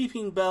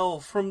Weeping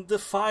Bell from the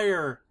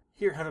fire.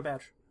 Here, have a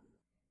badge.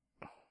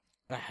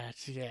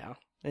 Yeah.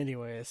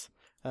 Anyways,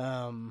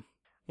 you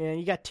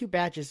got 2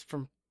 badges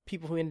from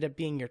people who ended up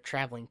being your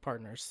traveling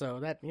partners. So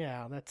that's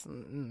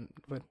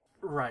but.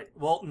 Right.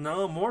 Well,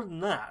 no, more than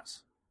that.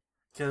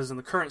 Because in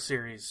the current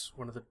series,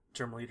 one of the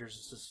gym leaders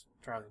is just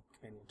traveling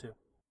companion too.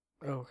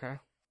 Okay.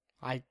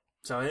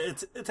 So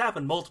it's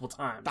happened multiple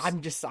times.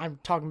 I'm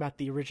talking about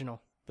the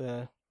original,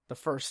 the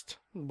first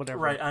whatever.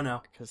 Right, I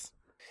know. Because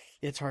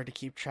it's hard to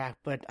keep track,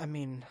 but I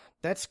mean,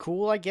 that's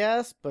cool, I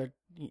guess. But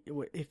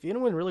if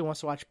anyone really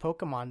wants to watch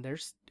Pokemon,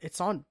 it's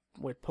on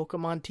with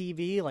Pokemon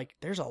TV.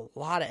 There's a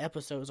lot of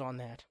episodes on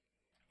that.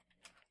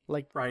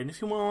 Right, and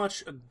if you want to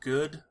watch a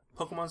good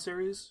Pokemon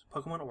series,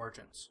 Pokemon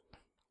Origins.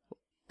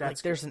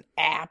 There's an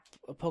app,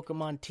 a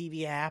Pokemon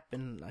TV app,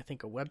 and I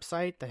think a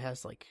website that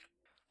has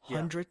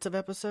hundreds of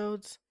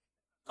episodes.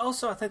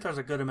 Also, I think there's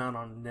a good amount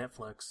on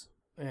Netflix.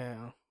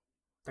 Yeah.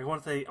 I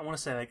want to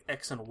say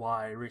X and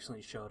Y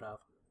recently showed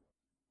up.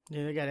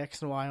 Yeah, they got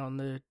X and Y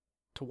on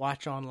to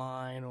watch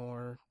online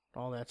or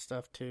all that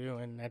stuff too,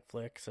 and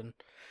Netflix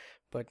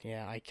but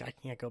yeah, I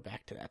can't go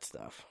back to that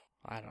stuff.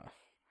 I don't.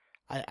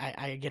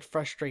 I get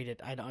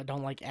frustrated. I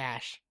don't like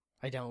Ash.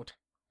 I don't.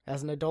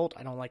 As an adult,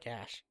 I don't like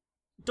Ash.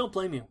 Don't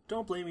blame you.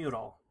 Don't blame you at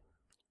all.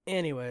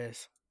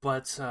 Anyways.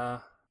 But,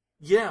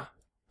 yeah,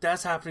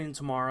 that's happening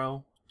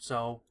tomorrow.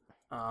 So,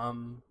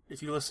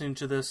 if you're listening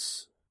to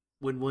this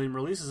when William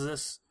releases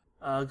this,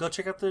 go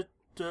check out the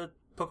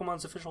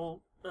Pokemon's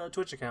official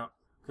Twitch account,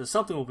 because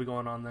something will be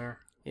going on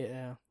there.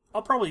 Yeah.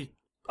 I'll probably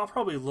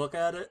look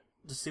at it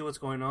to see what's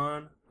going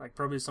on,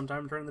 probably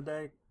sometime during the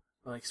day.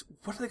 What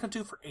are they going to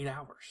do for 8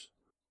 hours?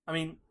 I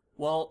mean,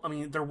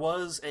 there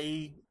was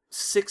a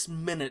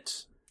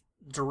 6-minute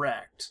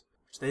direct,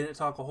 which they didn't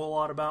talk a whole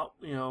lot about.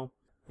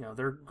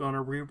 They're going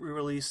to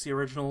re-release the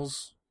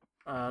originals,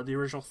 the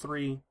original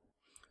 3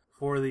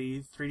 for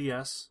the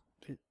 3DS,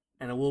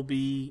 and it will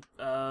be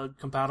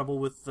compatible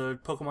with the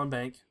Pokemon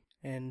Bank.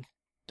 And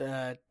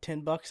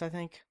 $10, I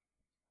think.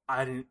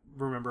 I didn't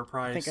remember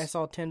price. I think I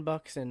saw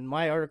 $10, and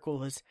my article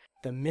was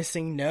The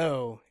Missing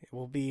No. It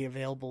will be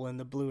available in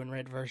the blue and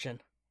red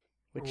version.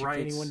 Which, right.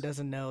 If anyone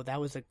doesn't know,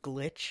 that was a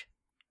glitch,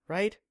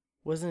 right?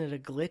 Wasn't it a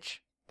glitch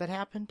that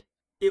happened?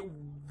 It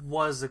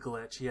was a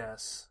glitch,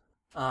 yes.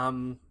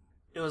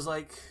 It was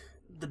the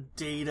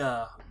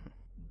data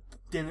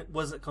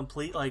wasn't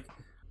complete. It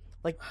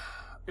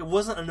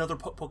wasn't another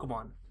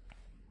Pokemon.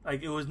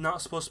 It was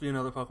not supposed to be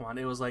another Pokemon.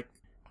 It was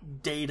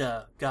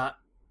data got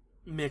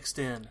mixed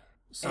in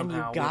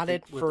somehow. And you got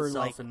it for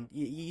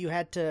you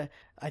had to.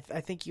 I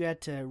think you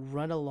had to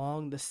run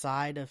along the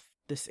side of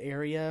this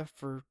area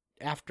for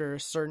after a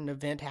certain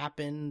event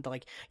happened.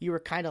 You were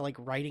kind of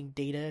writing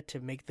data to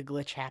make the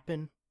glitch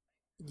happen.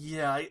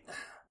 Yeah, I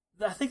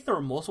think there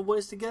were multiple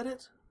ways to get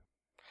it.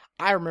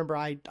 I remember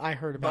I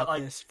heard about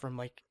this from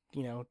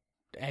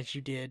as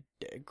you did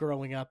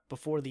growing up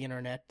before the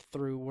internet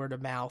through word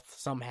of mouth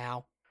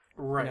somehow.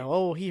 Right. You know,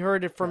 oh, he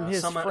heard it from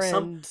his some-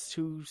 friends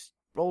whose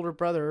older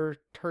brother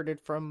heard it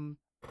from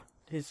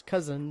his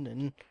cousin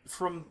and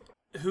From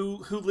who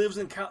lives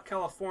in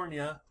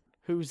California.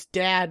 whose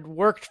dad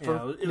worked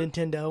for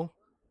Nintendo.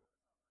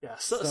 Yeah,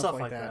 stuff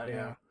like that.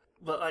 Yeah.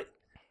 But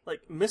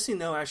like Missy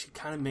No actually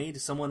kind of made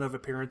somewhat of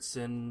appearance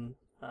in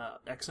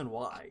X and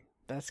Y.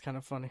 That's kind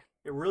of funny.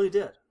 It really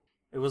did.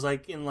 It was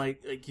like in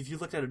like if you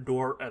look at a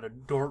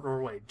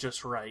doorway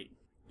just right,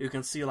 you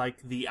can see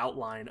like the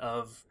outline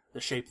of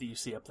the shape that you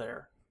see up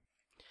there.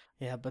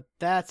 Yeah, but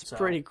that's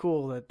pretty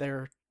cool that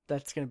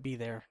that's going to be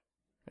there,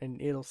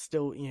 and it'll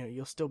still,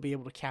 you'll still be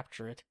able to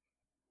capture it.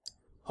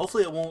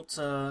 Hopefully it won't,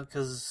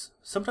 because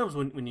sometimes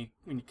when you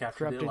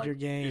capture it, your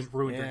game, it's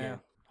ruined your game.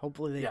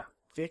 Hopefully they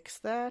fix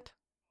that.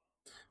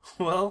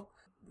 Well,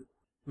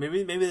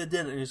 maybe they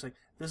didn't. And it's like,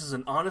 this is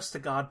an honest to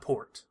God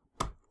port.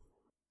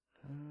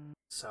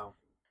 So.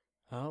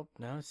 Oh,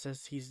 no, it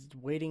says he's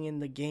waiting in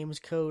the game's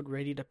code,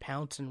 ready to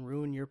pounce and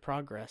ruin your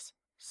progress.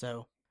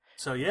 So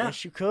yeah.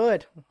 Yes, you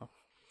could.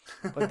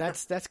 But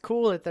that's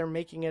cool that they're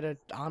making it an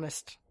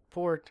honest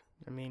port.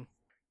 I mean,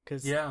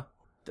 because the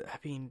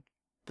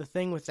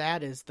thing with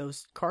that is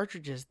those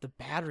cartridges, the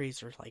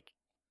batteries are like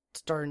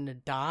starting to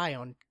die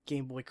on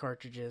Game Boy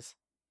cartridges.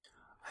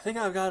 I think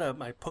I've got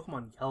my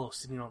Pokemon Yellow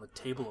sitting on the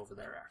table over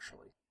there,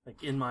 actually,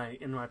 like in my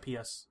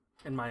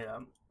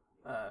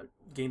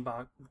Game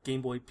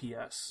Boy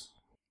PS.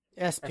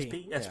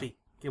 SP.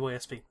 Game Boy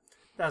SP.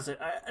 That's it.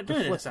 I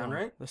doing it sound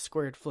right? The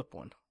squared flip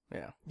one.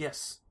 Yeah.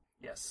 Yes.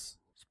 It's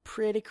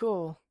pretty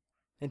cool.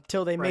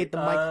 Until they made the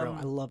micro.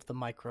 I love the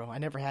micro. I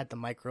never had the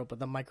micro, but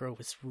the micro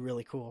was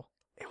really cool.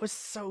 It was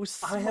so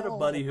small. I had a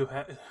buddy who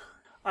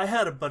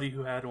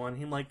had one.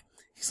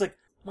 He's like,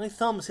 my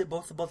thumbs hit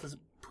both of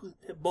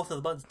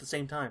the buttons at the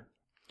same time.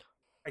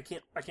 I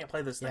can't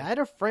play this thing. Yeah, I had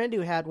a friend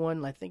who had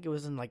one. I think it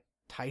was in like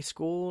high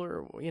school,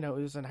 or it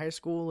was in high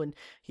school, and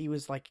he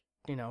was like,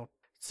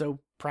 so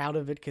proud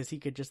of it because he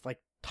could just like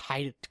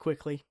hide it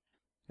quickly.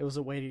 It was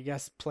a way to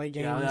play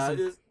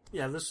games.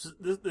 This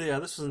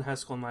was in high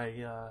school.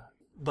 My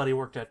buddy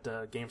worked at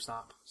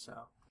GameStop,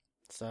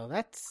 so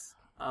that's.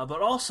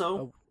 But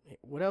also,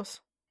 what else?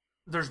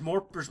 There's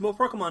more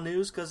Pokemon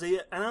news because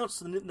they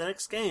announced the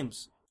next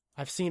games.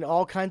 I've seen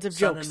all kinds of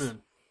Sun jokes. and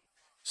Moon.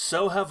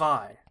 So have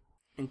I,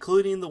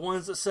 including the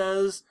ones that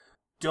says,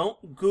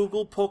 "Don't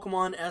Google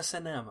Pokemon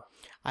S&M."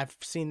 I've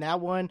seen that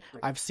one.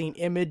 I've seen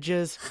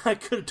images. I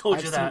could have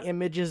told you that. I've seen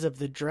images of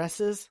the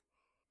dresses.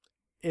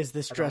 Is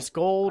this dress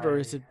gold or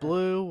is it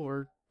blue?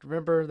 Or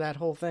remember that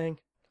whole thing?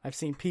 I've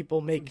seen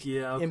people make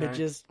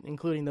images,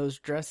 including those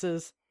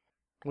dresses,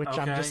 which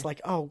I'm just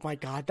like, oh my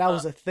god, that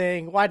was a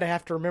thing. Why'd I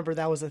have to remember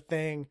that was a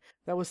thing?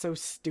 That was so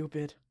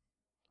stupid.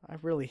 I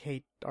really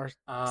hate our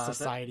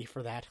society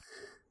for that.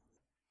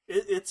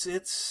 It's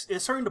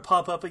starting to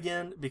pop up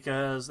again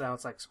because now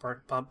it's like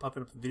popping up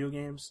in video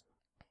games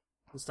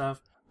and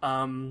stuff.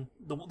 The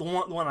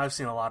one I've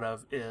seen a lot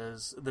of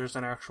is there's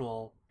an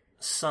actual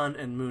Sun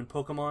and Moon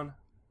Pokemon,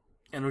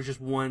 and it was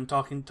just one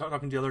talking to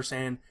the other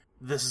saying,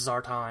 "This is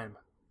our time."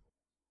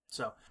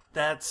 So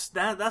that's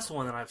the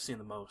one that I've seen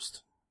the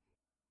most.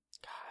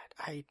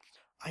 God,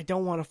 I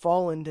don't want to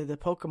fall into the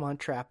Pokemon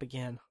trap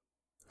again.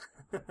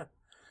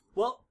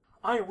 Well,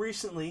 I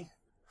recently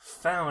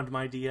found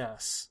my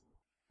DS.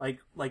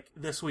 Like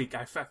this week,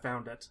 I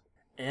found it,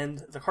 and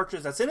the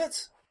cartridge that's in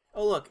it.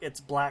 Oh look, it's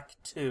black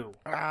too.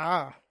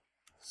 Ah.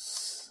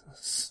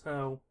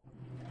 So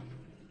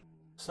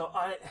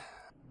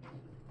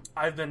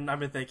I've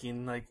been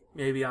thinking like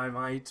maybe I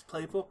might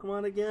play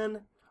Pokemon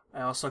again.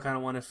 I also kind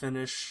of want to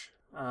finish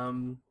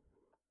what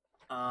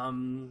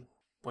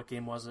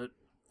game was it?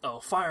 Oh,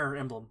 Fire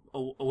Emblem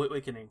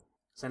Awakening.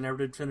 Because I never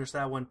did finish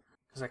that one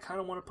because I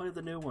kind of want to play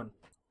the new one.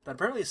 That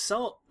apparently is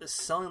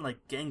selling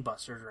like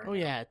gangbusters right now. Oh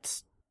yeah,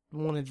 it's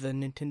one of the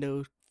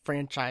Nintendo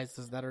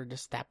franchises that are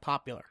just that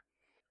popular.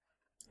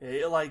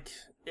 It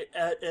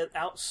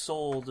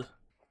outsold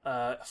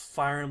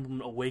Fire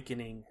Emblem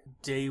Awakening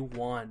day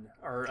one,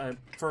 or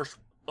first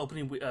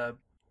opening the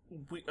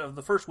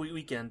first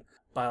weekend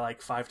by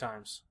like 5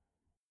 times.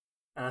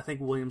 And I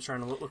think William's trying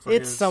to look for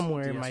it's his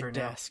somewhere DS in my right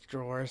desk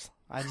drawers.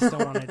 I just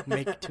don't want to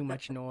make too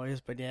much noise,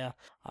 but yeah,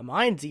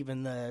 mine's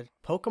even the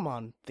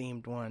Pokemon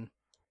themed one.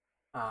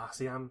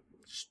 See, I'm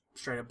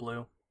straight up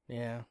blue.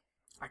 Yeah,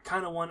 I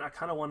kind of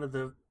wanted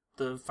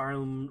the Fire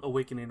Emblem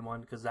Awakening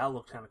one because that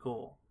looked kind of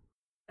cool.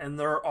 And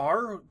there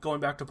are, going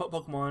back to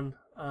Pokemon,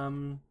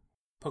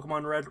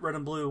 Pokemon Red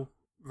and Blue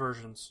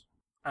versions.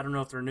 I don't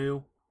know if they're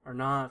new or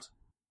not.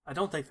 I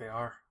don't think they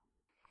are.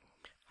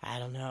 I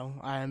don't know.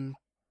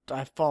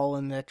 I fall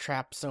in the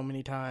trap so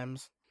many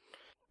times.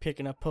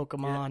 Picking up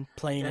Pokemon,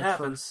 playing it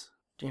happens.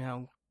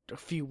 For, a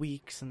few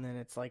weeks, and then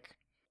it's like,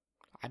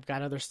 I've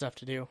got other stuff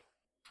to do.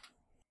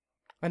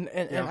 And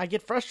I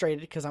get frustrated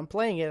because I'm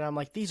playing it and I'm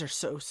like, these are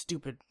so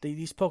stupid.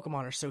 These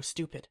Pokemon are so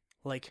stupid.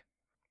 Like,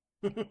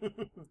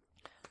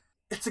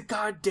 it's a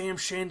goddamn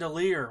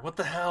chandelier. What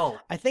the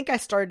hell? I think I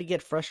started to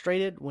get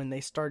frustrated when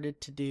they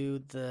started to do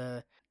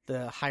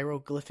the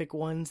hieroglyphic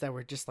ones that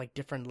were just like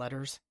different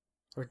letters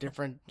or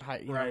different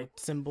you know,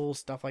 symbols,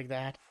 stuff like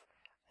that.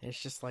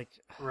 It's just like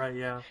Right,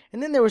 yeah.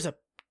 And then there was a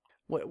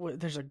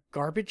there's a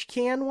garbage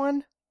can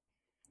one.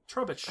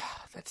 Trubbish.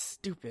 That's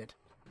stupid.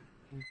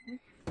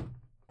 I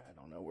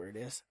don't know where it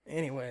is.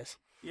 Anyways.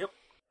 Yep.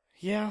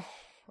 Yeah.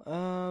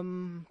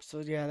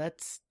 So yeah,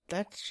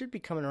 that should be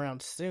coming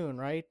around soon,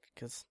 right?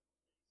 Because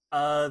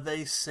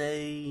they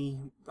say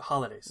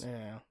holidays.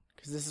 Yeah,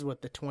 because this is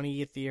what the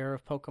 20th year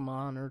of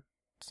Pokemon or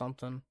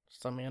something,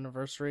 some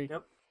anniversary.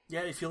 Yep.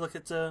 Yeah, if you look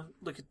at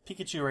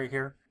Pikachu right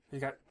here, he's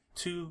got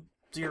 2-0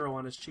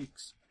 on his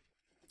cheeks.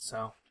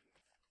 So.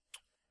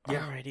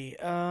 Yeah.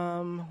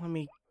 Alrighty. Let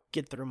me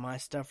get through my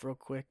stuff real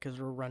quick because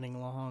we're running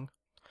long.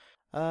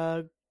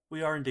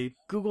 We are indeed.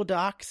 Google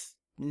Docs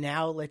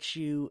now lets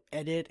you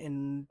edit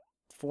and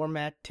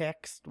format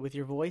text with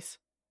your voice.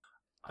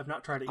 I've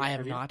not tried it yet. I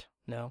have not.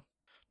 No,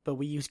 but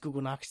we use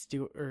Google Docs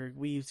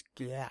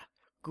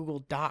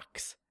Google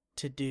Docs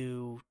to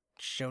do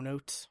show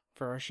notes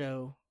for our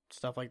show,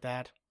 stuff like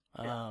that.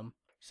 Yeah.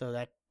 So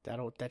that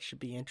should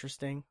be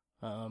interesting.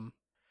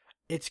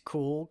 It's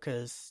cool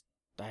because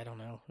I don't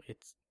know,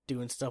 it's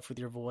doing stuff with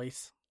your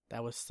voice.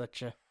 That was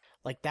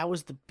that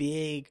was the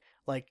big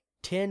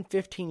 10,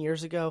 15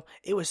 years ago.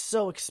 It was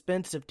so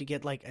expensive to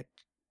get a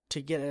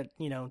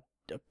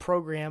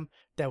program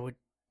that would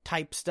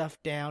type stuff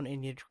down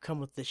and you'd come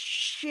with the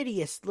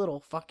shittiest little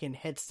fucking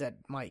headset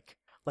mic.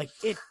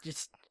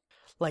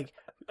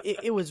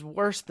 It was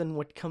worse than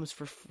what comes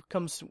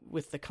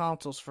with the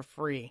consoles for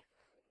free.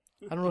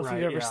 I don't know if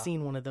you've ever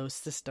seen one of those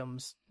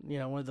systems,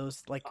 one of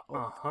those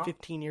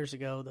 15 years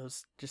ago,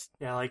 those just...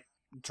 Yeah, like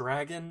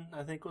Dragon,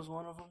 I think was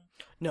one of them.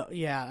 No,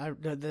 yeah,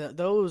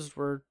 those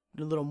were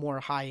a little more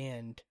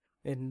high-end,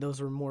 and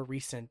those were more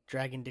recent.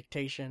 Dragon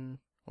Dictation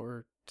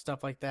or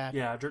stuff like that.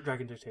 Yeah,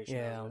 Dragon Dictation.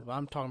 Yeah,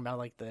 I'm talking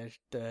about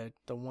the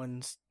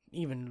ones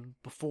even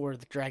before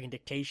the Dragon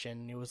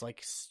Dictation. It was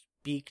like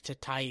speak to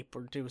type,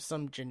 or it was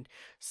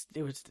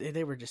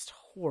they were just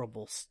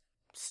horrible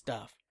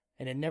stuff,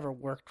 and it never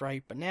worked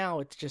right. But now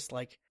it's just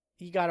like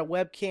you got a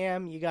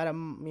webcam, you got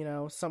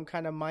some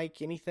kind of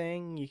mic,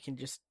 anything, you can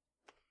just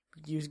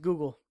use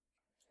Google.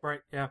 Right.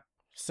 Yeah.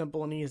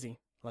 Simple and easy.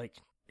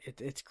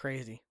 It's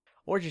crazy.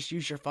 Or just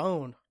use your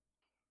phone.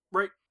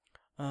 Right.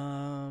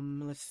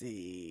 Let's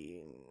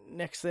see.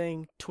 Next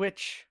thing,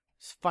 Twitch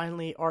is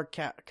finally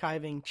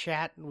archiving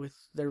chat with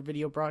their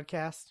video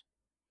broadcast.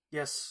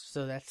 Yes.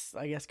 So that's,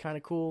 I guess, kind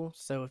of cool.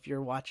 So if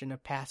you're watching a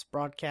past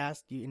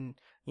broadcast, you can,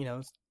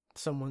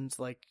 someone's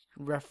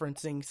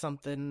referencing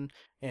something,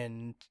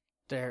 and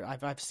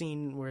I've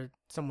seen where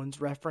someone's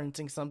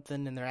referencing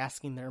something and they're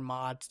asking their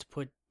mods to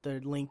put the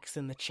links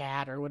in the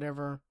chat or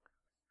whatever.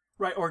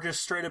 Right, or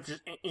just straight up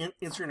just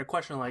answering a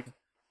question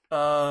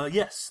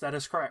yes, that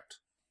is correct.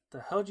 The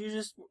hell did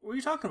you what are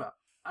you talking about?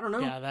 I don't know.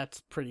 Yeah, that's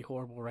pretty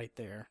horrible right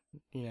there.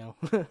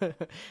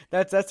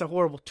 That's a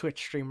horrible Twitch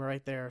streamer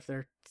right there if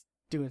they're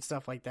doing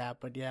stuff like that.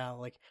 But yeah,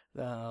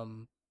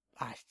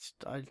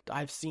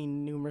 I've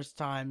seen numerous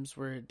times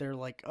where they're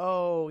like,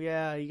 oh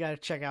yeah, you gotta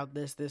check out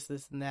this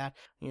and that.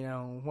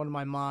 One of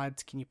my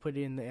mods, can you put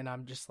it in? And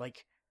I'm just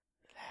like,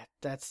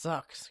 that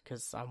sucks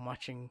because I'm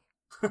watching,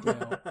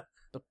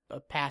 a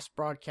past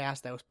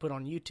broadcast that was put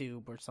on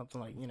YouTube or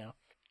something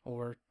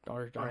or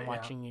I'm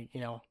watching,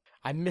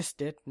 I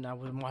missed it and I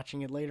was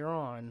watching it later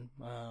on.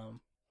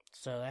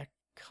 So that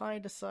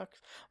kind of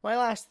sucks. My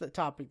last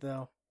topic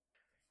though,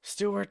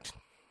 Stuart,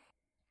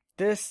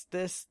 this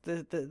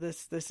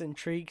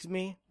intrigues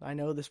me. I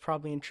know this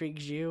probably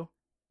intrigues you.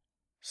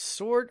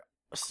 Sword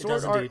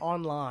Art indeed.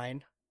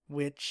 Online,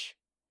 which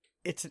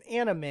it's an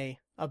anime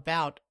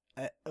about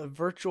a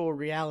virtual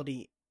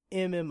reality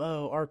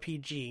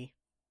MMORPG.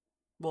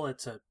 Well,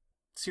 it's a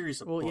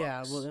series of books.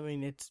 Yeah. Well, I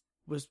mean, it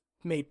was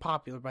made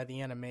popular by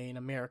the anime in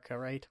America,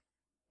 right?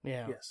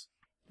 Yeah. Yes.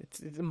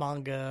 It's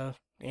manga,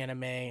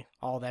 anime,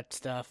 all that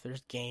stuff.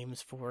 There's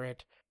games for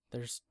it.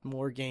 There's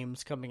more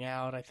games coming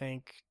out, I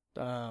think.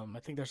 I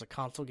think there's a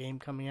console game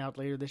coming out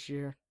later this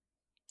year.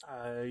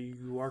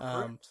 You are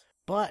correct.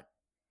 But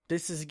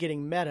this is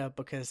getting meta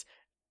because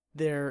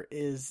there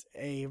is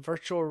a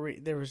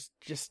there was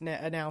just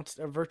announced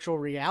a virtual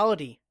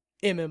reality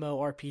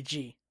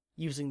MMORPG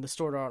using the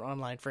Sword Art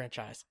Online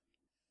franchise.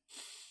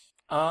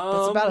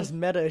 That's about as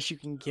meta as you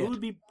can get.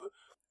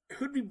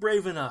 Who'd be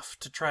brave enough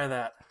to try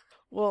that?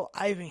 Well,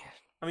 I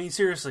mean,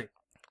 seriously.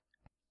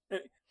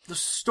 The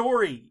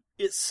story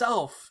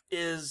itself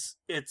it's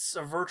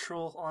a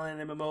virtual online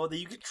MMO that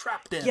you get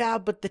trapped in. Yeah,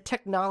 but the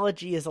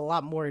technology is a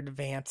lot more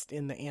advanced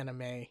in the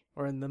anime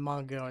or in the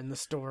manga and the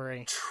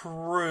story.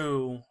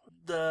 True.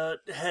 The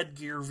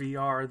headgear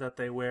VR that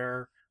they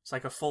wear, it's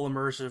like a full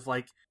immersive,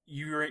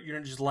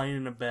 you're just lying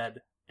in a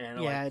bed and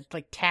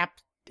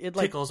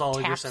tickles all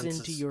of your taps senses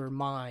into your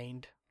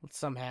mind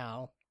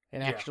somehow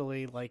and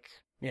actually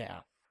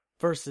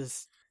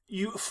versus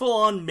you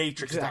full on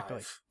Matrix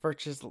dive.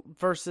 Versus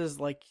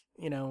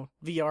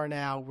VR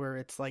now where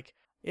it's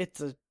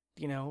a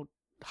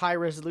high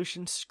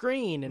resolution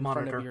screen in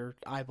monitor front of your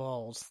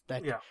eyeballs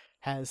that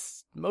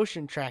has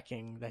motion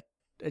tracking that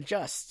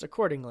adjusts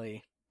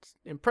accordingly. It's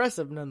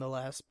impressive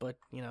nonetheless, but,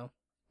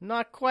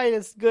 not quite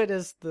as good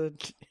as the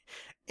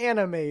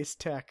anime's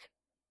tech.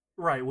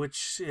 Right,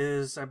 which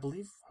is, I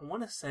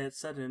want to say it's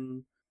set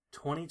in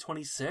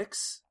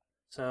 2026?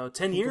 So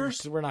 10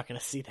 years? We're not going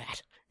to see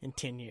that in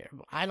 10 years.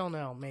 I don't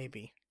know,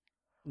 maybe.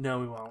 No,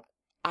 we won't.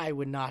 I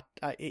would not,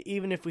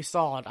 even if we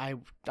saw it, I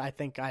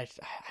think I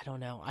don't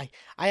know.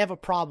 I have a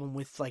problem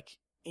with, like,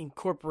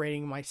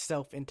 incorporating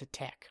myself into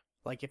tech.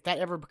 Like, if that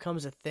ever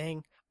becomes a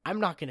thing, I'm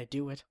not going to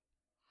do it.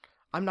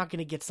 I'm not going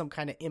to get some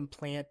kind of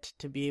implant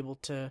to be able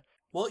to...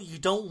 Well, you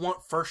don't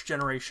want first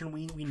generation.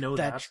 We know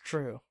that. That's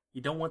true.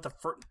 You don't want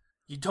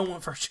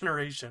first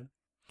generation.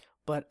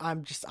 But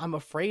I'm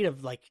afraid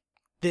of, like,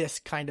 this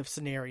kind of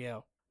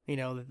scenario.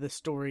 The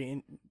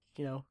story,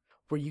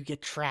 where you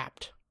get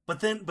trapped. But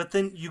then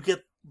you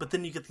get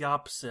the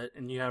opposite,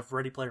 and you have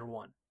Ready Player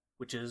One,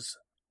 which is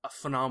a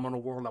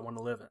phenomenal world I want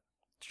to live in.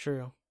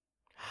 True.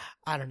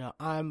 I don't know.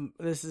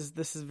 This is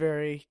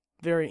very,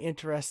 very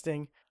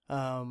interesting.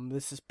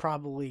 This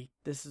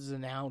is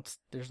announced.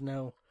 There's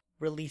no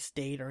release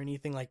date or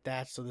anything like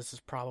that, so this is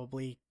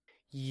probably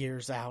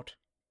years out.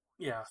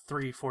 Yeah,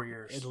 3-4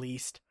 years. At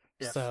least.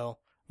 Yes. So,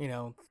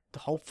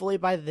 hopefully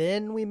by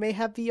then we may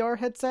have VR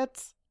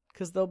headsets,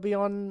 because they'll be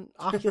on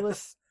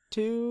Oculus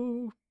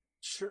 2,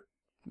 sure,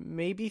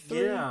 maybe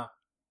 3. Yeah.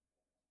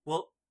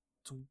 Well,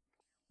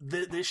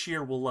 this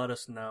year will let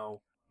us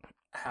know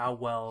how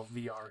well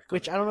VR is.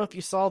 Which, I don't know if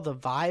you saw, the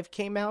Vive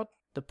came out.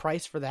 The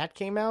price for that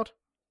came out.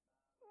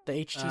 The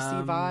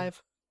HTC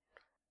Vive.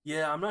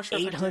 Yeah, I'm not sure.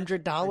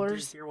 $800. I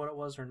did hear what it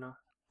was or not.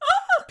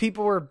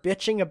 People were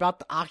bitching about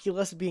the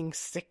Oculus being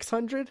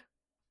 $600.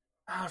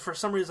 For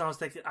some reason, I was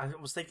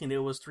thinking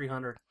it was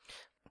 $300.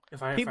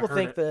 People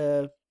think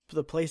the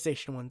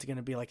PlayStation one's going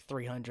to be like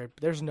 $300.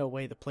 There's no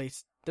way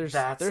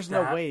there's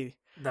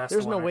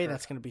no way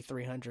that's going to be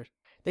 $300.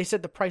 They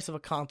said the price of a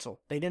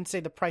console. They didn't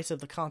say the price of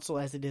the console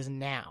as it is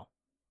now.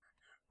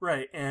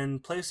 Right,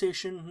 and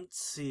PlayStation, let's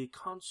see,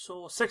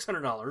 console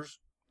 $600.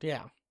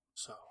 Yeah.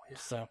 So,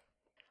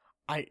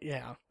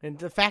 and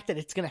the fact that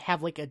it's going to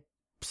have like a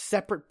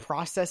separate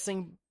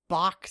processing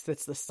box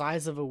that's the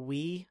size of a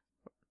Wii.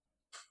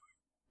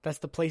 That's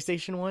the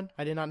PlayStation one.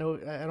 I did not know.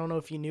 I don't know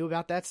if you knew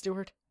about that,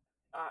 Stuart.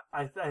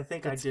 I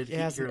think I did. It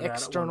has hear an that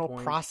external at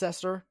one point.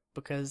 processor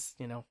because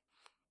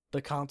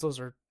the consoles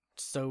are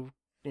so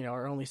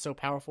are only so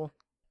powerful.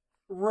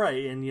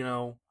 Right, and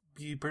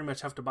you pretty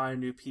much have to buy a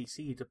new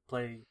PC to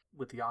play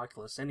with the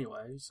Oculus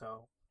anyway.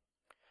 So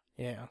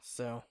yeah,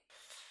 so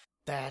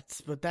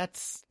that's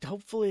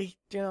hopefully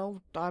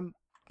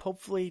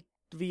hopefully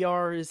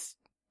VR is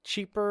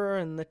cheaper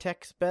and the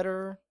tech's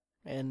better,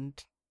 and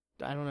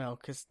I don't know,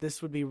 because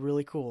this would be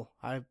really cool.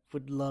 I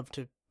would love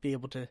to be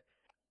able to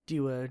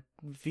do a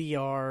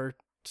VR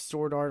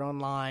Sword Art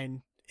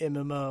Online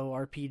MMO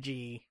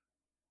RPG.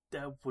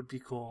 that would be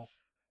cool.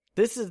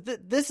 This is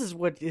this is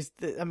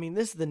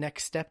the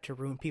next step to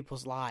ruin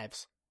people's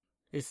lives.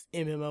 Is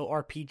MMO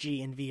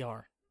RPG in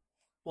VR.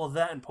 Well,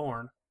 that and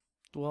porn.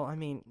 Well, I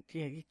mean,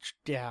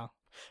 yeah.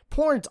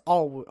 Porn's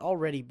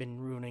already been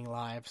ruining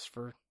lives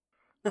for.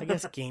 I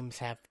guess games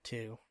have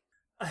too.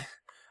 I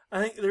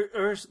think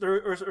there's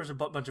a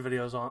bunch of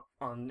videos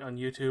on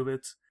YouTube.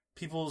 It's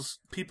people's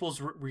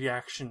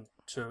reaction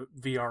to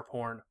VR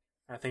porn.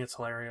 I think it's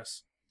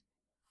hilarious.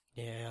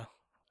 Yeah.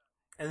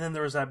 And then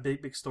there was that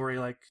big story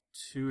like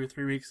 2 or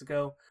 3 weeks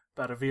ago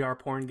about a VR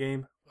porn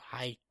game.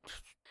 I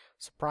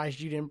surprised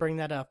you didn't bring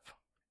that up.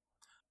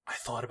 I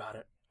thought about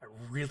it. I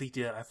really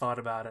did. I thought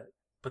about it,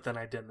 but then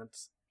I didn't.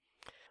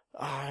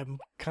 I'm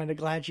kind of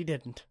glad you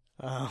didn't.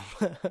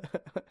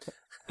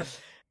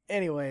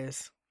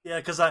 Anyways.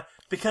 Yeah, because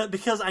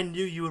I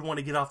knew you would want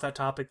to get off that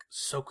topic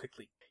so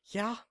quickly.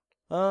 Yeah.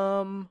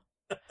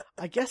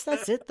 I guess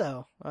that's it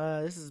though.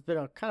 This has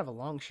been kind of a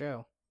long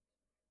show.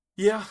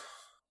 Yeah,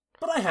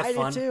 but I had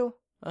fun. I did too.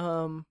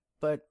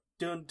 But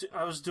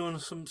I was doing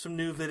some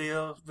new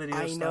video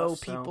I stuff. know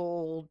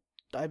people.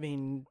 I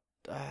mean,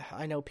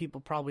 I know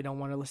people probably don't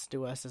want to listen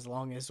to us as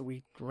long as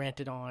we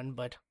ranted on.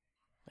 But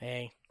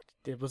hey,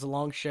 it was a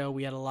long show.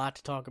 We had a lot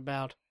to talk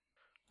about.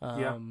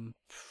 Yeah.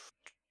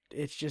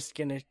 It's just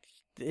gonna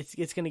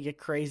get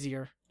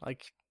crazier.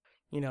 Like,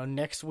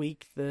 next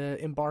week the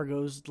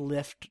embargoes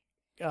lift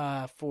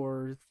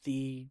for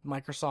the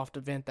Microsoft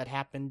event that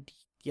happened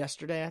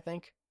yesterday, I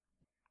think.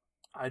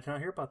 I did not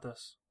hear about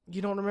this.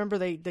 You don't remember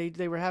they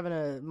were having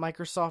a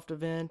Microsoft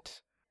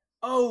event?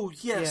 Oh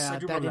yes, yeah, I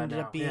do that remember ended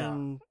that up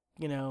being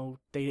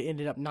they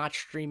ended up not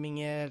streaming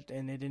it,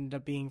 and it ended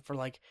up being for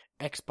like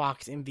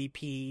Xbox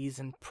MVPs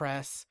and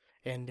press,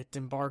 and it's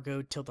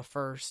embargoed till the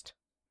 1st.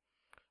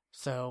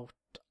 So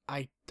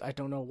I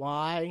don't know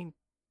why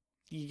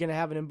you're gonna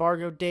have an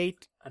embargo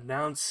date.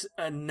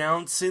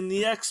 Announcing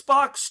the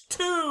Xbox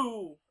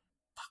 2.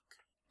 Fuck.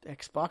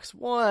 Xbox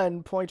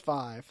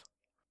 1.5.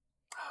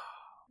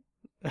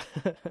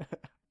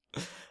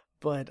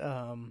 But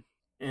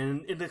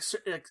and it's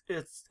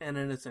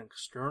an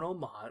external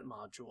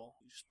module.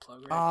 You just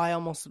plug it. I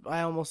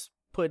almost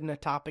put in a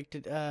topic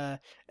to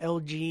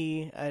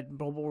LG at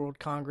Mobile World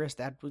Congress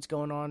that was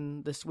going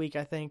on this week.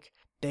 I think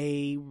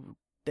they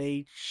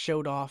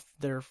showed off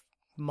their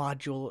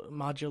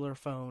modular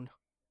phone.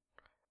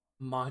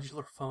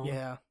 Modular phone.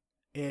 Yeah,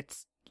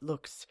 that's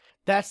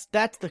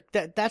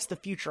the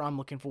future I'm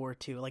looking forward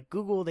to. Like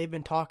Google, they've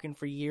been talking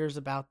for years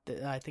about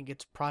I think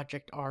it's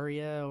Project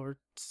Aria or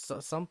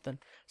something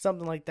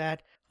like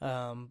that.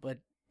 But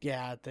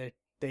yeah,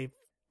 they've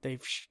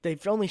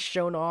only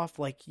shown off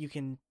like you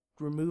can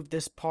remove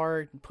this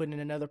part and put in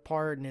another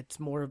part, and it's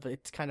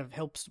kind of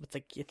helps with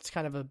it's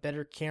kind of a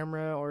better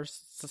camera or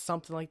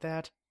something like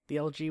that. The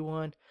LG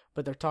one,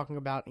 but they're talking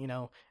about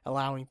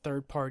allowing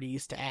third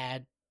parties to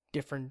add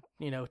different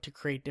to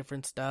create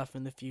different stuff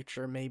in the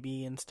future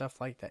maybe and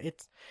stuff like that.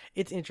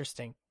 It's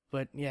interesting,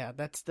 but yeah,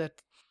 that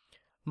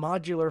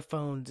modular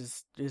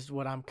phones is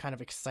what I'm kind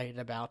of excited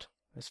about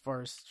as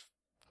far as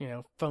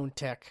phone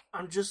tech.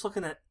 I'm just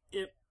looking at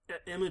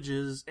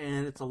images,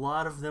 and it's a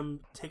lot of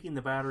them taking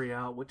the battery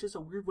out, which is a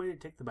weird way to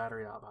take the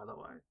battery out, by the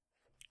way.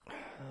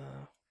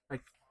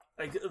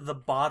 Like the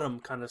bottom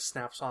kind of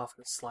snaps off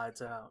and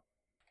slides out.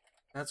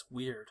 That's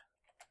weird.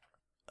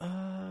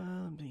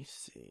 Let me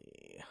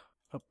see.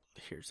 Oh,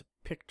 here's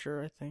a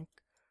picture, I think.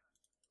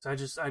 So I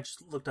just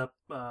looked up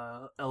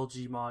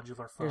LG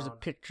modular phone. Here's a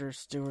picture,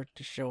 Stuart,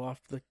 to show off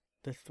the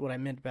what I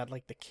meant about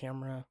like the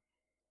camera.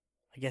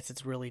 I guess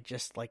it's really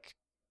just like,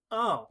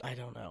 oh, I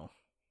don't know.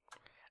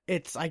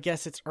 I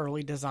guess it's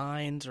early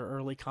designs or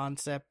early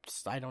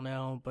concepts. I don't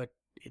know, but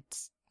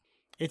it's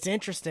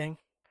interesting.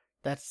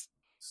 Let's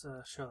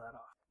show that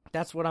off.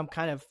 That's what I'm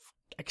kind of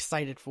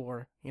excited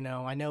for.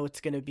 I know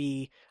it's gonna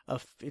be a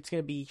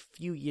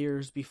few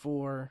years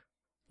before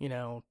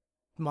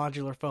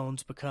modular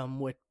phones become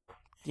what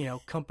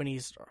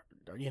companies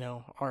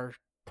are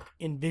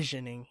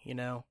envisioning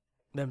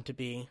them to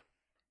be.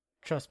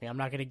 Trust me, I'm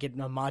not gonna get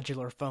a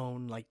modular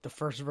phone like the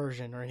first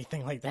version or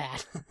anything like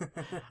that.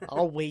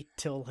 I'll wait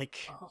till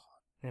like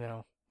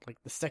the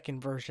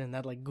second version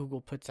that like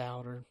Google puts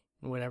out or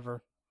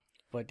whatever.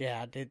 But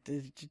yeah,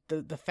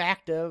 the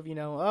fact of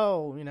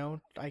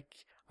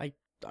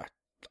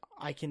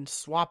I can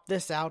swap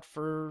this out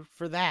for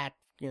that.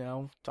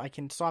 I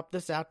can swap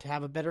this out to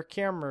have a better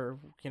camera,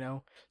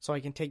 so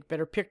I can take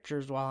better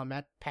pictures while I'm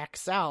at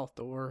PAX South,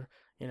 or,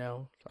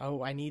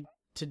 I need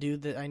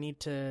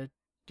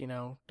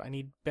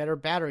better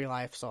battery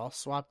life, so I'll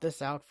swap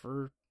this out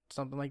for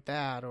something like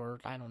that, or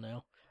I don't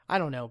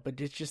know,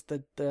 but it's just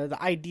the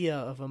idea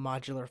of a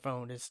modular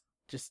phone is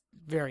just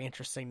very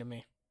interesting to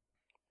me.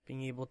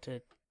 Being able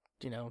to,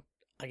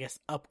 I guess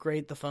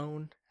upgrade the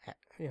phone,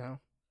 yeah,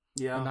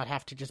 and not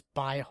have to just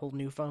buy a whole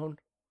new phone.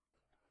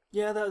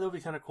 Yeah, that would be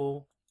kind of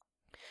cool.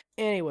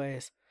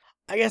 Anyways,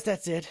 I guess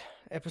that's it.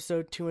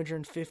 Episode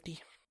 250.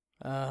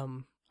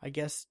 I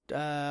guess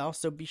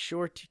also be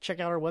sure to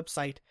check out our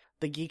website,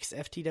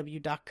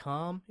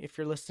 thegeeksftw.com. If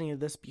you're listening to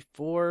this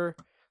before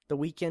the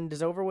weekend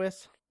is over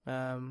with,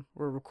 we're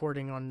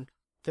recording on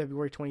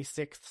February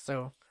 26th,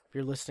 so if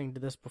you're listening to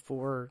this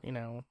before,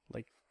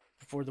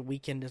 before the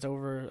weekend is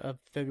over of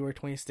February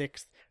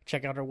 26th,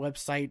 check out our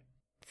website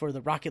for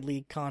the Rocket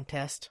League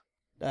contest.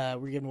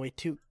 We're giving away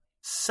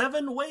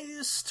 7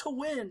 ways to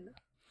win.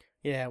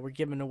 Yeah, we're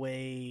giving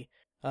away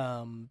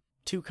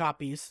 2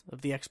 copies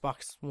of the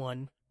Xbox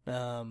One,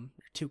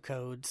 2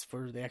 codes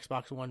for the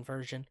Xbox One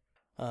version.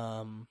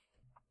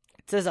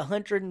 It says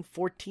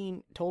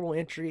 114 total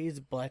entries,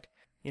 but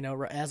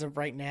as of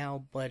right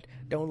now, but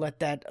don't let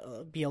that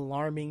be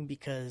alarming,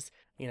 because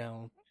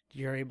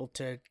you're able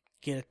to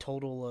get a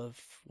total of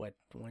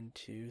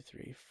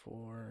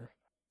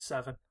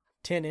 7,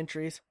 10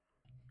 entries,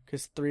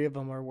 because 3 of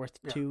them are worth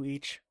 2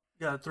 each.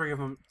 Yeah, 3 of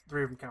them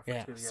count for 2.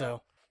 Yeah.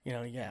 So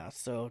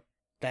so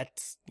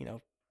that's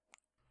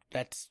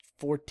that's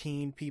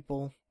 14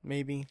 people,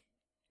 maybe.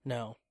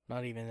 No,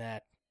 not even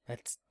that.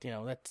 That's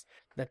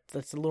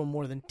that's a little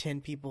more than 10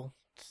 people.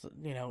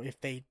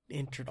 If they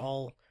entered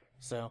all.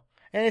 So,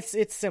 and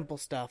it's simple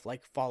stuff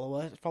like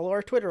follow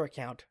our Twitter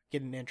account,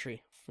 get an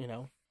entry.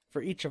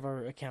 For each of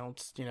our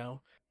accounts,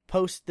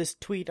 post this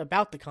tweet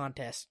about the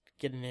contest,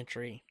 get an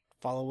entry.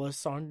 Follow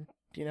us on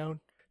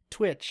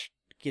Twitch,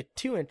 get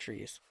 2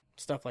 entries.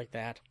 Stuff like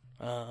that.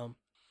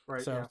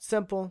 Right. So yeah.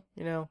 simple,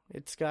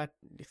 it's got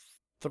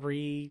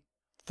 3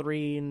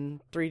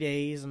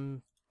 days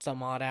and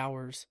some odd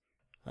hours.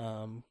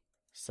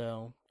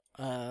 So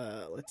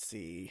let's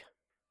see.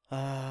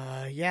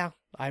 Yeah,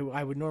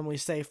 I would normally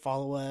say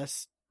follow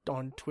us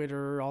on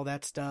Twitter, all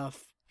that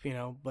stuff,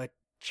 but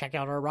check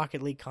out our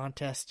Rocket League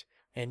contest,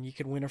 and you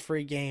can win a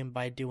free game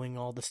by doing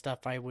all the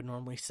stuff I would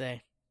normally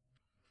say.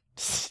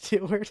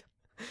 Stuart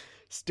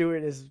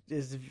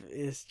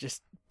is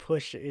just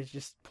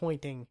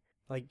pointing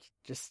like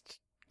just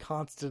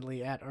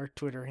constantly at our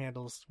Twitter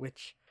handles,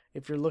 which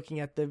if you're looking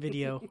at the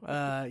video,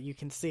 you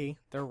can see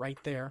they're right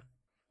there.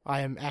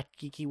 I am at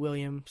Geeky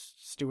Williams.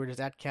 Stuart is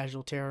at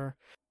Casual Terror.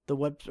 The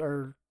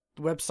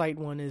website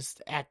one is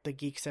at the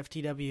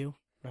GeeksFTW.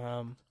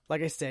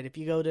 Like I said, if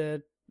you go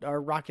to our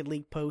Rocket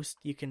League post,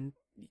 you can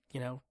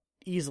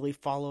easily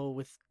follow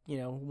with,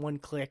 one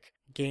click,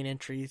 gain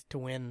entries to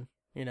win,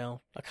 a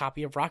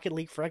copy of Rocket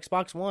League for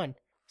Xbox One.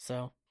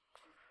 So,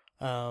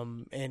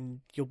 and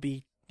you'll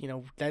be,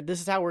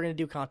 this is how we're going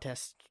to do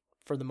contests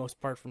for the most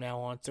part from now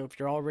on. So if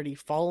you're already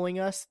following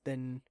us,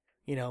 then,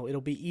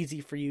 it'll be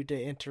easy for you to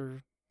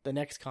enter the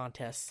next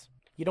contest.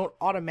 You don't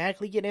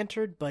automatically get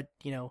entered, but,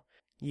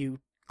 you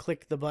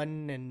click the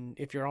button, and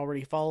if you're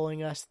already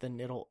following us, then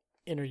it'll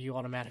enter you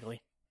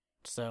automatically.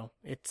 So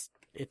it's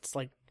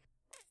like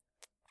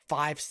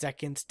 5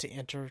 seconds to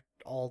enter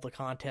all the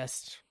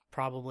contests,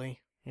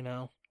 probably,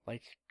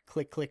 like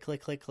click, click,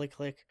 click, click, click,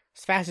 click.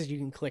 As fast as you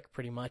can click,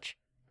 pretty much.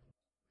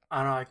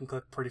 I know I can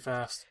click pretty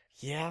fast.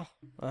 Yeah.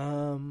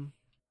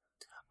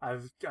 I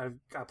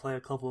play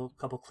a couple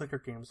clicker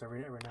games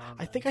every now and then.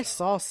 I think I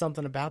saw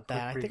something about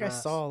that. I think fast.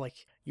 I saw like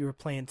you were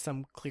playing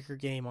some clicker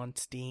game on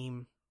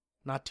Steam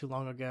not too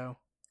long ago.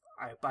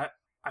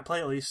 I play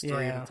at least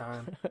 3 at a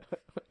time.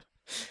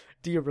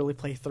 Do you really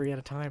play 3 at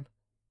a time?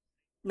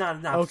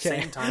 Not at the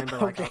same time,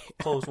 but like I'll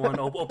close one,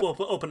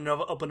 open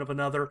up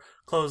another,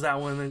 close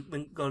that one, and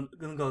then go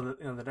to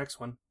the next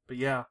one. But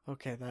yeah.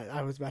 Okay,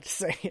 I was about to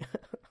say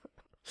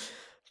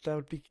that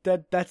would be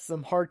that's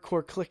some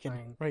hardcore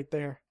clicking right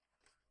there.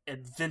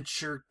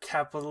 Adventure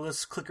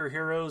capitalist clicker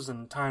heroes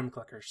and time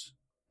clickers.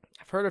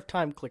 I've heard of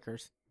time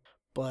clickers,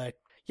 but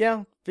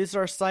yeah, visit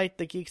our site,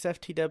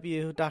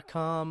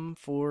 thegeeksftw.com,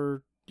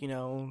 for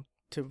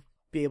to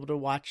be able to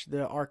watch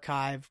the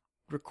archive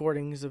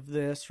recordings of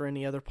this or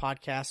any other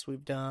podcasts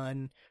we've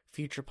done,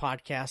 future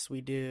podcasts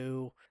we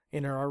do,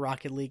 enter our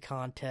Rocket League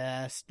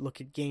contest,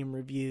 look at game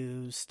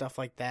reviews, stuff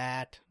like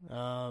that.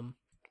 And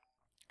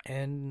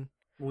when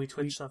we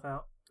Twitch stuff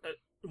out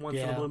once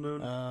in the blue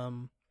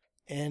moon.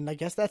 And I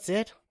guess that's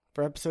it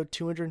for episode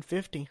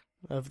 250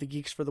 of the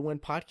Geeks for the Win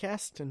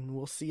podcast, and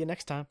we'll see you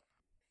next time.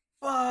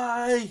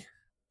 Bye.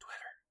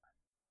 Twitter.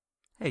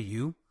 Hey,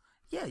 you.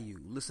 Yeah, you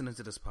listening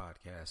to this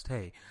podcast.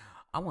 Hey,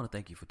 I want to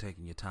thank you for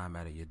taking your time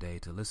out of your day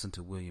to listen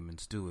to William and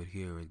Stewart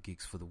here at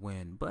Geeks for the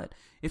Win. But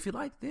if you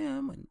like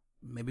them and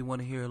maybe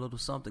want to hear a little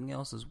something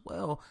else as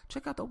well,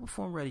 check out the Open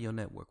Forum Radio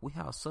Network. We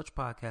house such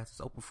podcasts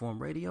as Open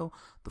Forum Radio,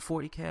 the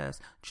 40cast,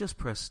 Just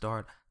Press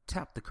Start,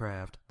 Tap the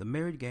Craft, The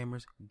Married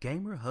Gamers,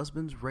 Gamer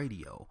Husbands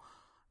Radio,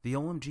 The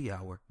OMG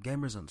Hour,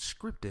 Gamers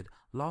Unscripted,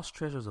 Lost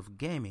Treasures of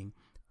Gaming,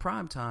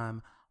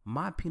 Primetime,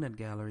 My Peanut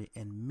Gallery,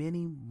 and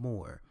many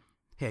more.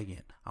 Hey,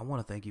 again, I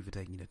want to thank you for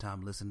taking the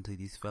time listening to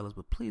these fellas,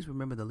 but please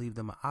remember to leave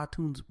them an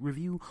iTunes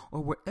review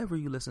or wherever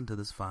you listen to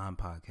this fine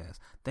podcast.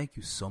 Thank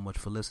you so much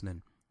for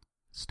listening.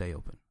 Stay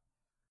open.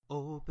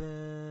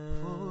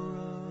 Open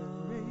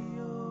Forum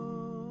Radio.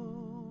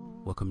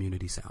 What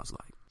community sounds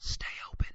like. Stay open.